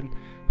interrogated.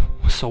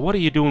 So what are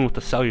you doing with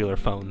the cellular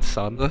phone,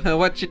 son?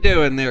 What you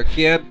doing there,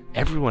 kid?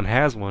 Everyone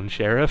has one,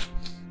 Sheriff.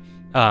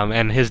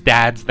 And his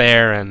dad's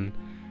there, and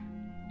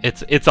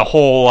it's a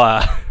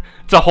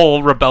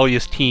whole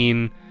rebellious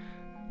teen.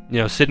 You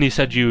know, Sydney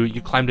said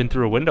you climbed in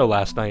through a window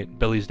last night.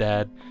 Billy's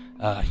dad.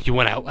 You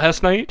went out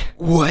last night?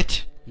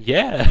 What?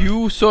 Yeah.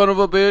 You son of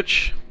a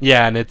bitch.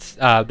 Yeah, and it's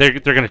they're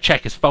gonna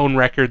check his phone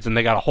records, and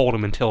they gotta hold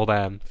him until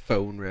then.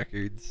 Phone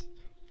records.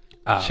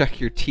 Check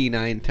your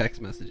T9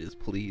 text messages,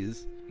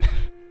 please.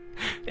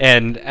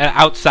 And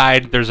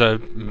outside, there's a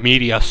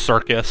media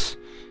circus.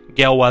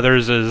 Gail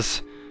Weathers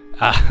is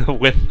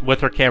with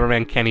her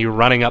cameraman Kenny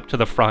running up to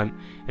the front,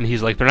 and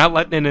he's like, "They're not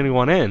letting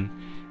anyone in."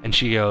 And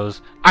she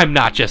goes, "I'm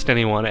not just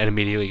anyone," and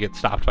immediately gets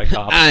stopped by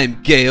cops.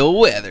 I'm Gail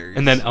Weathers.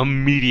 And then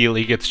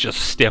immediately gets just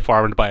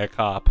stiff-armed by a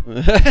cop.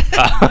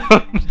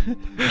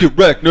 Get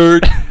wrecked,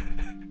 nerd.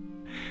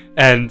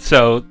 And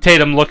so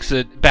Tatum looks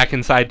back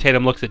inside.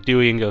 Tatum looks at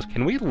Dewey and goes,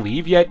 "Can we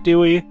leave yet,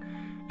 Dewey?"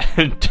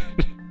 And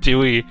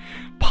Dewey,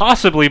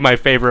 possibly my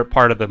favorite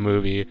part of the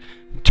movie,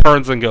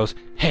 turns and goes,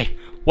 "Hey,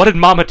 what did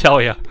Mama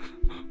tell you?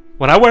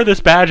 When I wear this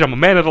badge, I'm a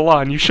man of the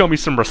law, and you show me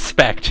some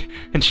respect."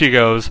 And she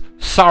goes,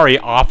 "Sorry,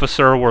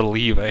 officer, we're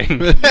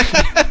leaving."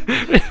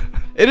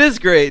 It is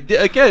great.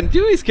 Again,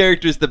 Dewey's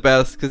character is the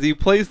best because he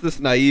plays this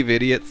naive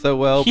idiot so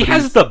well. He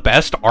has the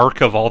best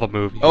arc of all the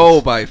movies. Oh,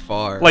 by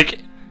far. Like,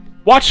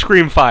 watch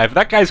Scream 5.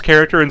 That guy's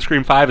character in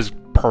Scream 5 is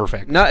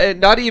perfect.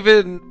 Not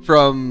even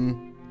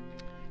from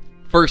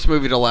first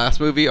movie to last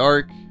movie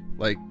arc,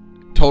 like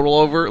total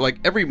over. Like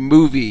every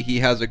movie, he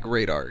has a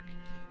great arc.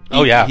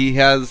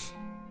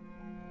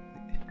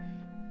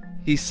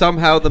 He's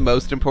somehow the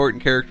most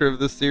important character of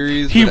this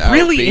series. He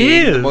really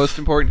is the most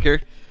important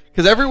character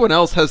because everyone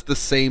else has the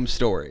same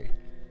story.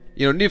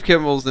 You know, Neve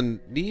Campbell's in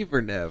Neve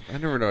or Nev. I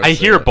never know. I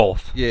hear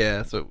both.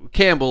 Yeah, so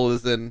Campbell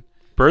is in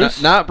Bruce,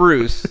 not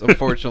Bruce,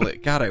 unfortunately.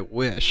 God, I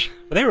wish.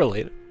 Are they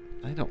related?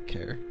 I don't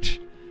care.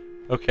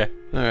 Okay.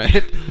 All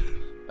right.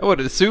 I would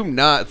assume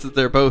not, since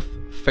they're both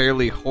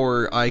fairly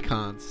horror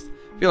icons.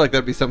 I feel like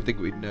that'd be something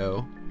we'd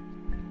know.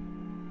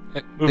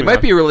 They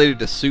might be related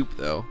to Soup,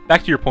 though.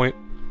 Back to your point.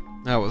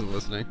 I wasn't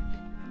listening.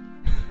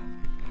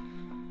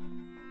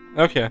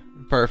 Okay.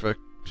 Perfect.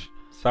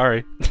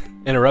 Sorry.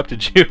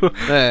 Interrupted you.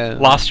 Eh.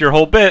 Lost your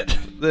whole bit.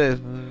 Eh.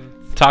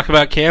 Talk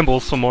about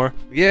Campbell's some more.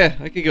 Yeah,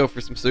 I could go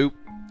for some soup.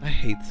 I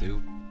hate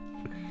soup.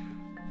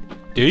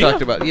 Do you?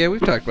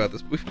 We've talked about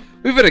this.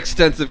 We've had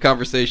extensive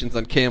conversations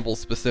on Campbell's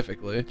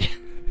specifically.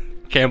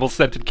 Campbell's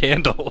scented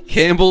candles.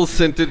 Campbell's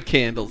scented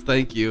candles.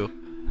 Thank you.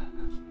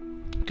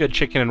 Good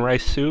chicken and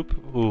rice soup.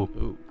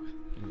 Ooh.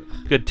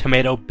 Good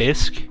tomato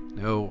bisque.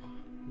 No.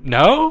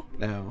 No?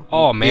 No.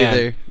 Oh man.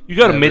 Either. You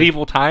go to Never.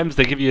 medieval times,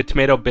 they give you a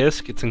tomato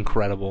bisque. It's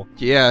incredible.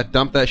 Yeah,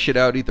 dump that shit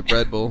out. Eat the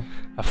bread bowl.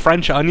 A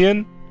French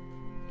onion.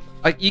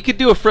 You could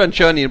do a French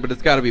onion, but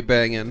it's got to be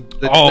banging.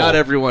 Not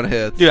everyone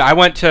hits. Dude, I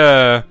went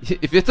to...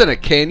 If it's in a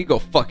can, you go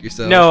fuck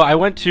yourself. No, I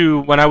went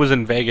to, when I was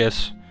in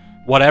Vegas,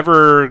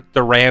 whatever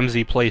the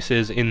Ramsey place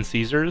is in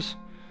Caesars,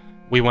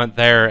 we went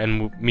there,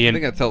 and me and... I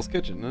think that's Hell's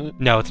Kitchen, isn't it?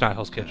 No, it's not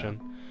Hell's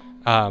Kitchen.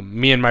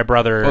 Me and my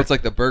brother. Oh, it's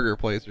like the burger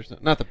place or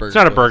something. Not the burger. It's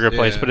not a place. burger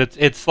place, Yeah. but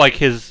it's like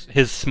his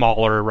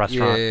smaller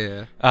restaurant.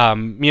 Yeah.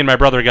 Me and my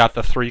brother got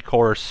the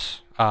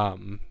 3-course. Why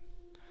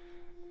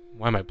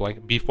am I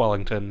blanking? Beef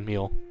Wellington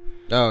meal.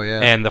 Oh yeah.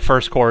 And the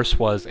first course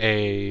was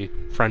a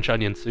French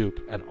onion soup,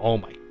 and oh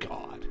my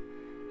god,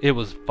 it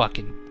was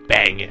fucking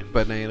banging.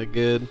 Banana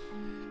good.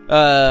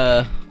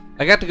 I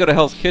got to go to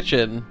Hell's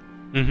Kitchen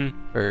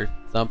Mm-hmm. for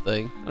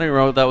something. I don't even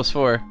remember what that was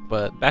for,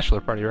 but Bachelor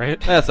party, right?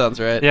 that sounds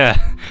right.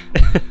 Yeah.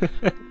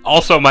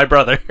 Also, my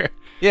brother.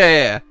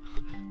 Yeah.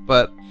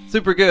 But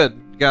super good.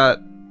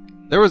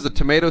 There was a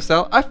tomato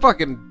salad. I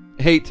fucking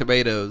hate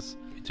tomatoes.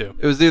 Me too.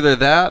 It was either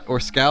that or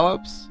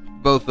scallops.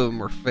 Both of them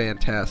were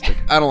fantastic.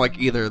 I don't like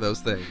either of those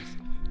things.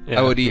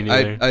 Yeah, I would me eat.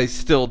 neither. I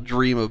still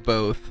dream of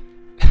both.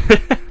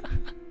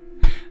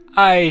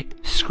 I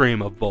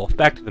scream of both.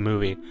 Back to the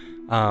movie.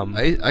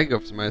 I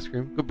go for some ice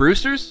cream. Go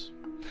Brewster's.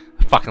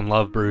 I fucking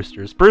love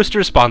Brewster's.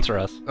 Brewster's sponsor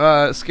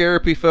us.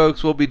 Scare-Apy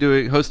folks will be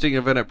hosting an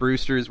event at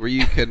Brewster's where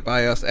you can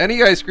buy us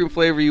any ice cream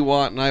flavor you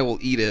want, and I will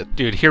eat it.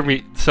 Dude, hear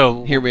me.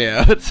 So Hear me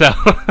out.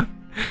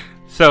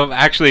 So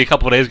actually, a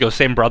couple of days ago,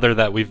 same brother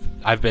that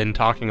I've been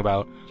talking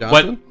about.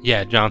 Johnson?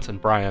 Yeah, Johnson.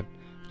 Brian.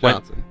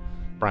 Johnson.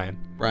 Brian.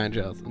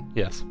 Johnson.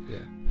 Yes. Yeah.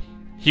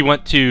 He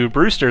went to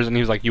Brewster's and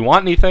he was like, "You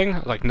want anything?" I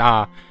was like,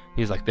 "Nah."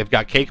 He's like, "They've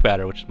got cake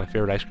batter, which is my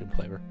favorite ice cream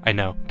flavor." I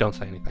know. Don't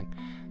say anything.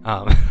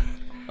 I'm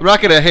not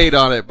gonna hate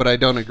on it, but I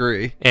don't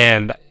agree.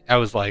 And I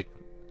was like,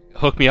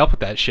 "Hook me up with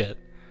that shit."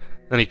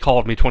 Then he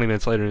called me 20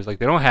 minutes later and he's like,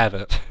 "They don't have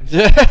it."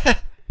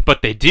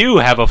 But they do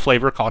have a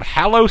flavor called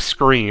Hallow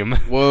Scream.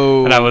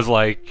 Whoa. And I was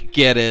like,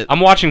 get it.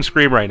 I'm watching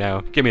Scream right now.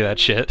 Give me that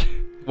shit.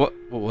 What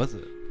was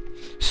it?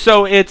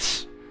 So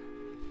it's...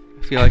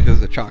 I feel like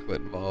there's a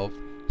chocolate involved.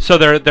 So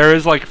there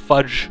is like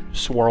fudge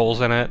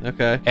swirls in it.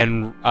 Okay.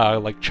 And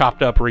like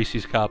chopped up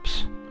Reese's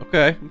Cups.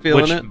 Okay, I'm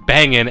feeling which it.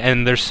 Banging.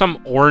 And there's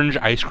some orange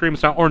ice cream.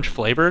 It's not orange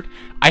flavored.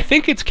 I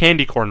think it's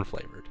candy corn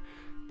flavored.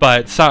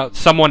 But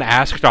someone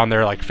asked on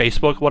their like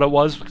Facebook what it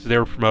was because they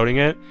were promoting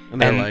it, And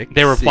they're like,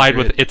 they replied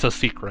 "Secret." with, "It's a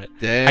secret."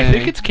 Dang. I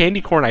think it's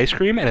candy corn ice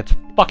cream, and it's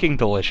fucking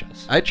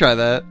delicious. I'd try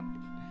that.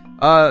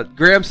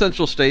 Graham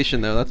Central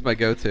Station though, that's my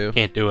go-to.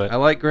 Can't do it. I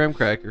like graham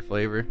cracker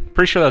flavor.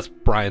 Pretty sure that's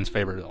Brian's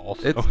favorite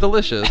also. It's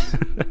delicious.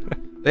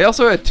 They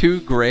also had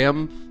 2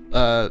 Graham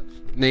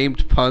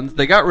named puns.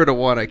 They got rid of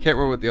one. I can't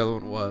remember what the other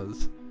one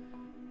was.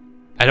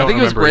 I don't think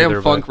it was remember Graham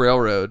either, Funk but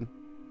Railroad.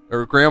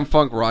 Or Graham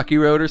Funk Rocky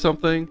Road or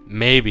something.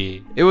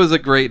 maybe. It was a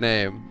great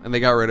name, and they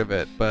got rid of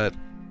it, but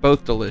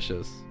both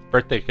delicious.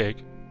 Birthday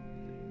cake.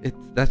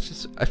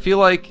 I feel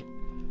like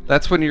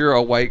that's when you're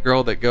a white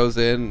girl that goes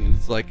in and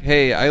it's like,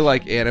 hey, I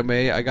like anime,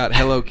 I got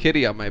Hello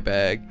Kitty on my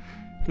bag.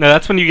 No,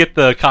 that's when you get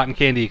the cotton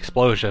candy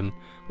explosion,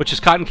 which is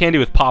cotton candy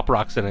with Pop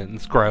Rocks in it, and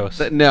it's gross.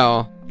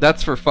 No,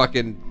 that's for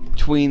fucking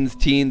tweens,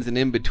 teens, and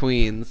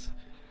in-betweens.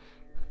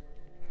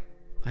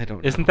 I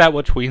don't know. Isn't that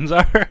what tweens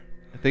are?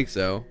 I think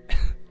so.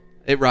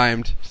 It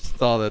rhymed.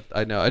 That's all that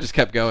I know. I just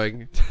kept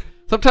going.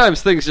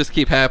 Sometimes things just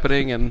keep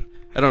happening and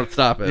I don't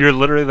stop it. You're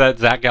literally that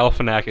Zach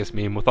Galifianakis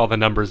meme with all the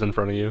numbers in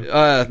front of you.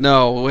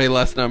 No, way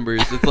less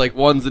numbers. It's like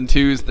 1s and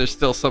 2s. There's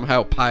still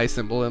somehow pi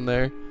symbol in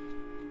there.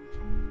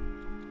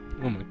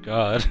 Oh my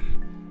god.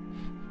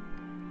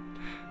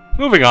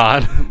 Moving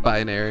on.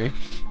 Binary.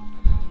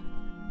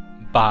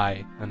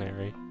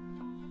 Binary.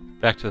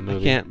 Back to the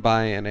movie. I can't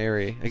buy an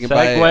airy. I can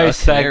buy a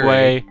Segue.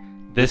 canary.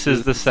 This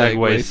is the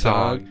Segway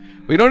song.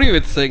 We don't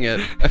even sing it.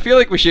 I feel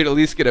like we should at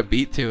least get a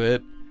beat to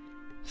it.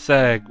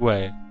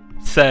 Segway.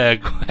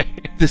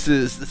 This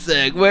is the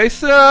Segway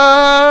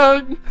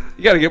song.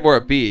 You gotta get more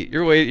a beat.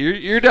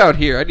 You're down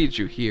here. I need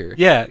you here.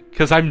 Yeah,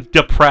 because I'm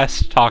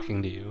depressed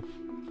talking to you.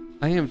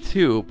 I am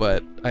too,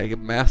 but I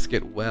mask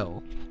it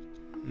well.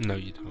 No,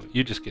 you don't.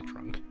 You just get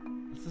drunk.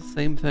 It's the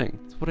same thing.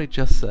 It's what I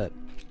just said.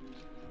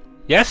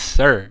 Yes,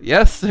 sir.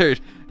 Yes, sir.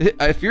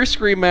 If your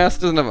Scream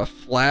mask doesn't have a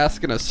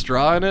flask and a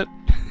straw in it,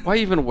 why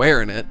even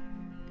wearing it?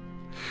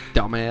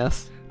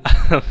 Dumbass.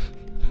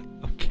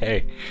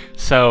 Okay.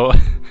 So,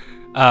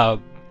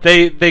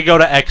 they go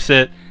to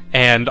exit,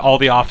 and all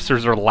the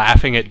officers are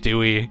laughing at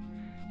Dewey.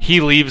 He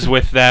leaves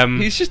with them.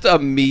 He's just a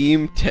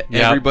meme to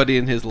everybody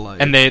in his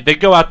life. And they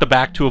go out the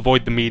back to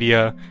avoid the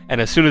media, and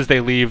as soon as they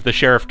leave, the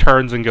sheriff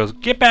turns and goes,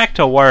 "Get back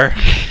to work."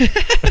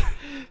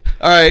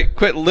 Alright,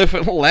 quit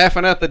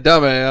laughing at the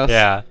dumbass.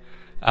 Yeah.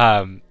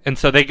 And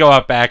so they go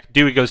out back.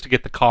 Dewey goes to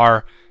get the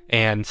car,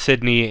 and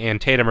Sydney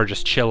and Tatum are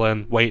just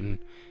chilling, waiting.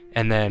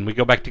 And then we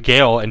go back to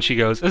Gail, and she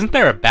goes, "Isn't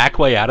there a back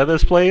way out of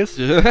this place?"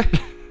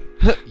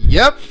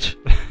 Yep.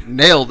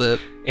 Nailed it.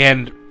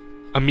 And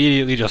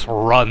immediately just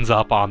runs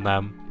up on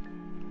them.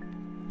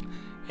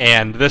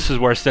 And this is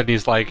where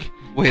Sydney's like,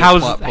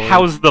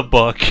 how's the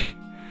book?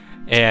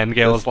 And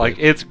Gail's like,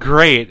 "It's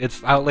great.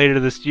 It's out later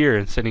this year."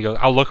 And Sydney goes,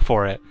 "I'll look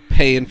for it."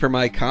 Paying for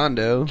my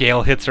condo.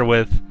 Gail hits her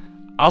with,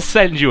 "I'll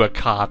send you a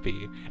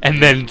copy."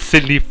 And then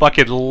Sydney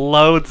fucking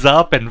loads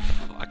up and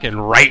fucking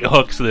right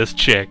hooks this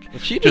chick.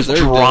 She just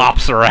deserved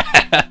drops her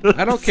ass.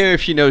 I don't care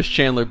if she knows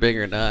Chandler Bing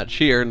or not.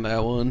 She earned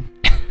that one.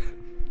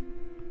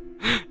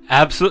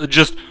 Absolutely,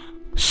 just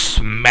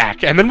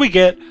smack. And then we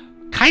get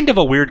kind of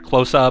a weird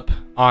close up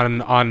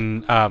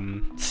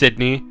on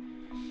Sydney,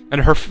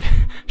 and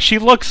she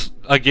looks,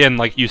 again,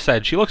 like you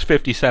said, she looks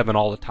 57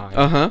 all the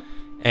time.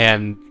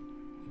 And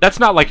that's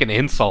not like an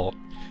insult.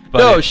 But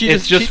no, she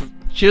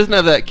doesn't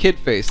have that kid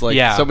face like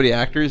Yeah. so many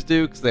actors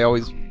do, because they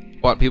always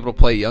want people to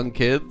play young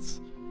kids.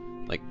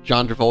 Like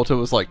John Travolta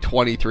was like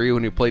 23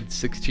 when he played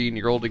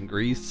 16-year-old in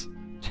Grease.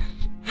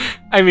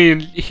 I mean,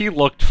 he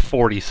looked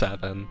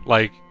 47.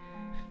 Like,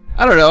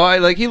 I don't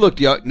know. He looked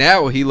young.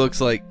 Now he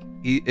looks like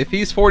if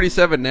he's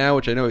 47 now,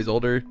 which I know he's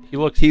older, he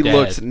looks he dead.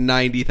 looks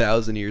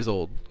 90,000 years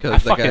old. I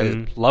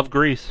fucking love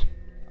Grease.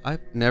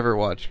 I've never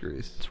watched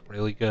Grease. It's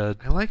really good.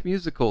 I like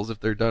musicals if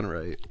they're done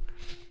right.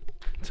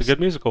 It's a good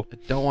musical. I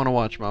don't want to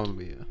watch Mamma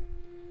Mia.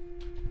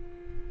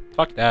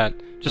 Fuck that.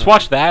 Just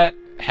watch that,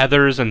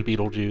 Heathers, and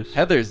Beetlejuice.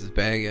 Heathers is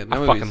banging. That I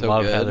movie's fucking so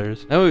love good.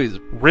 Heathers. That movie's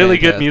Really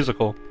good fantastic.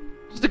 musical.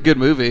 Just a good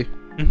movie.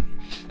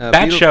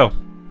 Bad show.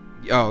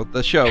 Oh,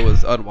 the show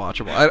was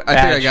unwatchable. I think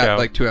I got show.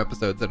 like 2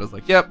 episodes and I was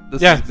like, yep,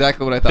 this Yeah. is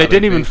exactly what I thought They it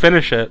didn't would even be.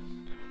 finish it.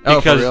 Oh, for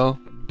Because, real?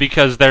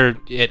 because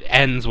it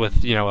ends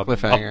with, you know, a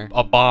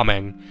Cliffhanger.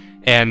 bombing.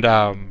 And,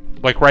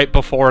 like, right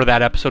before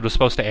that episode was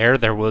supposed to air,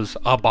 there was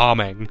a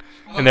bombing.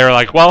 And they were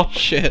like, well,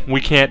 Shit. we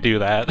can't do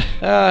that.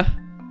 Yeah,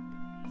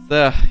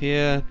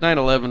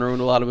 9/11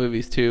 ruined a lot of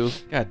movies too.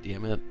 God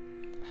damn it.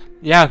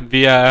 Yeah,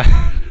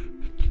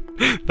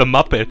 the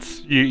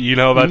Muppets. You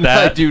know about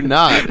that? I do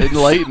not.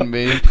 Enlighten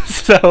me.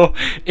 So,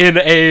 in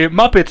a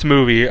Muppets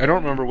movie, I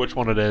don't remember which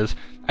one it is.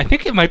 I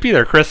think it might be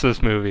their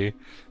Christmas movie.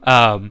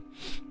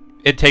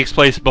 It takes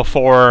place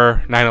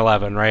before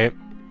 9/11, right?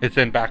 It's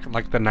back in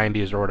like the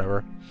 90s or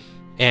whatever.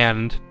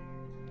 And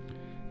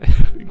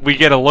we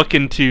get a look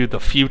into the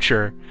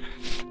future,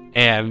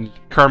 and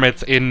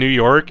Kermit's in New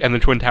York, and the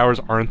Twin Towers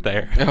aren't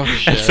there. Oh,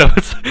 shit. And so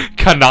it's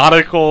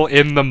canonical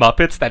in the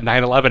Muppets that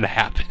 9/11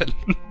 happened.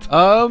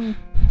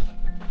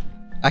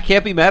 I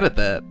can't be mad at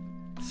that.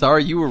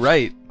 Sorry, you were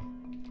right.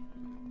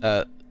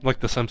 Like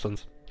The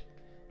Simpsons.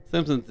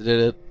 Simpsons did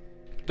it.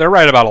 They're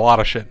right about a lot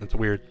of shit, and it's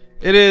weird.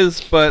 It is,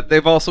 but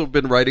they've also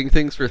been writing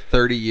things for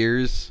 30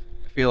 years.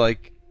 I feel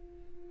like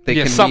they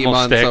Yeah, can something meme will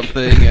on stick.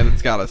 something, and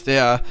it's gotta stay.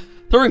 Yeah.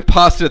 Throwing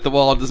pasta at the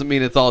wall doesn't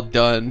mean it's all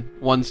done.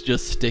 One's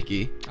just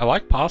sticky. I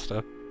like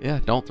pasta. Yeah,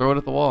 don't throw it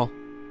at the wall.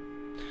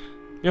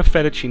 You know,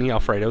 fettuccine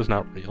Alfredo is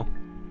not real.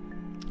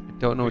 I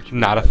don't know what you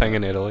Not a mean by thing that.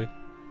 in Italy.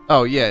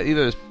 Oh, yeah,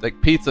 either,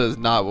 like, pizza is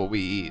not what we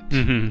eat.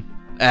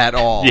 Mm-hmm. At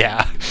all.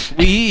 Yeah.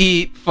 We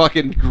eat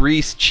fucking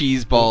greased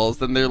cheese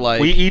balls, and they're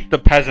like... We eat the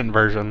peasant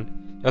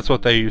version. That's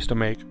what they used to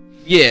make.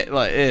 Yeah,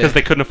 like... Because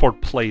they couldn't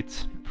afford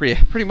plates.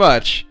 Pretty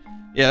much.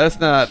 Yeah, that's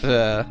not...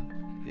 Yeah.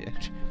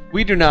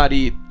 We do not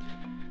eat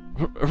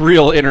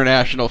real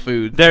international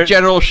food. There-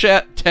 General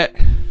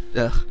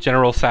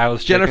General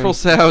Tso's chicken. Jennifer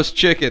Tso's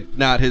chicken,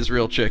 not his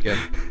real chicken.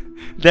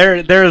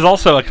 There is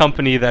also a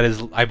company that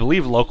is, I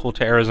believe, local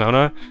to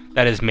Arizona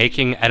that is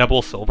making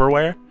edible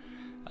silverware.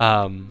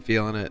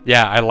 Feeling it.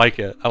 Yeah, I like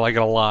it. I like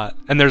it a lot.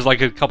 And there's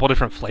like a couple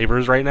different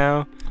flavors right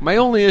now. My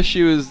only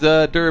issue is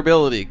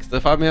durability, because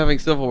if I'm having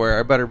silverware,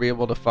 I better be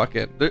able to fuck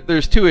it.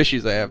 There's 2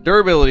 issues I have.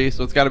 Durability,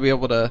 so it's got to be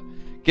able to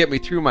get me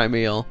through my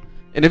meal.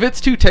 And if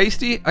it's too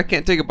tasty, I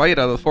can't take a bite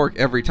out of the fork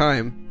every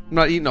time. I'm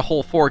not eating a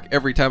whole fork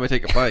every time I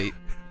take a bite.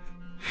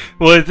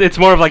 Well, it's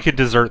more of like a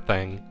dessert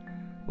thing.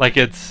 Like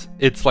it's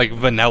like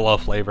vanilla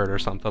flavored or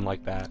something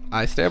like that.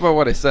 I stand by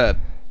what I said.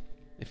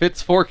 If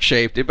it's fork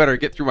shaped, it better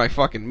get through my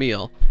fucking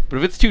meal. But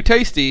if it's too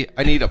tasty,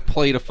 I need a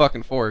plate of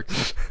fucking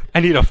forks. I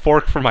need a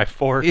fork for my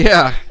fork.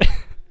 Yeah.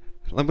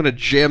 I'm gonna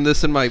jam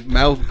this in my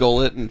mouth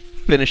gullet and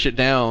finish it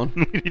down.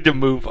 We need to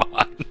move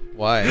on.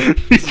 Why?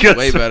 This is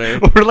way better.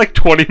 We're like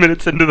 20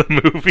 minutes into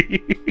the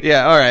movie.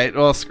 Yeah, alright.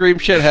 Well, Scream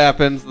shit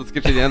happens. Let's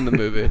get to the end of the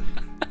movie.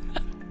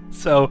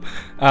 So,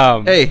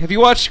 Hey, have you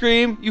watched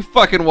Scream? You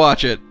fucking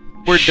watch it.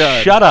 We're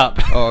done. Shut up.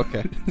 Oh,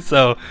 okay.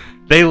 So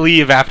they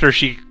leave after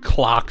she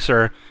clocks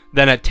her.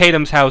 Then at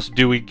Tatum's house,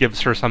 Dewey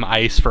gives her some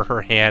ice for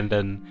her hand,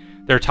 and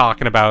they're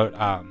talking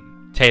about.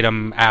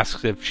 Tatum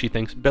asks if she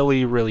thinks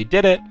Billy really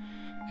did it,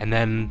 and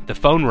then the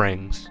phone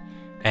rings,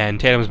 and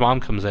Tatum's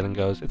mom comes in and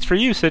goes, "It's for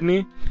you,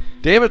 Sydney."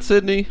 Damn it,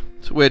 Sydney.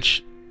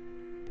 Which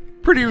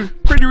pretty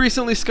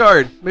recently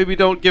scarred. Maybe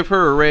don't give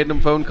her a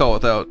random phone call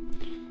without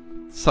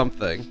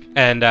something.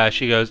 And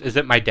she goes, "Is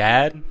it my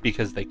dad?"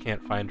 Because they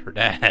can't find her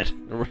dad.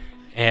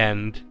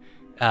 And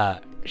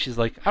she's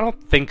like, "I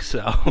don't think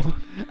so."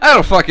 I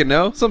don't fucking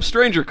know. Some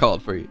stranger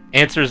called for you.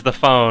 Answers the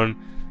phone.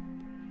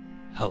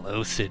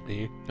 "Hello,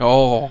 Sydney."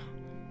 Oh.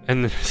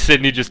 And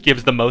Sydney just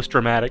gives the most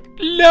dramatic,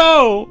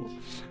 "No!"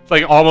 It's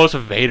like almost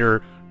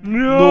Vader.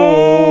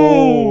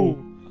 No!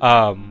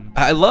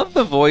 I love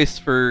the voice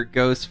for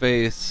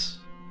Ghostface.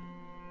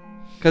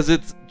 Because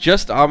it's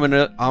just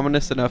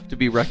ominous enough to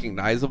be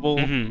recognizable,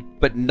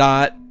 but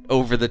not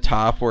over the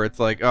top where it's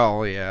like,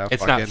 oh yeah,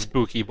 it's fucking... not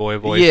spooky boy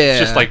voice. Yeah. It's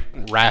just like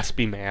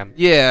raspy man.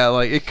 Yeah,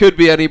 like it could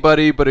be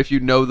anybody, but if you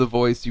know the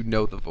voice, you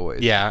know the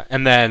voice. Yeah,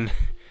 and then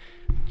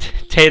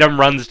Tatum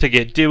runs to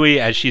get Dewey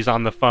as she's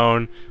on the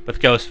phone with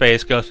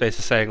Ghostface. Ghostface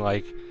is saying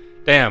like,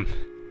 "Damn,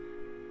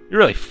 you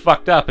really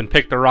fucked up and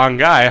picked the wrong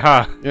guy,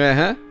 huh?"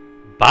 Uh-huh.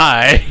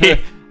 bye.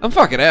 I'm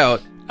fucking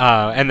out.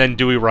 And then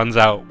Dewey runs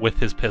out with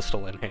his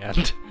pistol in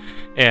hand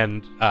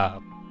and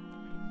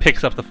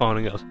picks up the phone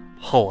and goes,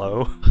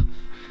 hello,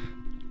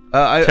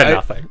 to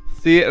nothing.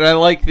 See, and I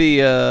like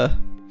the,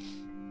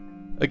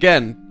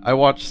 again, I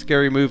watched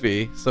Scary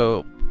Movie,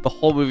 so the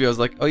whole movie I was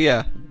like, oh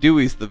yeah,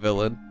 Dewey's the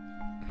villain.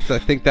 So I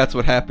think that's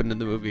what happened in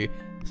the movie.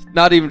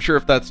 Not even sure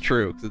if that's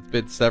true, because it's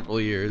been several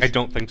years. I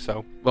don't think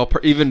so. Well,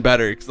 even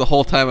better, because the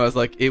whole time I was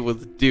like, it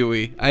was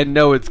Dewey. I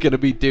know it's going to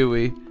be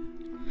Dewey.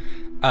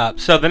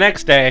 So the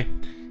next day,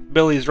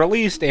 Billy's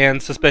released,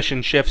 and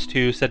suspicion shifts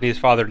to Sydney's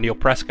father, Neil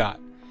Prescott.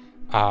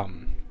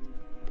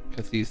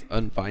 Because he's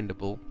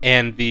unfindable.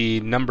 And the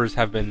numbers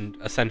have been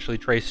essentially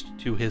traced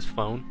to his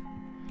phone.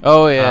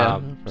 Oh, yeah.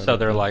 So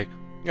they're like,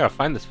 you gotta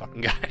find this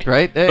fucking guy.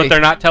 Right? Hey. But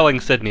they're not telling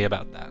Sydney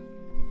about that.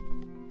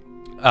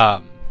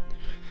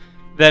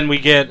 Then we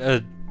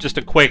get just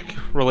a quick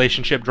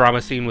relationship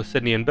drama scene with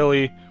Sydney and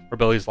Billy, where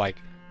Billy's like,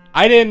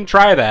 I didn't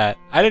try that.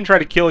 I didn't try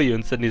to kill you.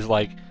 And Sydney's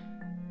like,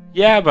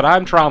 yeah, but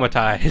I'm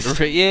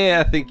traumatized.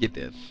 Yeah, I think you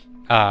did.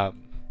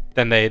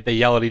 Then they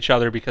yell at each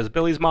other because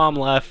Billy's mom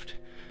left,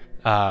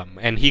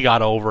 and he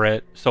got over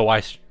it, so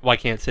why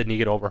can't Sydney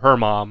get over her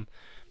mom?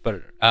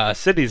 But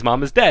Sydney's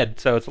mom is dead,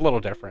 so it's a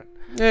little different.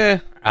 Yeah,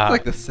 it's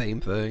like the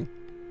same thing.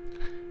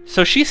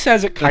 So she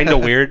says it kind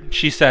of weird.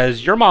 She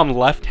says, your mom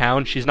left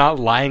town. She's not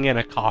lying in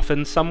a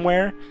coffin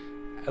somewhere.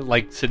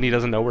 Like, Sydney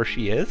doesn't know where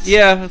she is.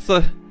 Yeah,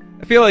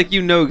 I feel like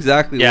you know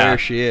exactly where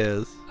she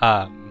is.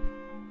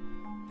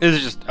 This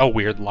is just a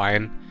weird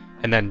line.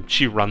 And then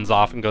she runs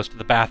off and goes to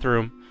the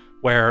bathroom,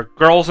 where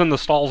girls in the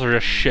stalls are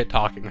just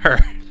shit-talking her.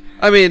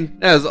 I mean,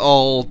 as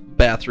all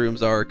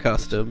bathrooms are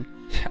accustomed.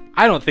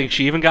 I don't think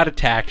she even got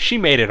attacked. She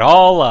made it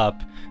all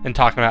up and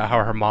talking about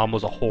how her mom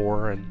was a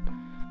whore and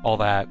all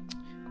that.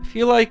 I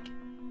feel like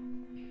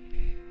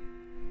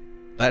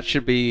that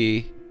should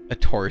be a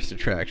tourist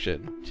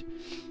attraction.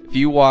 If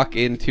you walk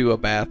into a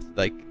bath,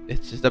 like,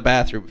 it's just a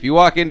bathroom. If you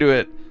walk into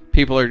it,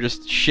 people are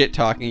just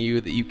shit-talking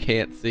you that you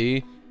can't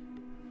see.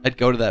 I'd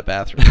go to that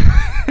bathroom.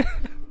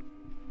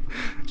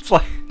 It's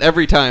like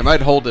every time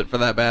I'd hold it for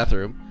that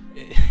bathroom.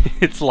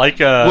 It's like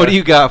a... What do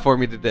you got for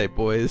me today,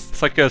 boys?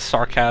 It's like a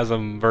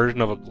sarcasm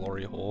version of a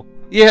glory hole.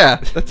 Yeah,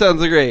 that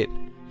sounds great.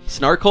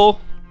 Snarkle?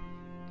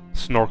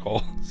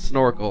 Snorkel.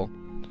 Snorkel.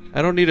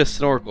 I don't need a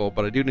snorkel,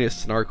 but I do need a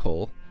snark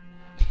hole.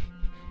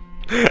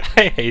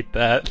 I hate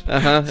that.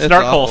 Snark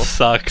Snarkle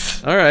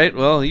sucks. Alright,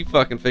 well, you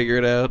fucking figure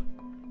it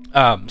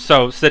out.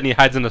 So Sydney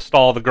hides in a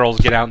stall, the girls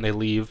get out and they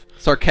leave.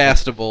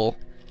 Sarcastable.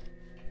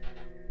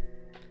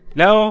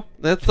 No.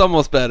 That's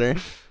almost better.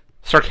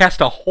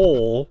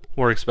 Sarcastahole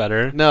works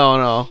better.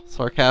 No.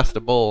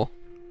 Sarcastable.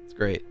 It's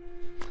great.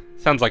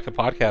 Sounds like a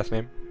podcast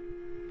name.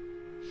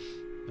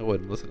 I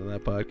wouldn't listen to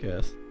that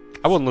podcast.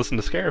 I wouldn't listen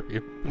to Scare-Apy.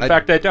 In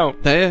fact, I don't.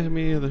 Yeah,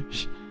 me either.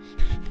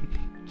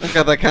 I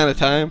got that kind of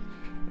time.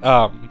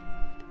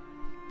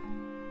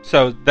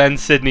 So then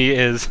Sydney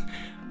is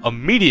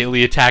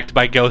immediately attacked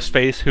by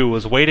Ghostface, who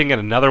was waiting in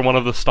another one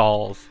of the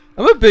stalls.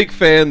 I'm a big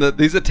fan that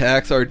these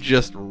attacks are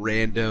just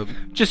random.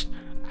 Just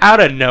out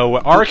of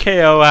nowhere.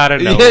 RKO out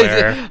of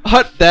nowhere.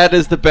 That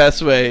is the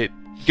best way.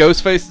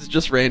 Ghostface is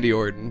just Randy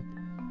Orton.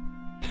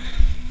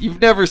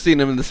 You've never seen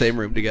them in the same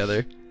room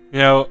together. You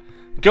know,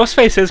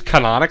 Ghostface is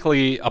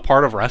canonically a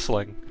part of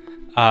wrestling.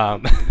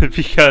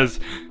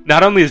 Because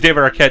not only is David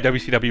Arquette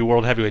WCW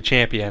World Heavyweight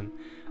Champion,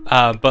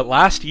 but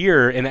last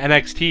year in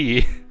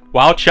NXT,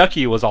 while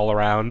Chucky was all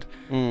around,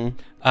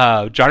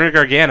 Johnny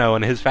Gargano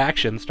and his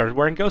faction started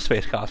wearing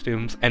Ghostface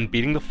costumes and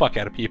beating the fuck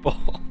out of people.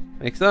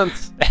 Makes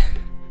sense.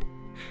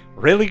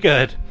 Really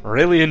good.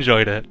 Really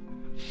enjoyed it.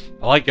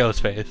 I like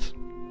Ghostface.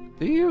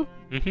 Do you?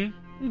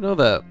 Mm-hmm. You know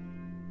that.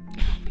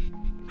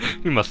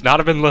 You must not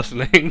have been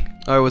listening.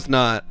 I was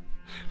not.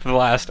 For the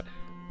last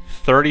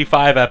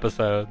 35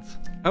 episodes.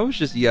 I was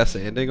just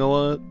yes-anding a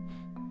lot.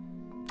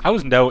 I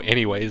was no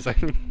anyways.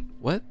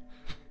 What?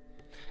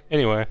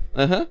 Anyway.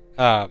 Uh-huh.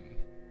 That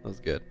was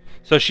good.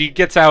 So she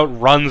gets out,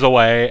 runs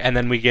away, and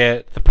then we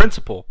get the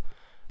principal.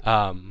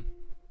 Putting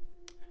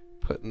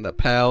the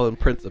pal in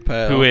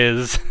principal. Who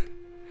is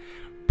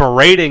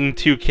berating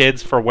two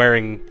kids for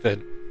wearing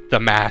the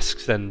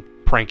masks and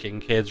pranking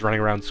kids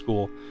running around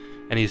school.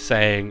 And he's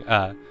saying,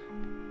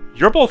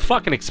 you're both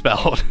fucking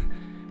expelled.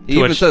 He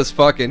even says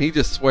fucking. He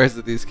just swears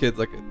at these kids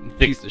like a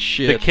piece of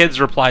shit. The kids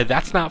reply,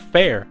 that's not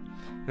fair.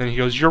 And then he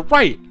goes, you're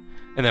right.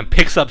 And then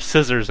picks up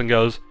scissors and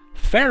goes,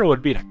 fair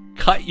would be to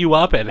cut you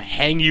up and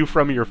hang you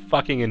from your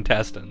fucking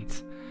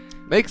intestines.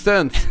 Makes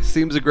sense.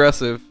 Seems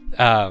aggressive.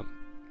 And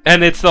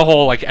it's the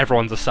whole, like,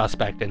 everyone's a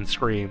suspect in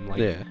Scream. Like,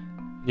 yeah.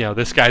 You know,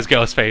 this guy's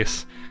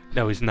Ghostface.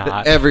 No, he's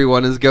not.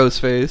 Everyone is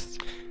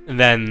Ghostfaced. And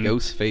then...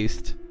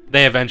 Ghostfaced.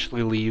 They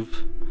eventually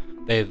leave.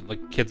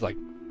 Kids,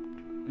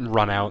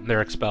 run out and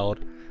they're expelled.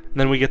 And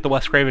then we get the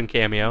Wes Craven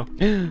cameo.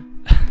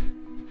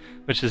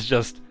 Which is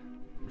just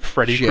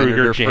Freddy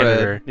Krueger,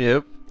 janitor. Fred.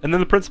 Yep. And then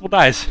the principal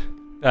dies.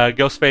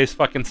 Ghostface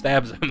fucking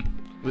stabs him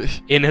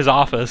in his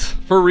office.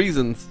 For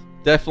reasons.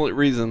 Definite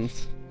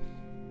reasons.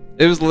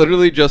 It was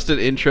literally just an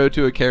intro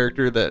to a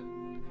character that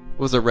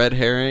was a red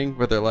herring,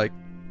 where they're like,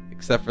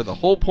 except for the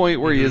whole point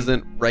where he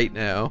isn't right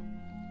now.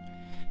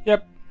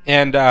 Yep.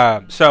 And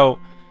so,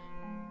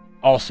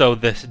 also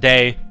this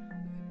day,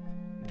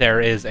 there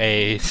is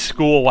a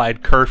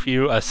school-wide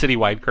curfew, a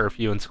city-wide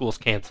curfew, and school's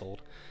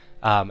canceled.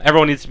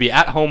 Everyone needs to be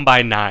at home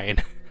by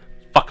 9.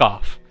 Fuck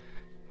off.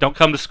 Don't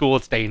come to school,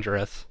 it's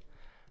dangerous.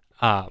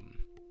 And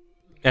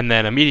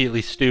then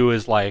immediately Stu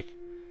is like,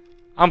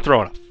 I'm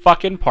throwing a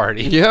fucking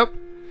party. Yep.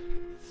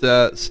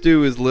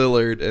 Stu is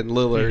Lillard, and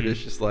Lillard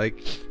is just like,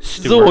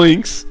 Stewart.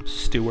 zoinks.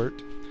 Stewart.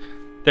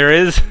 There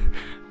is,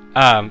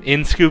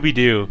 in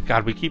Scooby-Doo,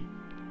 God, we keep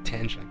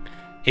tangenting.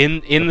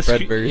 In the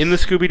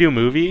Scooby-Doo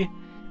movie,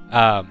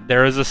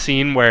 there is a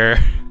scene where,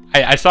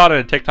 I saw it on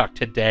a TikTok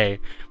today,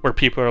 where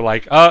people are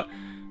like,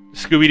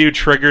 Scooby-Doo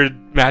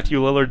triggered Matthew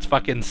Lillard's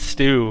fucking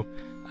Stu.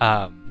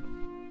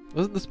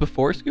 Wasn't this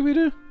before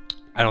Scooby-Doo?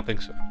 I don't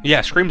think so.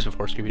 Yeah, Scream's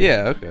before Scooby-Doo.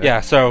 Yeah, okay.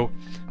 Yeah, so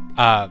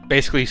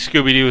basically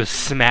Scooby-Doo is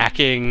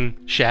smacking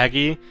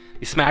Shaggy.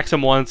 He smacks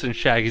him once and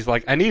Shaggy's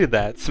like, I needed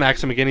that.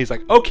 Smacks him again, he's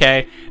like,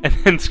 okay. And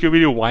then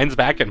Scooby-Doo winds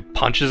back and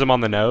punches him on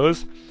the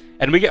nose.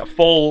 And we get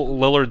full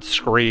Lillard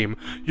scream,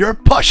 "You're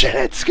pushing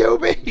it,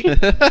 Scooby!"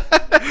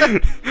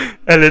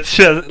 And it's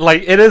just,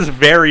 like, it is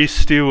very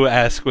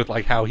Stu-esque with,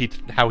 like, how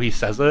he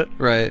says it.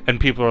 Right. And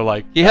people are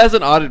like... He has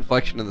an odd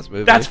inflection in this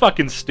movie. That's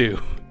fucking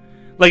Stu.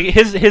 Like,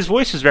 his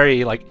voice is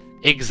very, like,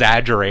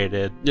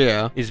 exaggerated.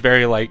 Yeah. He's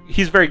very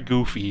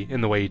goofy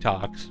in the way he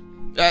talks.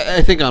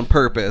 I think on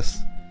purpose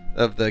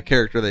of the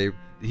character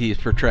he's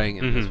portraying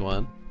in this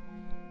one.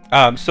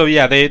 So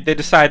yeah, they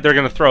decide they're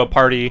gonna throw a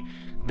party.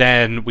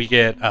 Then we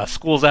get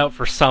School's Out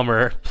for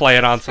Summer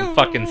playing on some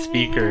fucking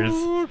speakers.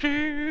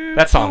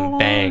 That song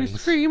bangs.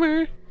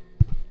 Screamer.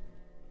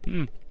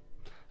 I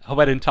hope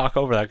I didn't talk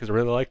over that because I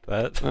really liked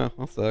that. Oh,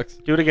 that sucks.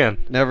 Do it again.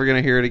 Never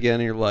gonna hear it again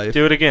in your life.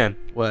 Do it again.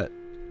 What?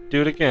 Do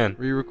it again.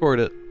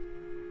 Re-record it.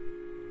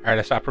 Alright,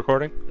 I stopped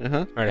recording.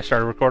 Uh-huh. Alright, I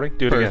started recording.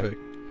 Do it Perfect.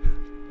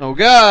 Oh,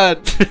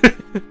 God!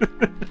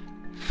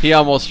 He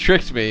almost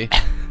tricked me,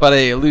 but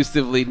I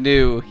elusively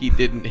knew he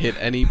didn't hit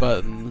any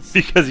buttons.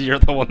 Because you're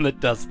the one that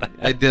does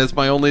that. That's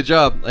my only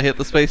job. I hit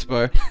the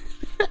spacebar.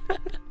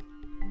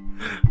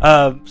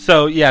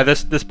 So yeah,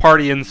 this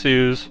party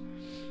ensues,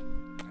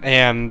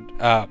 and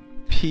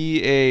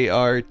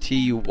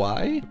P-A-R-T-Y?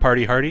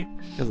 party hardy.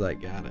 Because I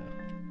got it.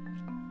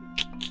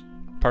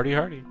 Party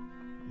hardy.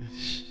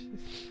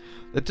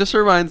 It just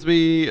reminds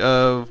me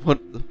of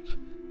what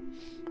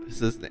is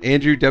this,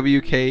 Andrew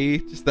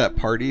WK, just that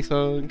party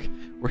song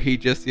where he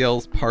just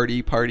yells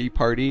party, party,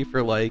 party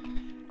for like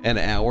an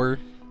hour.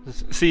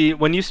 See,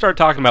 when you start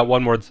talking about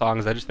one-word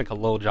songs, I just think of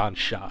Lil Jon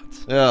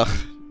Shots. Ugh.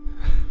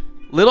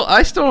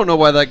 I still don't know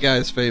why that guy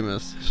is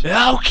famous.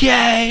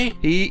 Okay.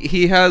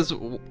 He has,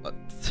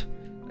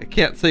 I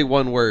can't say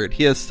one word.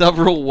 He has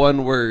several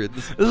one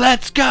words.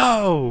 Let's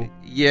go.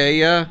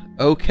 Yeah,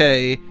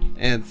 okay,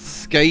 and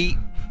skate.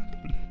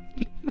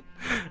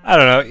 I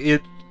don't know.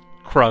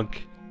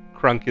 Crunk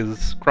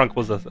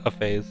was a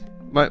phase.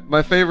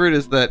 My favorite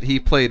is that he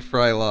played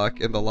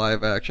Frylock in the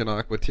live action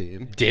Aqua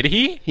Teen. Did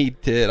he? He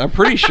did. I'm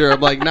pretty sure.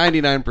 I'm like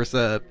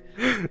 99%.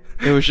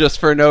 It was just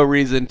for no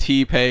reason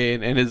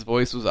T-Pain, and his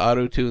voice was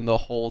auto-tuned the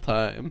whole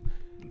time.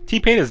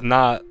 T-Pain is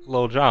not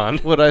Lil Jon.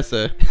 What'd I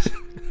say?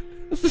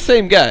 It's the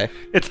same guy.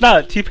 It's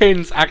not.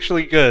 T-Pain's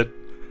actually good.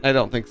 I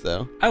don't think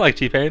so. I like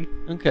T-Pain.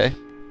 Okay.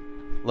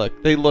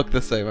 Look, they look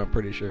the same, I'm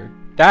pretty sure.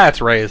 That's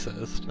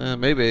racist.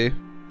 Maybe.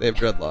 They have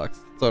dreadlocks.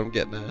 That's what I'm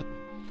getting at.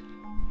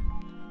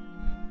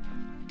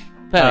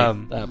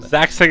 Penny,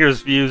 Zach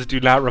Singer's views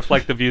do not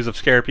reflect the views of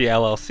Scare-Apy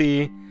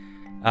LLC.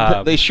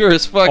 They sure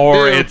as fuck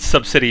or do. its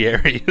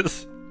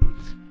subsidiaries.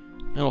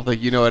 I don't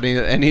think you know what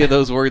any of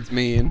those words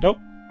mean. Nope.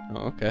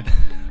 Oh, okay.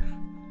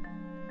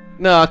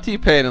 No,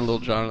 T-Pain and Lil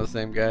Jon are the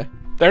same guy.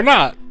 They're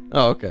not.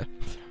 Oh, okay.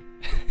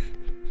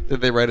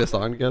 Did they write a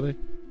song together?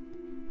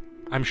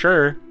 I'm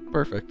sure.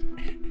 Perfect.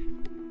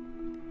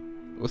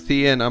 Was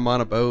he in I'm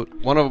on a Boat?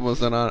 One of them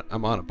was in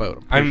I'm on a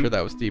Boat. I'm pretty sure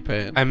that was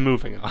T-Pain. I'm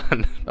moving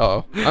on.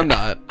 Oh, I'm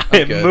not.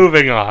 I'm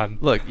moving on.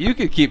 Look, you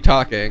could keep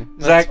talking.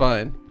 That's Zach,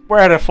 fine. We're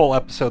at a full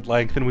episode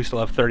length, and we still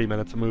have 30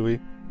 minutes of movie.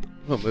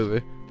 What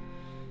movie?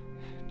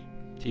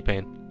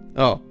 T-Pain.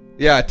 Oh,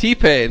 yeah,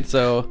 T-Pain.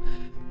 So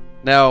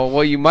now,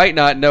 what you might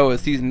not know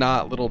is he's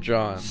not Little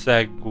John.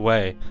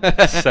 Segway.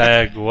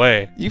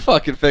 Segway. You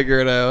fucking figure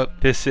it out.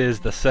 This is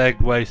the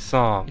Segway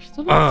song. You're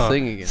still not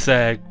singing it.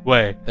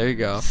 Segway. There you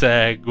go.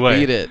 Segway.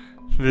 Beat it.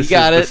 This you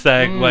got is the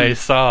Segway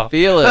song.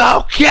 Feel it.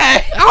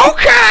 Okay.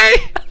 Okay.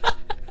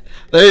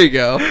 There you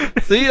go.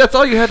 See, that's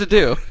all you had to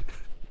do.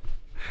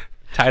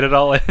 Tied it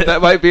all in.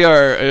 That might be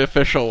our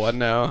official one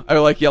now. I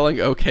like yelling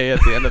okay at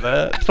the end of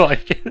that. I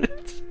like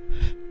it.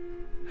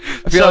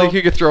 I feel like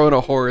you could throw in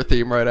a horror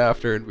theme right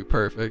after and it'd be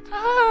perfect.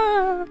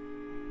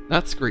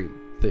 Not Scream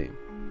theme.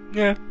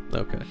 Yeah.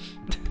 Okay.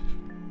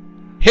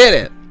 Hit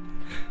it.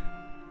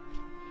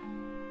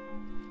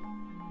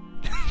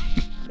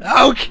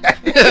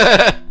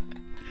 Okay.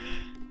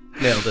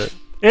 Nailed it.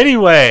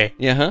 Anyway.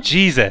 Yeah.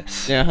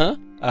 Jesus. Yeah.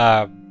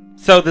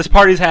 So this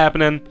party's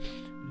happening.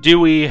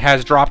 Dewey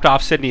has dropped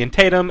off Sydney and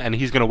Tatum, and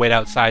he's going to wait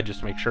outside just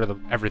to make sure that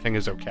everything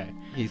is okay.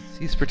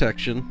 He's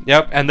protection.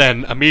 Yep, and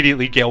then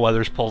immediately Gale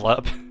Weathers pulls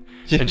up,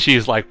 and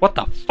she's like, what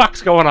the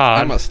fuck's going on?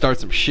 I'm going to start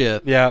some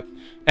shit. Yeah,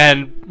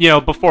 and,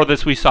 before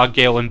this, we saw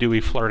Gale and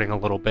Dewey flirting a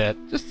little bit.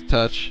 Just a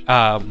touch.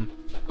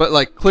 But,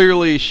 like,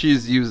 clearly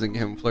she's using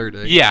him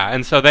flirting. Yeah,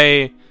 and so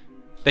they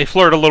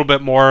flirt a little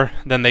bit more,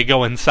 then they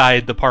go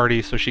inside the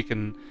party so she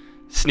can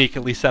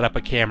sneakily set up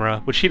a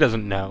camera, which he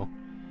doesn't know.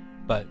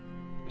 But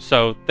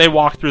so they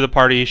walk through the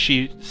party,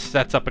 she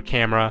sets up a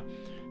camera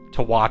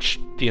to watch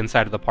the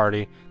inside of the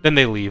party, then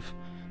they leave,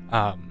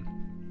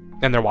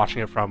 and they're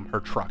watching it from her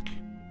truck.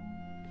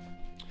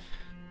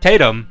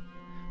 Tatum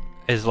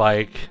is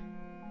like,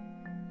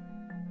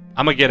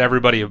 I'm gonna get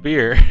everybody a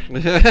beer,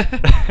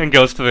 and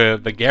goes to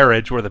the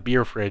garage where the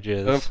beer fridge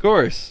is. Of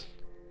course.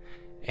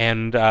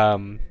 And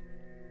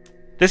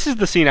this is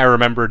the scene I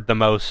remembered the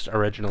most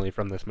originally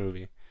from this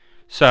movie.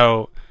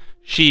 So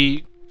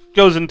she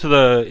goes into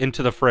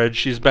the fridge.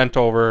 She's bent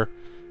over,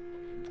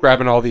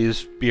 grabbing all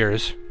these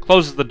beers.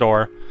 Closes the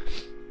door.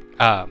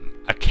 A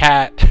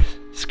cat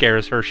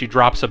scares her. She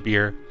drops a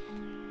beer.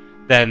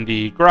 Then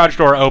the garage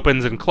door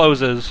opens and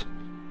closes,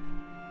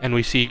 and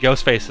we see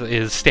Ghostface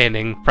is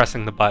standing,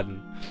 pressing the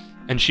button,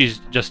 and she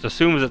just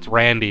assumes it's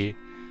Randy.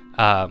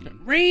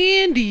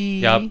 Randy.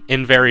 Yep,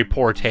 in very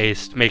poor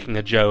taste, making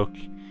a joke,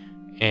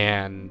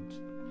 and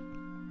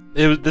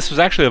this was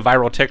actually a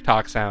viral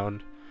TikTok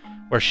sound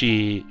where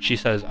she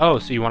says, "Oh,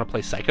 so you want to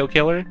play Psycho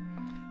Killer?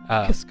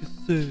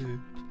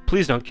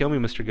 Please don't kill me,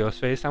 Mr.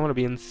 Ghostface. I want to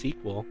be in the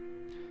sequel."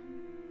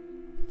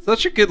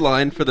 Such a good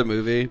line for the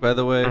movie, by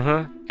the way.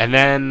 And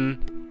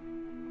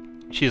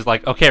then she's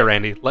like, "Okay,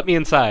 Randy, let me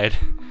inside."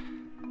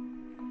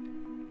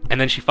 And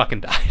then she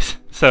fucking dies.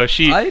 So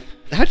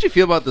how'd you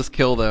feel about this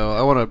kill, though?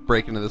 I want to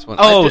break into this one.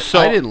 Oh,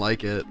 I didn't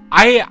like it.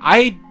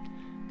 I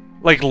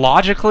like,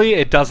 logically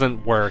it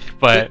doesn't work,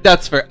 but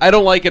that's fair. I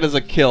don't like it as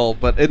a kill,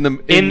 but in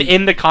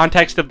the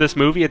context of this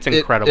movie, it's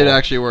incredible. It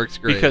actually works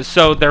great. Because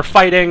so they're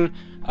fighting.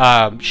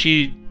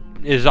 She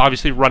is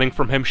obviously running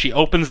from him. She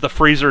opens the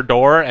freezer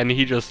door, and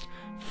he just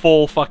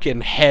full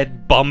fucking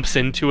head bumps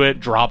into it,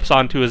 drops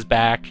onto his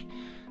back.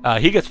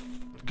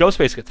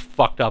 Ghostface gets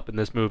fucked up in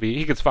this movie.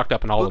 He gets fucked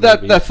up in all the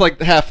movies. That's like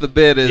half the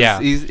bit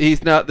is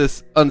he's not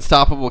this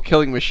unstoppable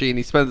killing machine.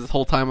 He spends his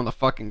whole time on the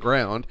fucking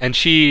ground. And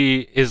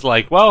she is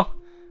like, well,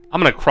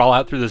 I'm going to crawl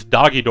out through this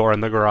doggy door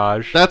in the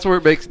garage. That's where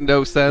it makes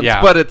no sense.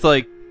 Yeah. But it's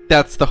like,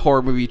 that's the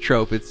horror movie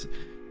trope.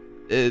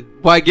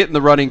 Why get in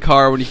the running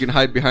car when you can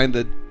hide behind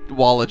the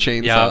wall of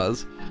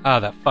chainsaws? Yep. Oh,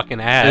 that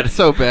fucking ad. It's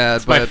so bad.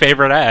 It's my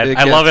favorite ad.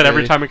 I love it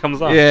every time it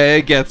comes up. Yeah,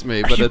 it gets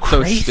me, but it's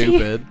crazy? So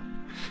stupid.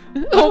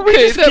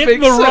 Okay, that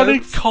makes sense.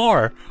 Running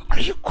car. Are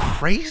you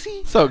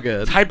crazy? So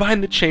good. Hide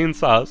behind the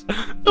chainsaws.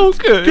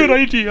 Okay. Good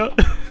idea.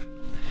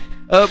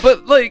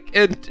 But like,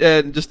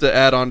 and just to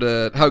add on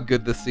to how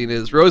good this scene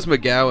is, Rose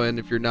McGowan,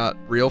 if you're not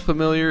real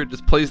familiar,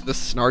 just plays the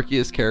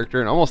snarkiest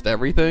character in almost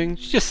everything.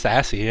 She's just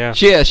sassy, yeah.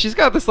 She's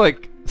got this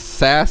like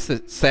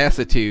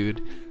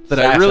sassitude that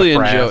I really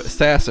enjoy.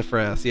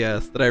 Sassafras,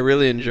 yes, that I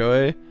really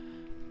enjoy.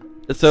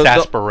 So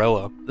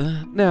sarsaparilla.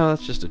 No,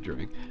 that's just a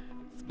drink.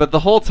 But the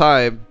whole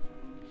time,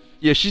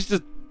 yeah, she's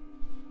just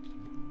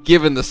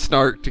giving the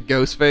snark to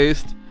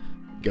Ghostface.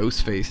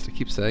 I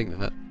keep saying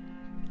that.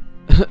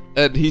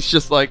 And he's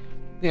just like,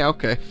 yeah,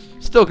 okay.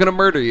 Still gonna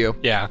murder you.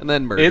 Yeah. And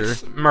then murder.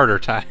 It's murder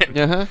time.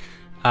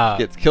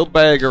 Gets killed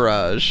by a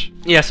garage.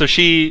 Yeah, so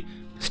she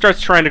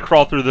starts trying to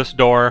crawl through this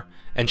door,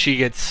 and she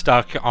gets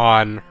stuck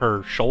on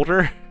her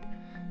shoulder.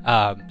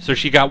 So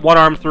she got one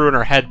arm through and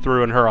her head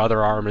through, and her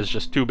other arm is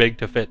just too big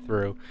to fit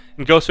through.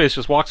 And Ghostface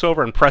just walks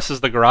over and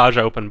presses the garage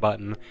open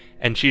button,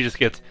 and she just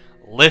gets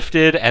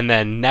lifted and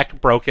then neck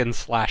broken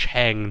 /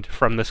 hanged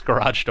from this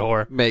garage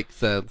door. Makes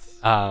sense.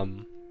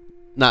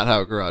 Not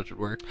how a garage would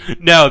work.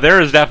 No,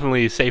 there is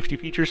definitely safety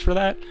features for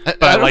that.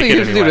 But I don't like think it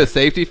it's anyway. even a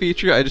safety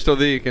feature. I just don't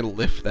think you can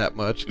lift that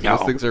much. No.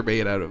 Those things are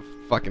made out of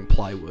fucking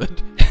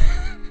plywood.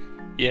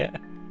 Yeah.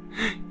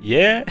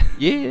 You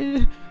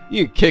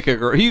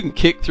can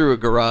kick through a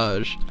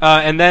garage.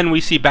 And then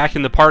we see back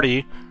in the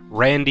party,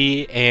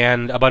 Randy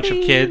and a bunch of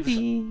kids.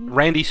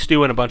 Randy,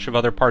 Stu, and a bunch of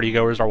other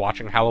partygoers are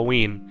watching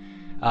Halloween.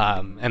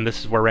 And this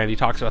is where Randy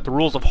talks about the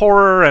rules of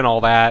horror and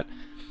all that.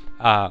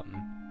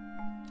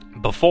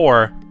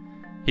 Before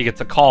he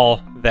gets a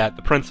call that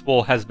the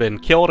principal has been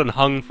killed and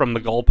hung from the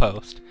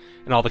goalpost.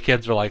 And all the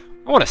kids are like,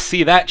 I want to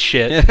see that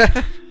shit.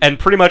 And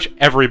pretty much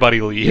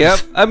everybody leaves. Yep.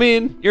 I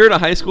mean, you're in a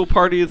high school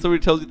party and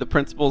somebody tells you the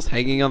principal's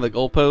hanging on the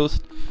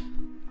goalpost.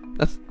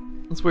 That's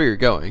where you're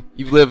going.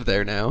 You've lived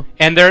there now.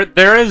 And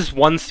there is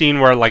one scene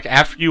where, like,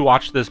 after you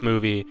watch this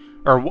movie,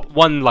 or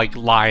one, like,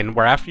 line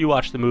where after you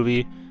watch the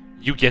movie,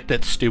 you get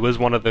that Stu is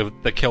one of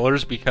the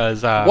killers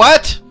because...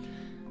 What?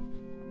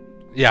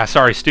 Yeah,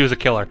 sorry, Stu's a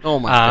killer. Oh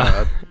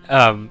my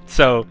god.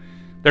 So,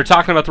 they're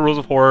talking about the rules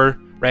of horror.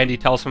 Randy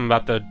tells him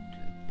about the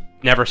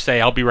never say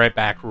I'll be right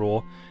back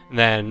rule. And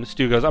then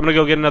Stu goes, I'm gonna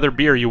go get another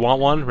beer. You want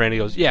one? Randy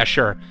goes, yeah,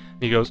 sure.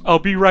 And he goes, I'll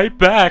be right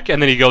back.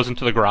 And then he goes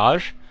into the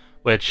garage,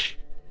 which,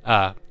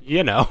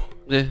 you know,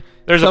 Eh,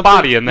 there's a something-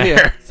 body in there.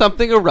 yeah,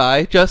 something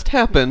awry just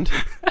happened.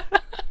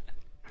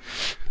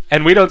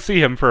 And we don't see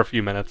him for a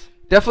few minutes.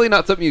 Definitely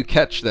not something you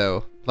catch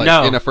though, like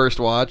No. in a first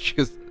watch,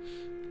 because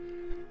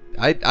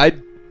I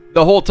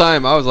the whole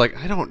time I was like,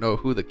 I don't know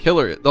who the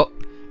killer is.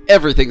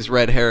 Everything's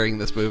red herring in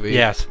this movie.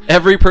 Yes.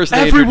 Every person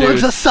they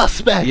introduce-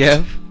 suspect.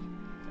 Yeah.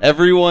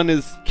 Everyone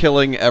is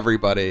killing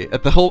everybody.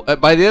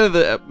 By the end of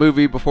the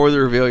movie, before the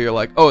reveal, you're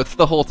like, oh, it's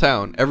the whole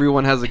town.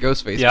 Everyone has a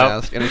ghost face Yep.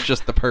 mask, and it's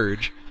just the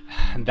Purge.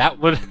 That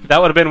would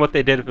have been what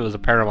they did if it was a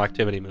Paranormal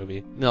Activity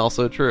movie,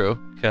 Also true.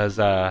 because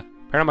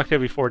Paranormal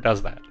Activity 4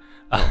 does that.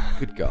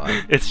 Good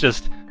God. It's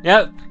just,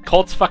 yeah,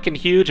 cult's fucking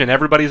huge and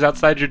everybody's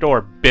outside your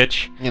door,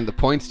 bitch. And the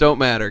points don't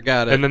matter.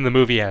 Got it. And then the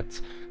movie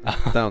ends.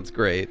 Sounds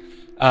great.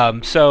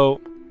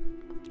 So,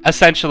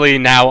 essentially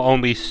now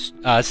only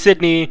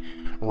Sydney,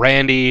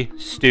 Randy,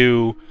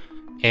 Stu,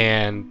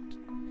 and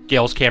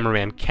Gail's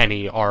cameraman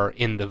Kenny are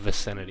in the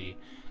vicinity.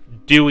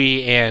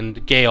 Dewey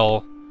and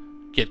Gail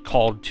get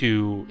called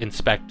to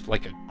inspect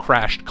like a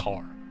crashed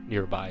car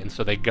nearby, and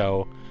so they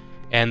go,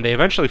 and they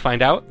eventually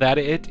find out that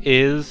it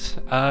is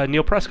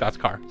Neil Prescott's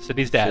car,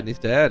 Sydney's dad. Sydney's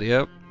dad,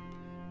 yep.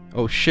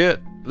 Oh, shit.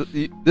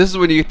 This is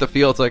when you get the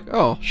feel, it's like,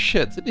 oh,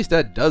 shit, Sydney's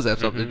dad does have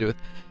something to do with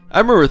it. I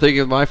remember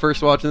thinking, my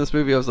first watching this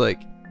movie, I was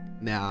like,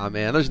 nah,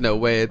 man, there's no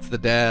way it's the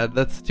dad.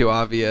 That's too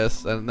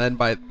obvious. And then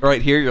by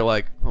right here, you're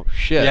like, oh,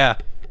 shit. Yeah.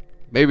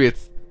 Maybe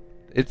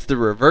it's the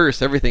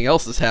reverse. Everything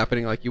else is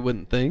happening like you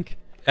wouldn't think.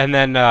 And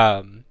then,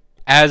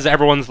 as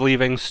everyone's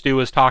leaving, Stu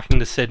is talking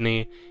to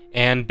Sydney,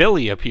 and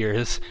Billy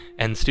appears,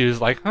 and Stu's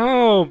like,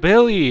 "Oh,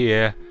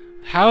 Billy,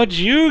 how'd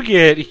you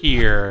get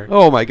here?"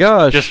 Oh my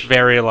gosh. Just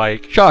very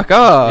like,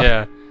 Shaka.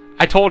 yeah,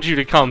 I told you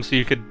to come so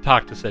you could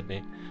talk to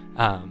Sydney.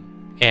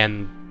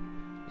 And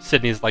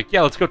Sydney's like,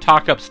 "Yeah, let's go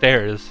talk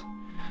upstairs."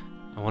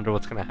 I wonder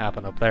what's gonna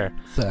happen up there.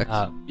 Sex.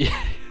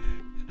 Yeah.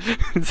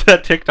 It's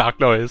that TikTok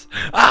noise.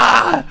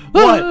 Ah!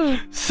 What?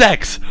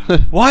 Sex!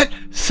 What?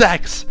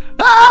 Sex!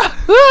 Ah!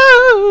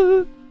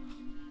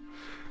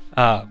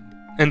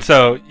 And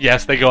so,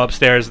 yes, they go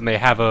upstairs and they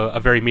have a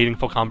very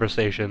meaningful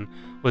conversation,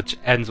 which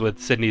ends with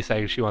Sydney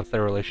saying she wants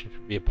their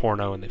relationship to be a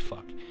porno, and they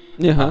fuck.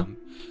 Yeah.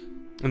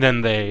 And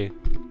then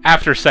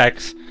after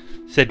sex,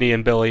 Sydney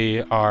and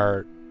Billy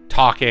are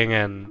talking,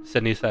 and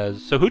Sydney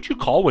says, "So who'd you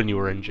call when you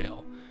were in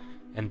jail?"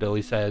 And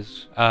Billy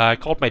says, "I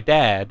called my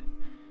dad."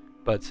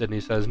 But Sydney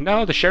says,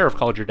 "No, the sheriff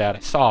called your dad. I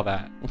saw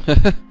that."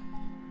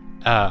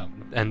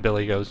 And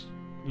Billy goes,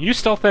 "You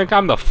still think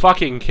I'm the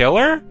fucking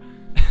killer?"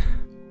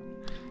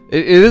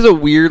 It is a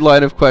weird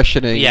line of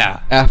questioning. Yeah.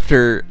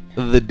 After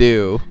the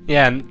do.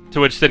 Yeah, and to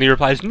which Sydney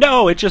replies,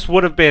 "No, it just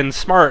would have been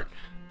smart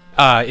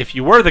if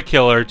you were the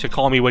killer to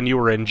call me when you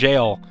were in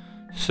jail.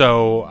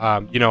 So,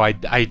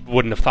 I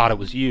wouldn't have thought it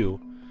was you."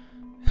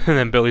 And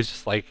then Billy's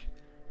just like,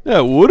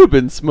 That would have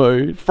been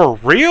smart. "For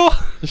real?"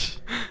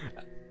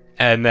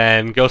 And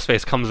then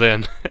Ghostface comes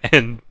in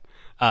and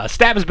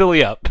stabs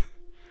Billy up.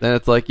 Then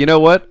it's like, you know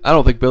what? I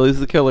don't think Billy's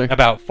the killer.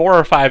 About 4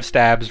 or 5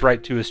 stabs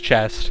right to his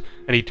chest,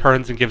 and he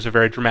turns and gives a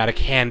very dramatic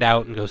hand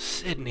out and goes,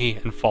 "Sydney,"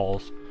 and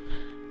falls.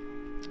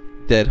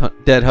 Dead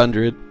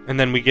 100. And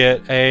then we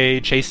get a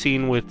chase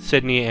scene with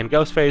Sydney and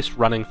Ghostface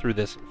running through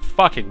this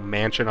fucking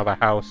mansion of a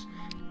house.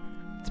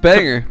 It's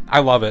banger. I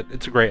love it.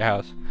 It's a great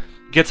house.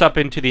 Gets up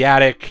into the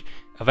attic,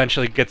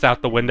 eventually gets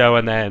out the window,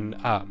 and then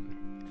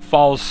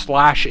falls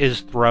 /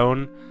 is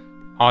thrown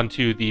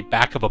onto the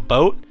back of a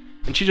boat,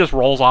 and she just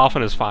rolls off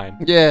and is fine.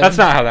 Yeah. That's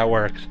not how that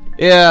works.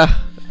 Yeah.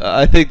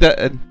 I think that...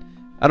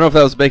 I don't know if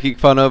that was making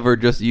fun of or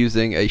just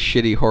using a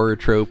shitty horror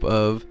trope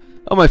of,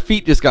 oh, my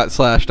feet just got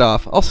slashed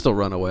off. I'll still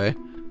run away.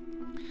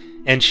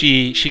 And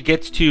she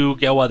gets to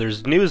Gail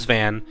Weathers' news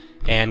van,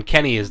 and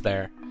Kenny is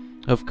there.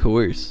 Of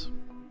course.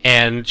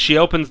 And she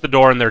opens the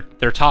door, and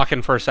they're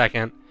talking for a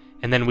second,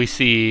 and then we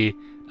see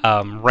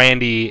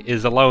Randy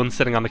is alone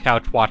sitting on the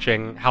couch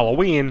watching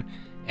Halloween,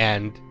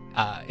 and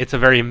it's a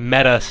very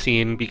meta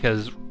scene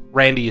because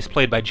Randy is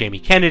played by Jamie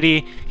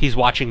Kennedy. He's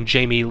watching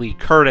Jamie Lee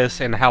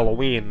Curtis in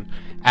Halloween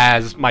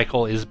as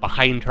Michael is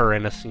behind her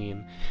in a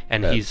scene,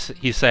 and he's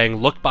saying,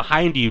 "Look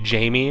behind you,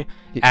 Jamie,"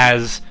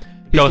 as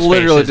He's Ghostface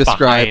literally is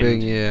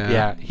describing, behind.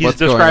 yeah, He's what's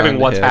going on describing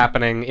in what's the head.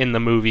 happening in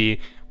the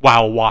movie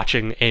while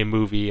watching a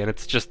movie, and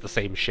it's just the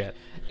same shit.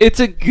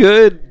 It's a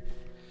good...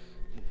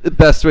 The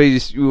best way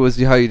was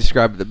how you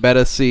described the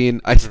meta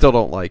scene. I still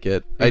don't like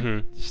it.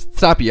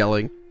 Stop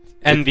yelling.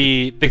 And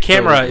the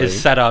camera is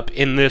set up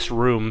in this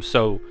room,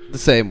 so The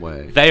same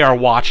way. they are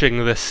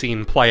watching this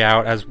scene play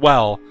out as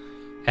well.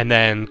 And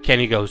then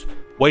Kenny goes,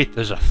 "Wait,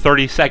 there's a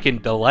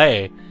 30-second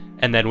delay."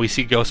 And then we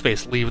see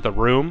Ghostface leave the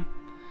room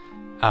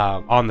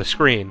on the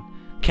screen.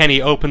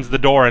 Kenny opens the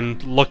door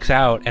and looks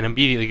out and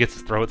immediately gets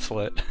his throat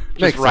slit.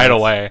 Just Makes right sense.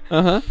 away.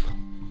 Uh-huh.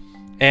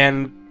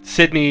 And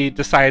Sydney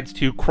decides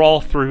to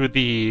crawl through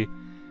the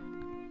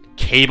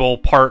cable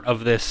part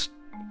of this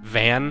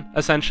van,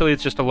 essentially.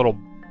 It's just a little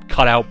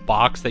cutout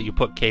box that you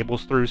put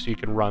cables through so you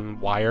can run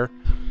wire.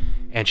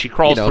 And she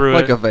crawls through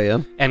like it. a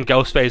van. And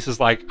Ghostface is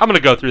like, "I'm going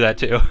to go through that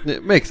too."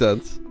 It makes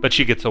sense. But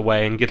she gets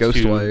away and gets Ghost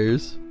to...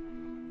 wires.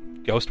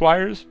 Ghost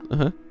wires?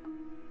 Uh-huh.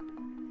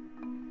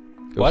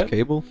 Ghost What?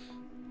 Cable?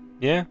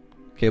 Yeah.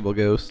 Cable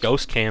Ghost.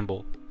 Ghost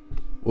Campbell.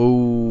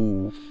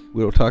 Whoa.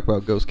 We don't talk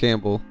about Ghost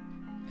Campbell.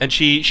 And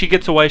she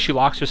gets away. She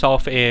locks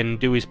herself in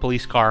Dewey's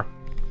police car.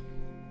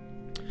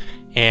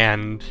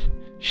 And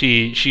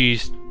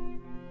she's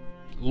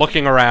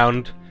looking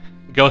around.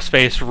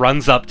 Ghostface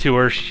runs up to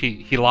her.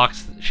 She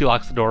locks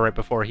the door right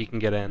before he can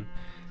get in.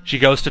 She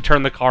goes to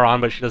turn the car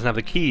on, but she doesn't have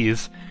the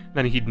keys.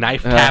 Then he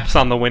knife taps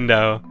on the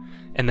window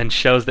and then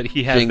shows that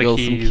he has Jingles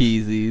the some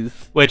keys. keysies.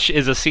 Which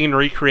is a scene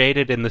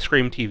recreated in the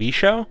Scream TV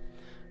show,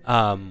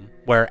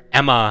 where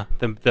Emma,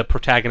 the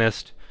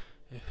protagonist,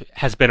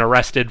 has been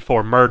arrested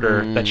for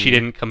murder that she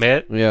didn't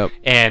commit. Yep.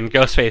 And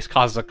Ghostface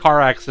causes a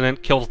car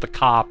accident, kills the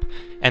cop,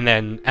 and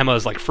then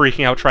Emma's like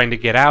freaking out trying to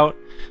get out.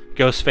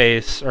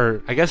 Ghostface,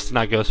 or I guess it's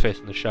not Ghostface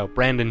in the show,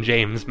 Brandon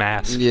James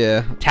mask,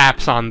 Yeah.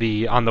 taps on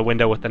the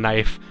window with the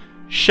knife,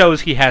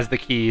 shows he has the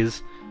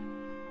keys,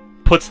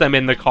 puts them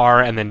in the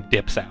car, and then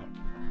dips out.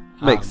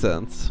 Makes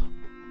sense.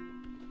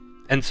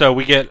 And so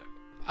we get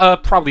a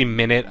probably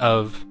minute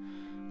of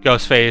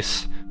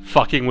Ghostface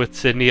fucking with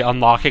Sydney,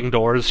 unlocking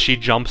doors. She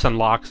jumps and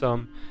locks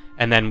them.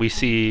 And then we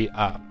see,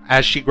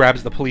 as she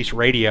grabs the police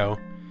radio,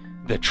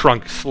 the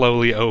trunk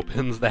slowly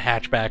opens, the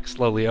hatchback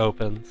slowly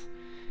opens.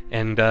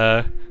 And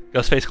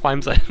Ghostface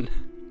climbs in.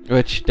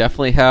 Which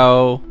definitely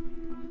how...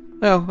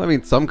 Well, I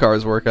mean, some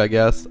cars work, I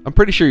guess. I'm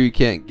pretty sure you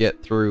can't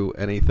get through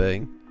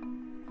anything.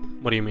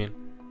 What do you mean?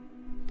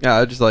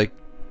 Yeah, just like...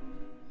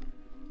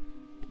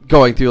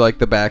 going through like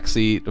the back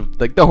seat,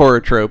 like the horror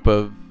trope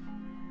of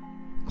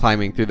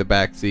climbing through the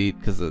back seat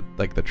because of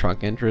like the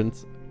trunk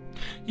entrance.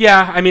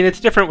 Yeah, I mean, it's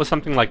different with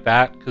something like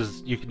that,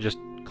 because you can just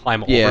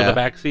climb over the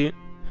back seat.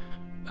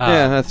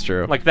 Yeah, that's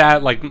true. Like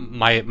that, like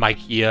my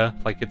Kia,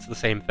 like it's the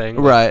same thing.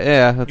 Like, right,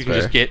 yeah, that's you can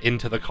fair. just get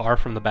into the car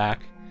from the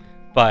back.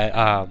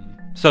 But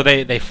so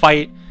they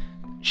fight.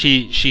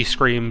 She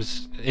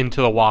screams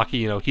into the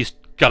walkie, he's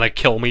gonna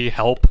kill me,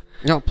 help.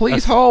 No,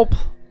 please help.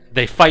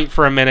 They fight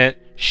for a minute.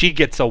 She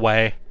gets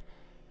away.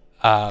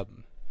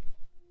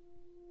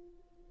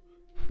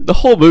 The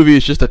whole movie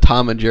is just a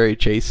Tom and Jerry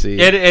chase scene.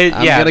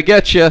 I'm gonna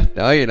get you.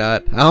 No, you're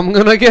not. I'm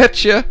gonna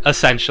get you.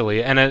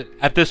 Essentially, and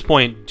at this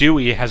point,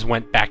 Dewey has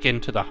went back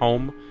into the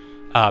home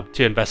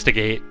to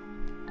investigate.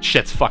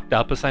 Shit's fucked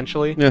up,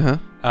 essentially.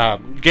 Uh-huh.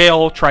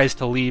 Gail tries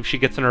to leave. She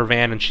gets in her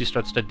van and she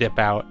starts to dip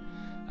out.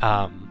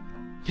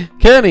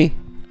 Kenny.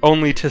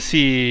 Only to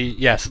see,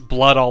 yes,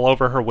 blood all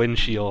over her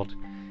windshield.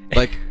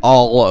 Like,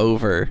 all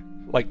over.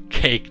 Like,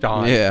 caked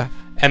on. Yeah.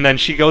 And then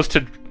she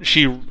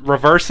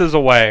reverses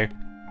away.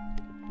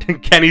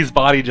 And Kenny's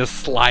body just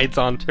slides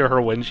onto her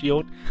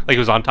windshield. Like it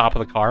was on top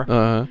of the car.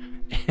 Uh-huh.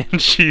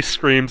 And she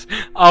screams,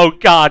 "Oh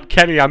God,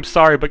 Kenny, I'm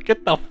sorry, but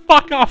get the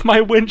fuck off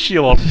my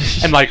windshield!"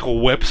 And like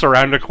whips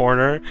around a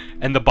corner,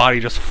 and the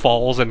body just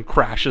falls and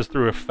crashes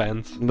through a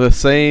fence. The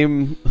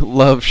same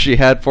love she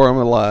had for him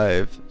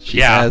alive,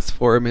 she has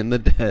for him in the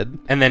dead.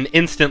 And then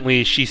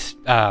instantly, she's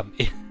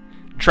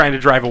trying to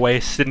drive away.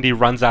 Cindy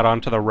runs out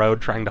onto the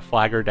road, trying to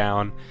flag her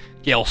down.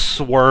 Gail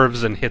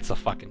swerves and hits a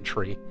fucking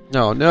tree.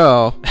 Oh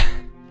no!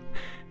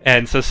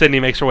 And so Sydney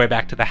makes her way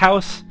back to the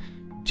house.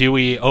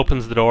 Dewey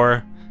opens the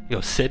door. He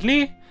goes,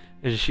 "Sydney?"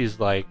 And she's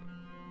like,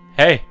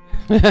 "Hey,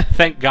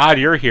 thank God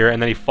you're here."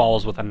 And then he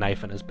falls with a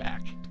knife in his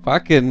back.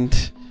 Fucking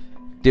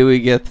Dewey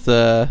gets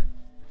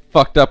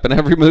fucked up in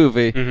every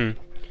movie. Mm-hmm.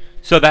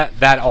 So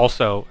that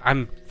also,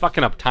 I'm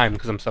fucking up time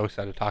because I'm so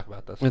excited to talk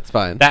about this. It's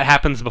fine. That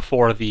happens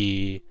before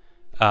the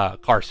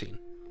car scene.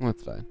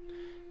 That's fine.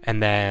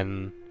 And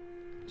then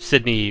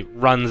Sydney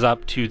runs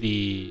up to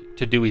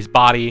Dewey's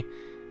body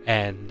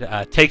and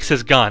takes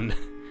his gun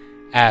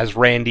as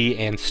Randy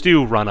and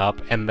Stu run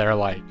up, and they're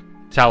like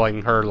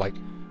telling her like,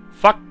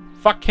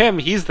 fuck him,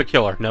 he's the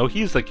killer. No,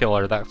 he's the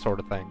killer, that sort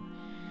of thing.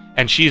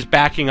 And she's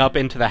backing up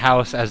into the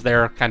house as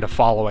they're kind of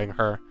following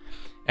her.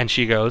 And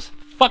she goes,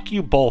 "Fuck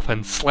you both,"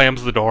 and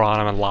slams the door on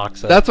him and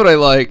locks it. That's what I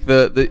like.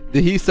 The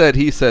he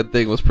said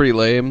thing was pretty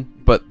lame,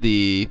 but fuck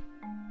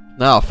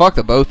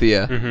the both of you.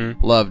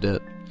 Mm-hmm. Loved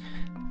it.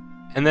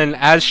 And then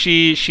as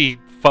she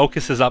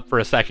focuses up for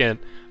a second,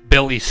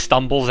 Billy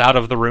stumbles out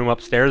of the room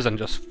upstairs and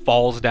just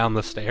falls down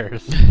the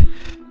stairs.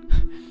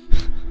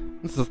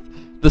 This is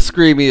the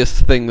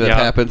screamiest thing that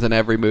happens in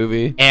every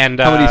movie. And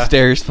how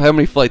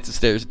many flights of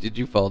stairs did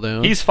you fall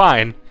down? He's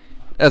fine.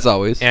 As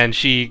always. And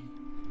he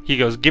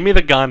goes, "Give me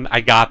the gun,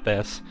 I got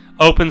this."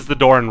 Opens the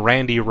door and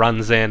Randy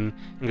runs in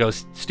and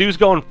goes, "Stu's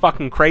going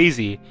fucking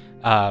crazy."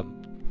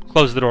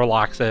 Closes the door,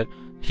 locks it.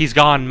 He's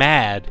gone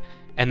mad.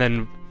 And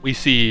then we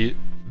see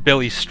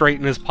Billy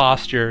straighten his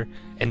posture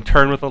and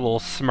turn with a little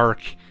smirk.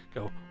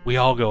 Go, "We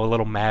all go a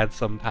little mad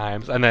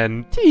sometimes." And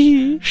then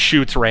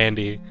shoots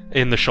Randy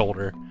in the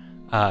shoulder.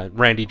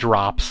 Randy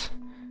drops.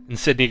 And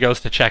Sydney goes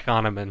to check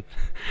on him, and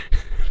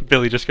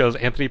Billy just goes,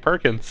 "Anthony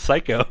Perkins,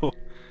 psycho."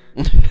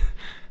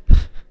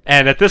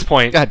 And at this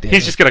point,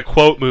 he's just going to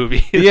quote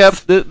movies. Yep,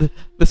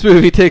 this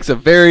movie takes a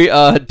very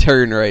odd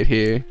turn right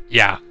here.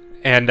 Yeah,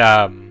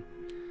 and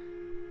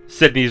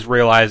Sydney's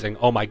realizing,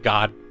 oh my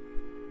God,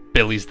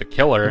 Billy's the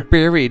killer.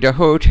 Buried the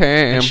whole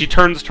time. And she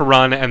turns to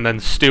run, and then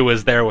Stu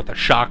is there with a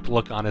shocked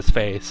look on his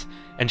face.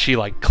 and she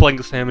like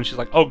clings to him, and she's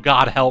like, "Oh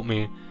God, help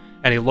me!"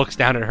 And he looks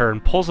down at her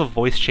and pulls a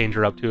voice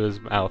changer up to his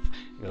mouth.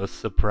 He goes,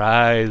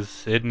 "Surprise,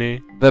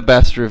 Sydney." The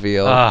best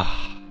reveal.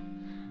 Ah,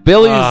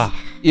 Billy's,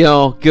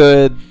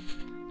 good.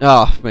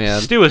 Oh,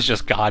 man. Stu is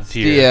just god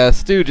tier. Yeah,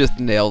 Stu just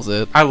nails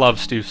it. I love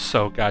Stu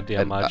so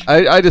goddamn much.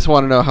 I just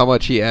want to know how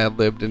much he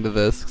ad-libbed into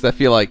this, because I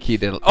feel like he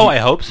did. Oh, I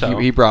hope so.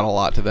 He brought a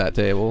lot to that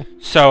table.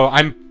 So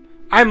I'm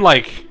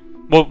like,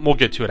 we'll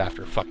get to it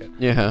after. Fuck it.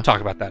 Yeah.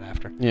 Talk about that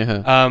after.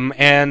 Yeah.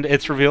 And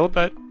it's revealed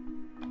that,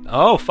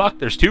 oh fuck,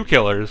 there's two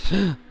killers.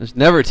 There's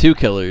never two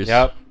killers.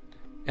 Yep.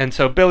 And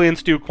so Billy and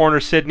Stu corner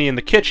Sydney in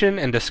the kitchen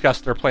and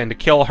discuss their plan to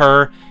kill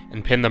her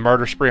and pin the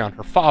murder spree on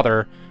her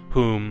father,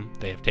 whom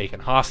they have taken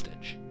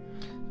hostage.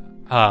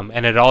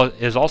 And it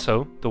is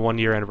also the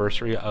 1-year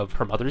anniversary of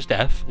her mother's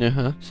death.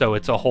 Uh-huh. So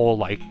it's a whole,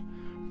 like,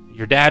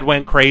 your dad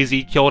went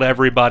crazy, killed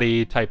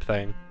everybody type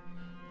thing.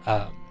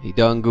 He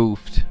done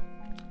goofed.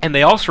 And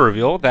they also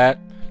reveal that,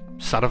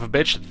 son of a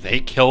bitch,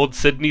 they killed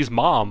Sydney's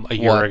mom a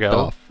year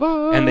ago. The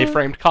fuck? And they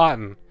framed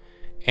Cotton.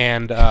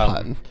 And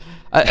Cotton.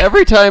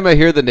 Every time I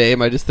hear the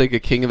name, I just think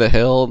of King of the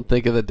Hill and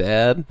think of the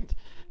dad.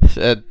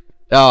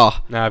 no,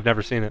 I've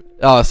never seen it.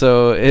 Oh,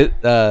 so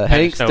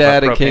Hank's know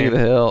dad about in King of propane. the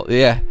Hill.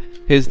 Yeah.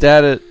 His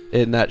dad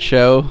in that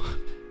show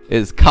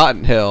is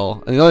Cotton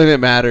Hill. And the only thing that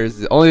matters,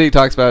 the only thing he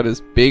talks about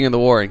is being in the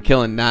war and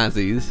killing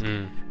Nazis.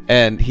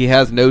 And he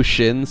has no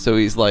shins, so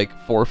he's like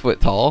 4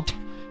 foot tall.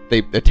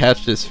 They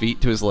attached his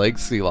feet to his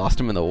legs so he lost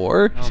him in the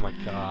war. Oh my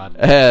god.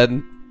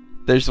 And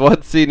there's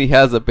one scene he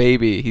has a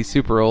baby. He's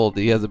super old.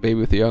 He has a baby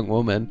with a young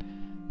woman.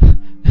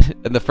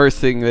 And the first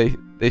thing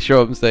they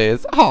show him say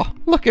is, "Oh,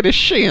 look at his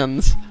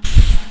shins."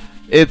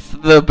 It's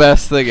the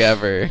best thing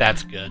ever.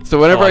 That's good. So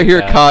whenever I like hear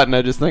that. Cotton,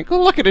 I just think,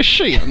 "Oh, look at his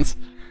shins."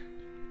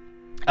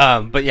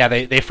 But yeah,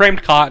 they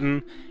framed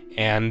Cotton,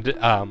 and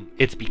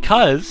it's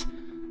because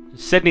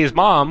Sydney's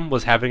mom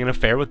was having an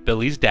affair with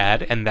Billy's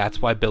dad, and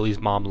that's why Billy's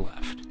mom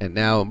left. And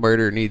now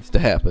murder needs to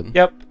happen.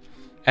 Yep.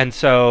 And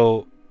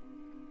so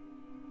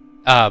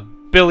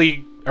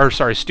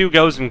Stu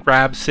goes and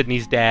grabs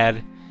Sydney's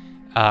dad.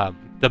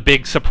 The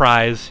big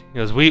surprise. He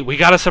goes, we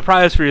got a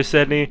surprise for you,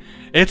 Sydney.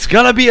 It's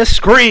gonna be a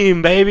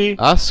Scream, baby.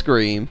 A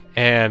Scream.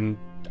 And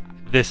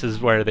this is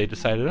where they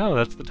decided, oh,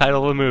 that's the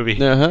title of the movie.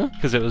 Uh-huh.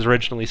 Because it was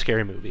originally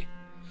Scary Movie.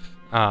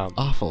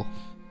 Awful.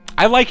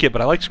 I like it,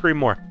 but I like Scream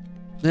more.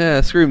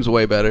 Yeah, Scream's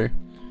way better.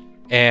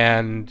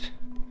 And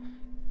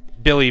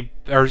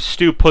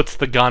Stu puts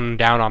the gun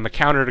down on the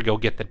counter to go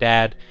get the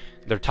dad.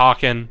 They're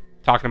talking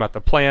about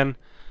the plan.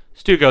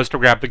 Stu goes to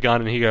grab the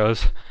gun and he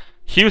goes,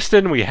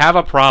 "Houston, we have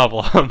a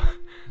problem."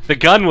 The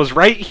gun was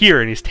right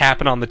here, and he's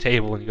tapping on the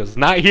table, and he goes, "It's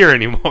not here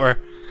anymore."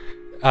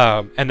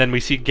 And then we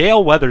see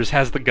Gail Weathers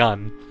has the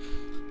gun,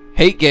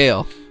 Hate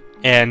Gail.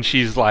 and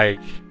she's like,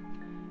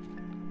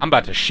 "I'm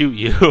about to shoot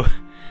you."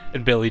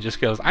 And Billy just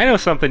goes, "I know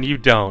something you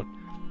don't."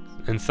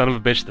 And son of a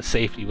bitch, the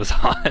safety was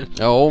on.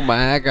 Oh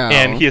my god.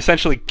 And he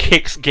essentially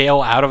kicks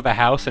Gail out of the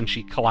house, and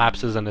she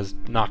collapses and is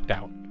knocked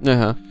out.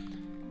 Uh-huh.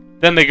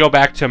 Then they go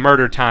back to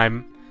murder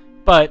time,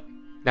 but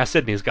now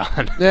Sydney's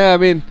gone. Yeah, I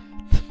mean,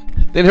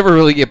 they never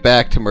really get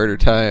back to murder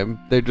time.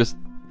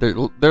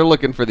 They're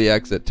looking for the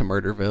exit to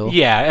Murderville.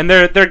 Yeah, and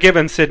they're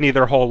giving Sydney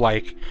their whole,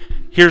 like,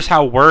 here's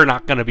how we're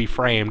not going to be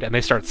framed, and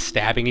they start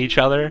stabbing each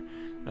other.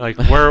 Like,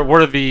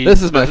 we're the,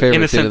 This is my the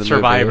favorite scene of innocent the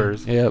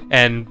survivors. movie. Yep.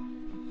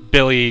 And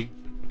Billy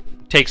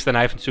takes the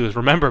knife and says,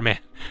 "Remember, man,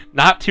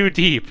 not too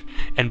deep."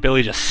 And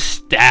Billy just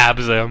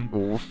stabs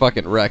him.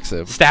 Fucking wrecks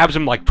him. Stabs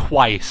him like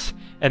twice.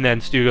 And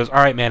then Stu goes, "All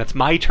right, man, it's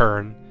my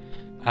turn."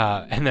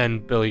 And then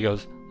Billy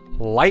goes,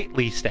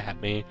 "Lightly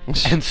stab me."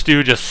 And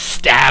Stu just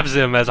stabs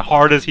him as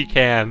hard as he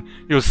can.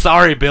 He goes,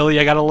 "Sorry, Billy,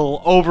 I got a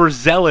little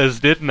overzealous,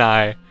 didn't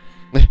I?"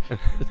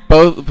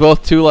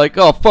 both two like,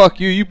 "Oh, fuck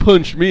you, you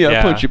punched me, I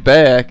Yeah. punch you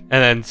back."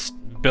 And then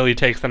Billy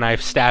takes the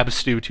knife, stabs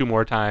Stu 2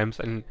 more times,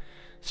 and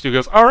Stu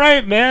goes, "All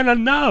right, man,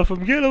 enough.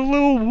 I'm getting a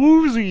little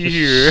woozy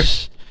here."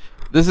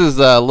 This is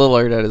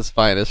Lillard at his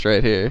finest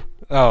right here.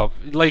 Oh,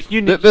 like,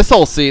 you need... This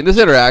whole scene, this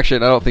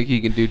interaction, I don't think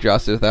you can do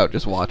justice without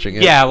just watching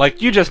it. Yeah,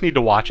 like, you just need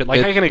to watch it.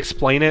 Like, It- I can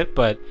explain it,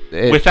 but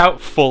it-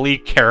 without fully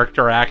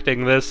character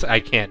acting this,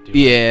 I can't do it.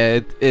 Yeah,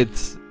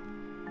 it's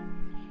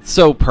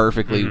so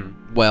perfectly Mhm.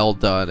 well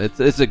done. It's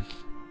a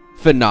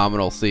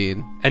phenomenal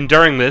scene. And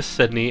during this,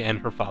 Sydney and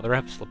her father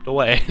have slipped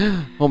away.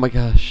 Oh my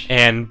gosh.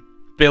 And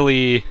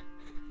Billy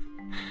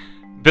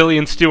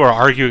and Stu are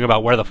arguing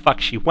about where the fuck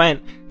she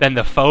went. Then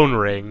the phone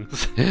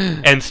rings.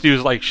 And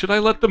Stu's like, "Should I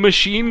let the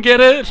machine get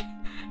it?"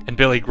 And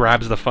Billy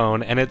grabs the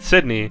phone, and it's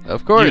Sydney.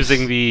 Of course.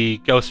 Using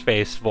the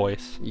Ghostface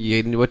voice.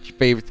 What's your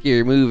favorite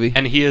scary movie?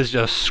 And he is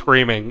just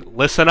screaming,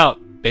 "Listen up,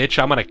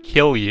 bitch, I'm gonna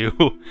kill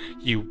you."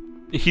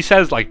 He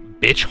says, like,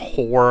 bitch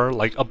whore,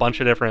 like a bunch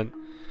of different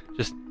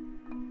just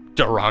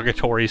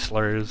derogatory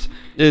slurs.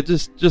 It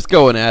just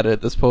going at it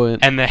at this point.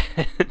 And then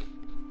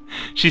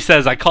she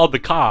says, "I called the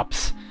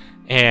cops."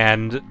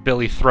 And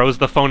Billy throws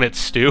the phone at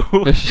Stu.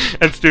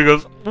 And Stu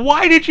goes,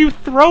 "Why did you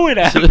throw it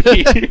at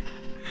me?"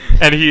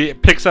 And he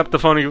picks up the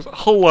phone and he goes,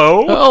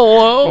 "Hello?"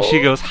 Hello. And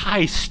she goes,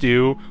 "Hi,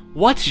 Stu.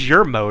 What's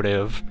your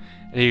motive?"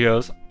 And he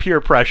goes, peer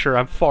pressure,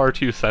 I'm far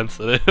too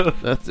sensitive.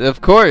 That's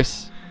of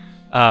course.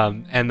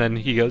 And then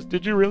he goes,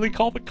 did you really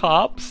call the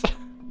cops?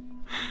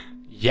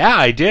 Yeah,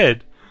 I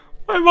did.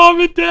 My mom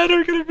and dad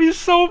are gonna be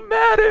so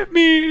mad at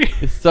me.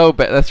 It's so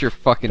bad. That's your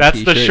fucking That's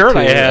t-shirt, the shirt too.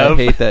 I have. I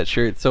hate that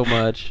shirt so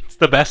much. It's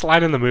the best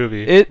line in the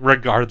movie,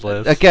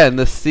 regardless. Again,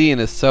 the scene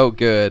is so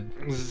good.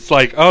 It's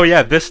like, oh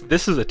yeah, this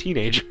is a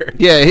teenager.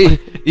 Yeah,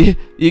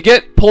 you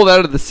get pulled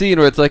out of the scene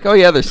where it's like, oh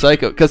yeah, they're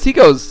psycho. Because he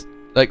goes,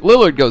 like,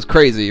 Lillard goes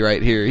crazy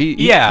right here.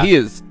 He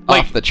is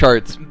like, off the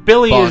charts.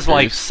 Billy bonkers. is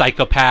like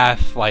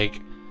psychopath,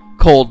 like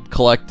cold,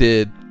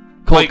 collected,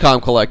 like,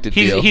 calm, collected.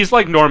 He's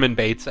like Norman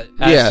Bates.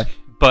 Yeah.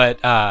 But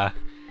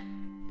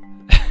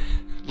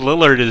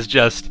Lillard is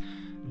just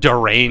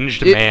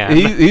deranged man.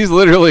 He's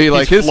literally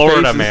like his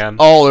Florida face man. Is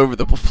all over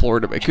the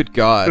Florida man. Good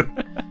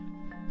God.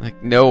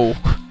 Like no.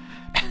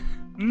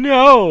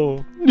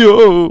 No.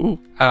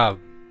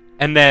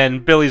 And then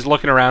Billy's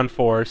looking around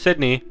for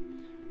Sydney,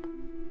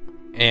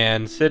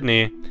 and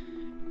Sydney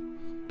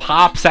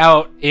pops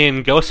out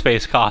in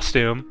Ghostface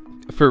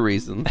costume. For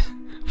reasons.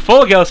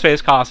 Full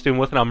Ghostface costume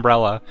with an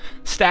umbrella,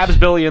 stabs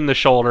Billy in the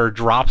shoulder,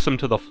 drops him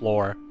to the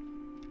floor.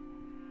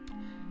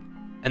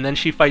 And then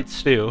she fights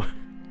Stu.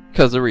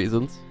 Because of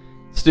reasons.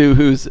 Stu,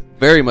 who's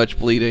very much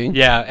bleeding.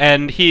 Yeah,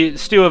 and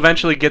Stu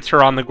eventually gets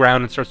her on the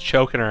ground and starts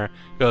choking her.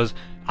 Goes,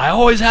 I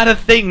always had a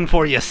thing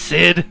for you,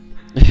 Sid.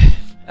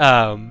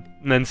 And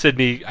then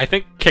Sydney, I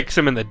think, kicks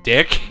him in the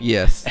dick.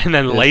 Yes. And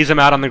then lays him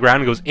out on the ground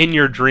and goes, in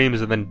your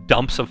dreams, and then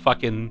dumps a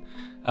fucking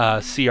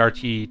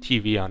CRT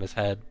TV on his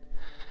head.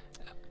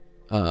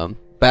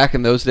 Back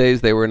in those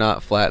days, they were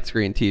not flat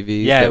screen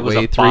TVs that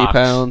weighed 3 box.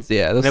 pounds.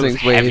 Yeah, those things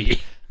heavy.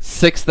 weighed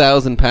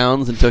 6,000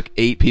 pounds and took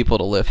 8 people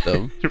to lift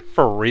them.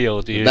 For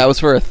real, dude. That was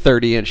for a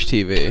 30-inch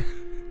TV.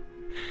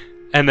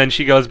 And then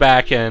she goes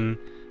back and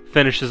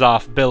finishes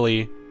off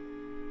Billy,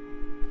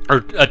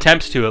 or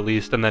attempts to at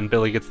least, and then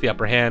Billy gets the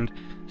upper hand,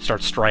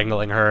 starts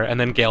strangling her, and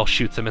then Gale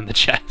shoots him in the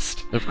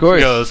chest. Of course.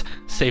 He goes,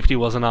 safety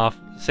wasn't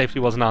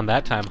on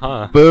that time,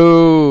 huh?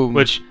 Boom.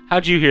 Which,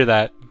 how'd you hear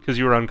that? Because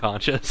you were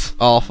unconscious.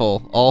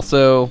 Awful.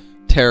 Also,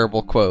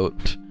 terrible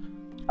quote.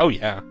 Oh,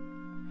 yeah.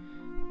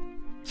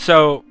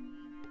 So,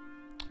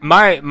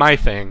 my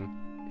thing,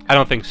 I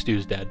don't think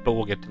Stu's dead, but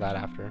we'll get to that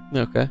after.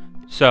 Okay.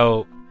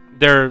 So,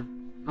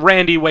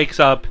 Randy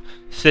wakes up,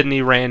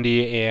 Sydney,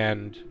 Randy,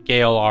 and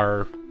Gale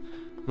are,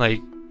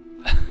 like,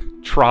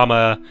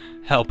 trauma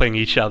helping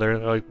each other.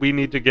 They're like, we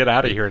need to get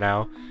out of here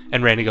now.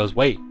 And Randy goes,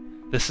 wait,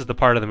 this is the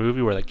part of the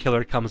movie where the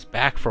killer comes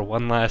back for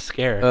one last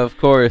scare. Of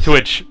course. To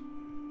which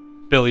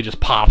Billy just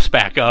pops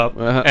back up,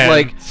 and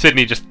like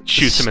Sydney just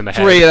shoots him in the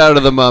head. Straight out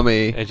of the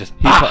Mummy. And just,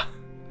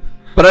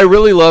 But I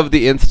really love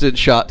the instant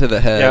shot to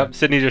the head. Yep,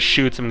 Sydney just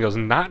shoots him and goes,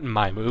 not in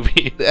my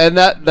movie. And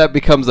that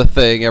becomes a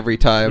thing every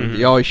time. Mm-hmm.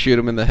 You always shoot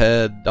him in the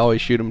head,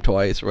 always shoot him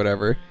twice or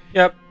whatever.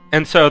 Yep.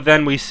 And so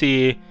then we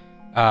see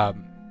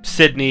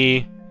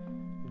Sydney,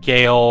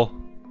 Gale,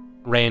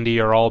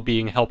 Randy are all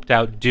being helped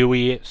out.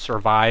 Dewey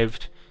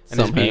survived and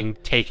is being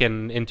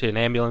taken into an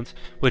ambulance,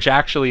 which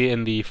actually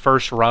in the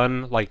first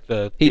run, like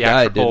the he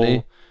died, theatrical, didn't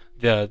he?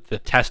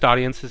 the test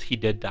audiences, he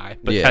did die,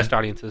 but test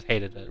audiences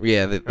hated it.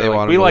 Yeah, they like,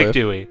 wanted we to like live.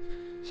 Dewey,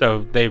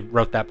 so they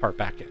wrote that part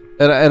back in.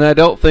 And I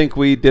don't think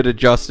we did a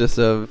justice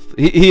of...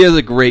 He is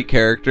a great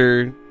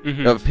character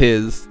of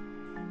his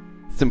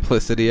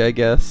simplicity, I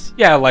guess.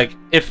 Yeah, like,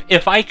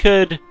 if I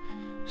could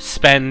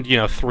spend,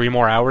 3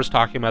 more hours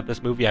talking about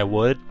this movie, I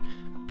would,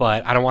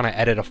 but I don't want to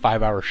edit a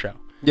 5-hour show.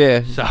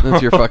 Yeah, So.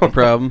 that's your fucking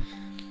problem.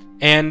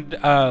 And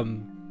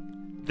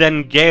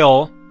then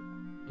Gale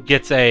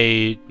gets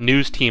a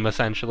news team,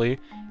 essentially,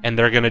 and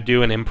they're going to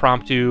do an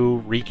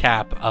impromptu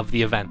recap of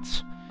the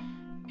events.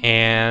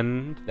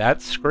 And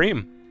that's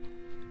Scream.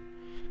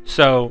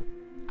 So,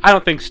 I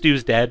don't think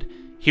Stu's dead.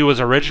 He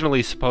was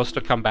originally supposed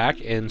to come back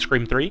in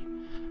Scream 3.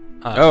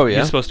 Oh, yeah?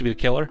 He's supposed to be the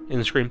killer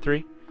in Scream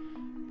 3.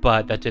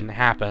 But that didn't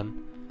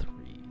happen.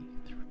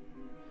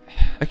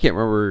 I can't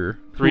remember.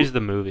 3's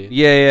the movie.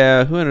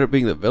 Yeah. Who ended up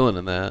being the villain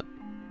in that?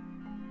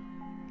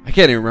 I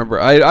can't even remember.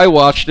 I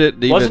watched it.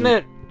 Wasn't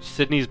it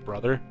Sydney's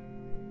brother?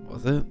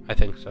 Was it? I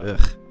think so.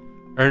 Ugh.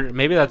 Or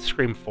maybe that's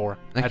Scream 4.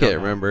 I don't can't know.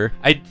 remember.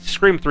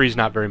 Scream 3 is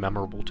not very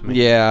memorable to me.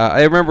 Yeah,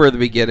 I remember the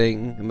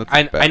beginning. And that's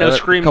I know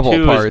Scream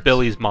 2 is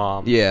Billy's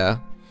mom. Yeah.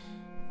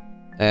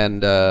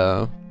 And,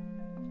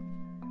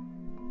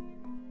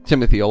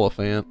 Timothy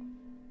Oliphant.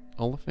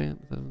 Oliphant?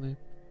 Is that his name?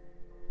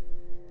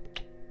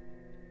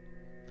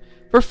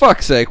 For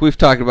fuck's sake, we've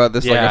talked about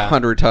this like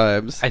 100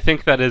 times. I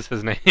think that is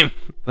his name.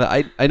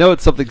 I know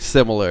it's something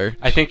similar.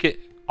 I think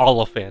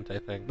Oliphant, I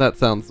think. That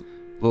sounds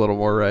a little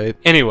more right.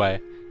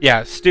 Anyway,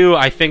 yeah, Stu,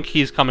 I think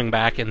he's coming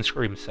back in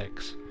Scream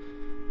 6.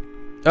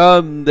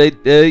 They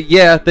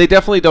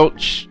definitely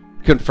don't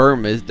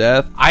confirm his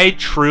death. I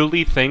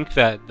truly think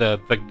that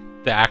the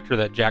actor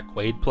that Jack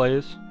Quaid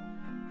plays,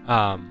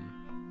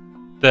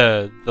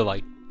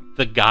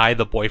 the guy,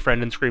 the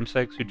boyfriend in Scream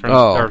 6 who turns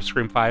or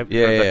Scream 5 who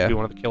turns out to be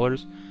one of the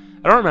killers.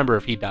 I don't remember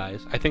if he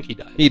dies. I think he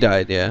died. He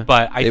died, yeah.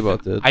 But they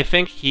both did. I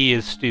think he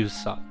is Stu's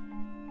son.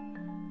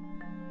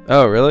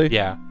 Oh, really?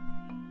 Yeah.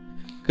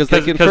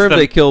 Because they confirmed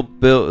they killed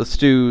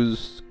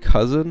Stu's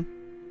cousin.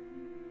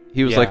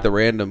 He was Yeah. like the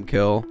random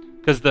kill.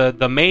 Because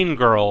the main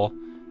girl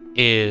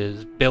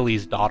is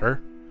Billy's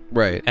daughter,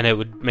 Right. and it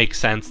would make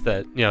sense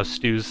that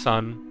Stu's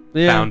son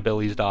Yeah. found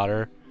Billy's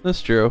daughter.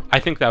 That's true. I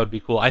think that would be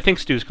cool. I think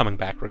Stu's coming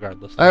back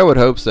regardless. I would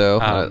hope so.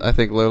 Um, I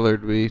think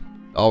Lillard would be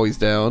always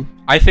down.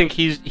 I think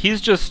he's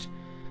just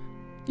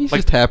He's like-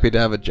 just happy to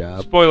have a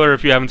job. spoiler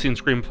if you haven't seen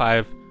Scream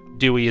 5.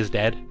 Dewey is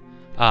dead.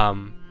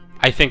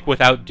 I think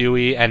without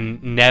Dewey,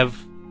 and Nev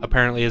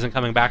apparently isn't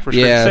coming back for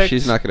Scream 6.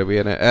 She's not going to be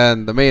in it.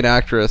 And the main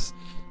actress,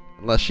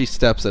 unless she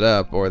steps it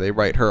up or they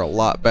write her a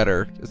lot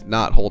better, is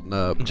not holding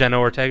up. Jenna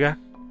Ortega.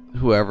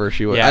 Whoever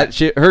she was.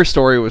 Yeah. Her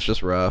story was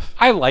just rough.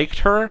 I liked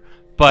her,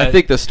 but I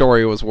think the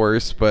story was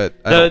worse, but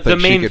I don't the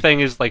think main she could... thing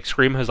is like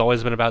Scream has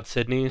always been about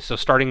Sydney, so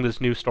starting this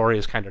new story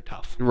is kind of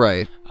tough.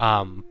 Right.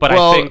 But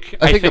Well,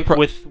 I think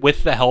the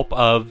with the help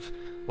of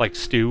like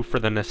Stu for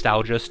the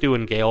nostalgia, Stu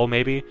and Gail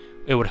maybe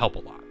it would help a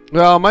lot.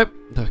 Well,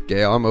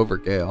 Gail, I'm over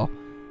Gail.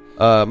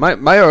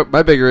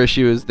 My bigger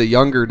issue is the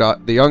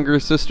younger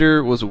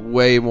sister was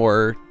way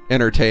more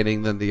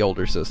entertaining than the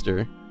older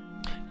sister.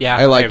 Yeah,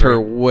 I liked agree.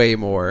 her way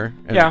more.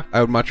 And Yeah.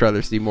 I would much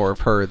rather see more of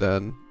her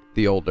than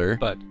the older.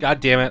 But god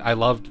damn it, I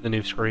loved the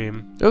new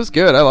Scream. It was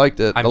good. I liked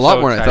it I'm a lot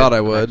so more than I excited thought I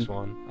for the would. next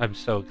one. I'm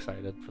so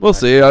excited. For the We'll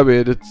next see. I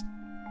mean, it's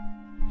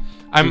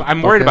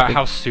I'm worried about Okay.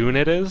 how soon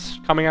it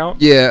is coming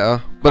out. yeah,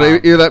 but Um,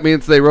 either that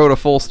means they wrote a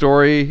full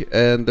story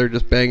and they're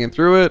just banging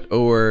through it,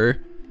 or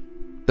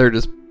they're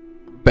just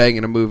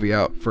banging a movie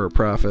out for a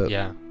profit.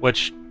 Yeah,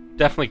 which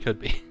definitely could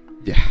be.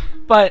 Yeah.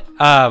 But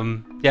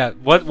yeah,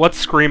 what's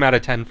Scream out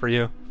of 10 for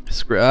you?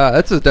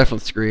 That's a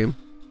definite Scream.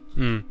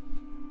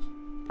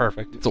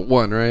 Perfect. It's a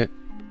 1, right?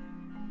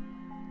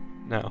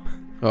 No.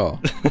 Oh.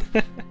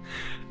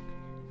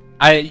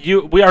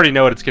 We already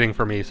know what it's getting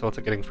for me, so what's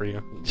it getting for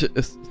you?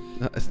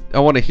 I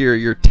want to hear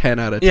your 10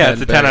 out of 10. Yeah,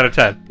 it's a 10 out of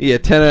 10. Yeah,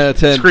 10 out of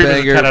 10 Scream is a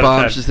banger, 10 out of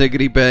bombs, 10. just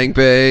niggity bang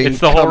bang. It's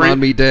the whole Come on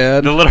me,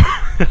 Dad. The little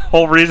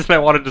whole reason I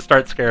wanted to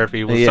start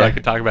Scare-Apy was so Yeah. I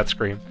could talk about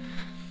Scream.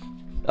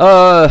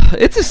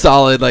 It's a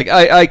solid. Like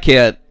I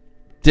can't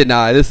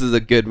deny this is a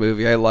good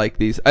movie. I like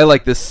these. I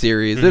like this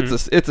series.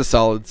 Mhm. It's a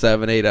solid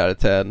 7, 8 out of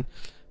 10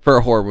 for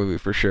a horror movie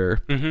for sure.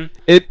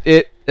 Mm-hmm.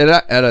 And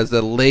as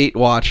a late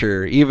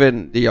watcher,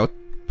 even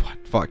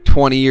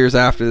 20 years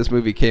after this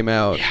movie came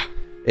out, Yeah.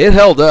 it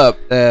held up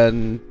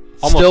and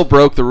still Almost-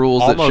 broke the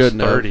rules that Almost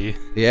shouldn't 30.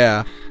 have.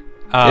 Yeah,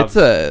 Um,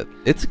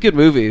 it's a good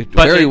movie.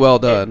 but Very well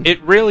done.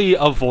 It really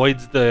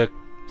avoids the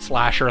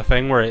slasher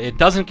thing where it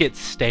doesn't get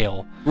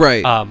stale.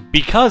 Right.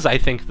 Because I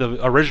think the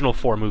original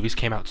 4 movies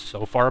came out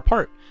so far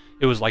apart.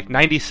 It was like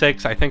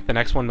 96. I think the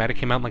next one might have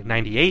came out in like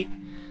 98.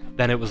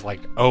 Then it was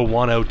like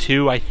 01,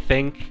 02, I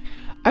think.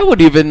 I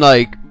would even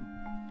like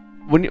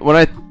when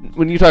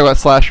you talk about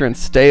slasher and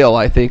stale,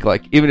 I think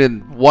like even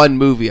in one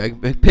movie, I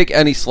pick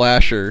any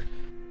slasher,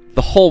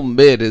 the whole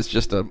mid is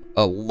just a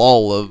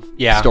lull of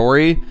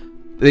story.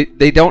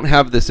 They don't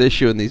have this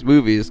issue in these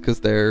movies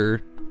because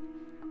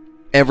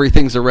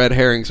everything's a red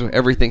herring, so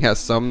everything has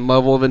some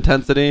level of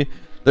intensity.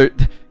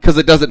 Because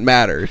it doesn't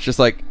matter. It's just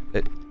like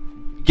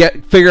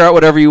figure out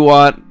whatever you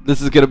want.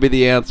 This is gonna be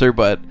the answer,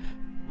 but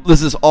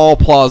this is all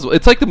plausible.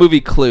 It's like the movie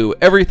Clue.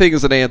 Everything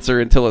is an answer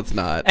until it's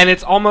not. And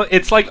it's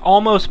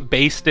almost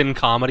based in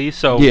comedy,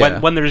 so Yeah.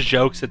 when there's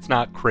jokes, it's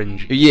not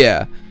cringy.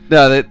 Yeah.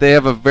 No, they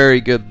have a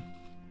very good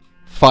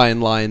fine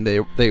line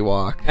they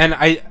walk. And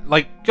I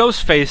like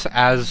Ghostface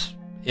as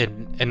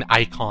an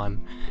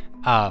icon.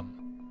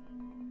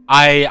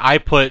 I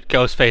put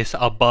Ghostface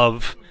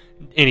above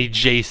any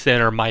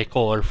Jason or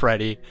Michael or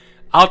Freddy.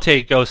 I'll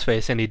take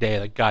Ghostface any day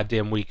of the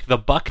goddamn week. The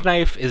buck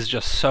knife is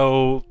just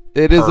so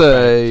It is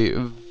perfect. a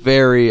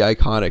very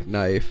iconic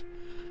knife.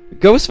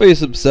 Ghostface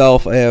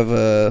himself, I have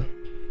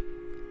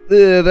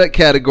that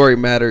category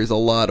matters a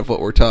lot of what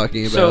we're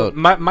talking So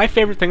about. my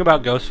favorite thing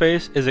about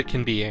Ghostface is it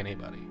can be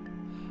anybody.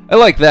 I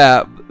like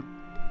that.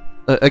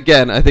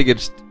 Again, I think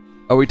it's...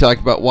 Are we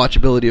talking about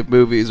watchability of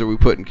movies, or are we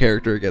putting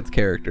character against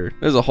character?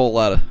 There's a whole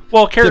lot of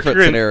Character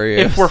different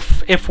scenarios.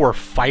 If we're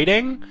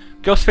fighting,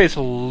 Ghostface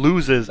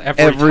loses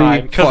every Every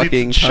time because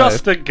fucking he's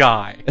just a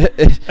guy.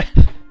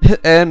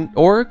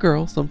 or a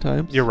girl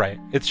sometimes. You're right.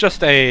 It's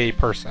just a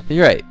person.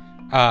 You're right.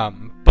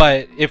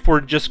 But if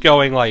we're just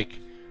going like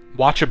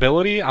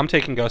watchability, I'm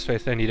taking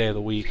Ghostface any day of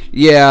the week.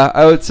 Yeah,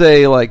 I would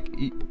say like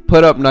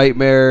put up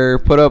Nightmare,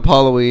 put up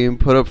Halloween,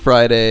 put up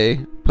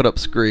Friday, put up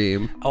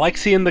Scream. I like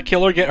seeing the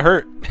killer get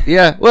hurt.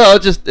 Yeah, well,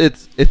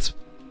 it's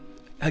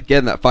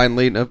again that fine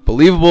line of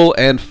believable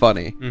and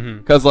funny.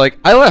 Because like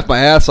I laughed my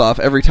ass off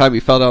every time he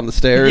fell down the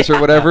stairs or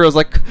whatever. I was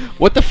like,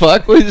 what the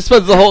fuck? Well, he just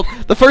spends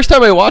the first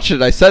time I watched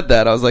it, I said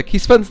that. I was like, he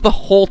spends the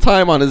whole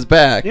time on his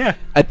back. Yeah.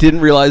 I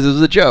didn't realize it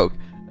was a joke.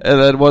 And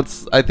then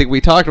once I think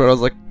we talked about it, I was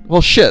like,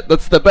 well, shit,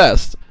 that's the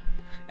best.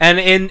 And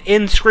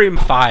in Scream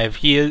 5,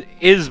 he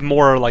is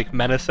more like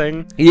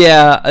menacing.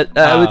 Yeah,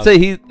 I would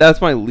say that's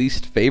my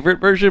least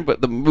favorite version,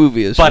 but the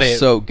movie is just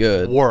so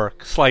good.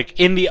 Works. Like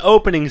in the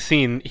opening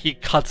scene, he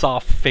cuts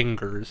off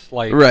fingers.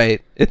 Like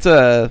Right. It's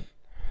a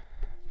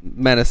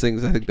menacing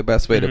is, I think, the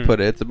best way to put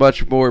it. It's a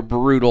much more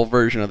brutal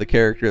version of the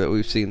character that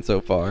we've seen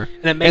so far.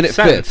 And it makes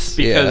sense fits,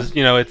 because,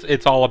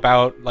 it's all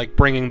about, like,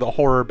 bringing the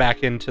horror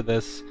back into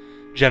this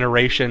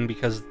generation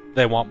because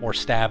they want more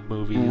stab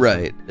movies.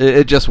 Right.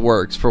 It just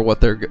works for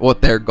what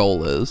their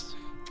goal is.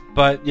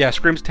 But, yeah,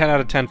 Scream's 10 out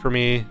of 10 for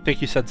me. I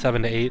think you said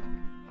 7 to 8.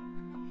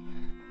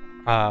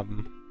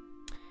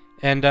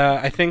 And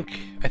I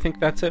think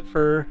that's it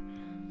for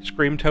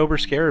Screamtober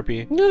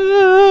Scare-Apy.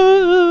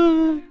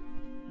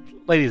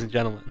 Ladies and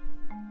gentlemen,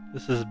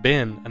 this has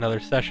been another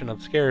session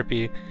of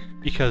Scare-Apy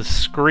because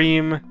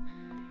Scream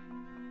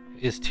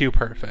is too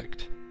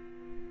perfect.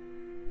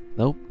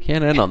 Nope,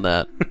 can't end on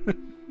that.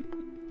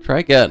 Try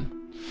again.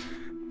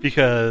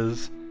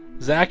 Because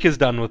Zach is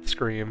done with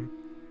Scream.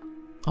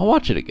 I'll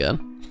watch it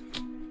again.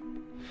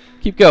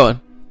 Keep going.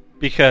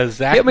 Because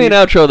Zach Get me an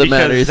outro that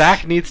matters. Because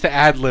Zach needs to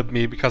ad-lib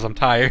me because I'm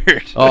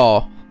tired.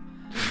 Oh.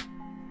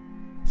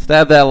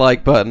 Stab that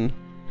like button.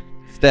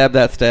 Stab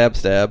that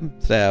stab.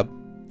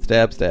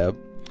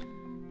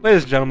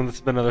 Ladies and gentlemen, this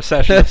has been another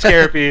session of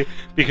Scare-Apy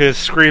because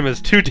Scream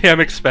is too damn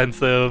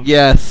expensive.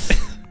 Yes.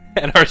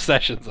 And our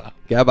session's up.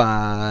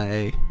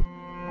 Goodbye.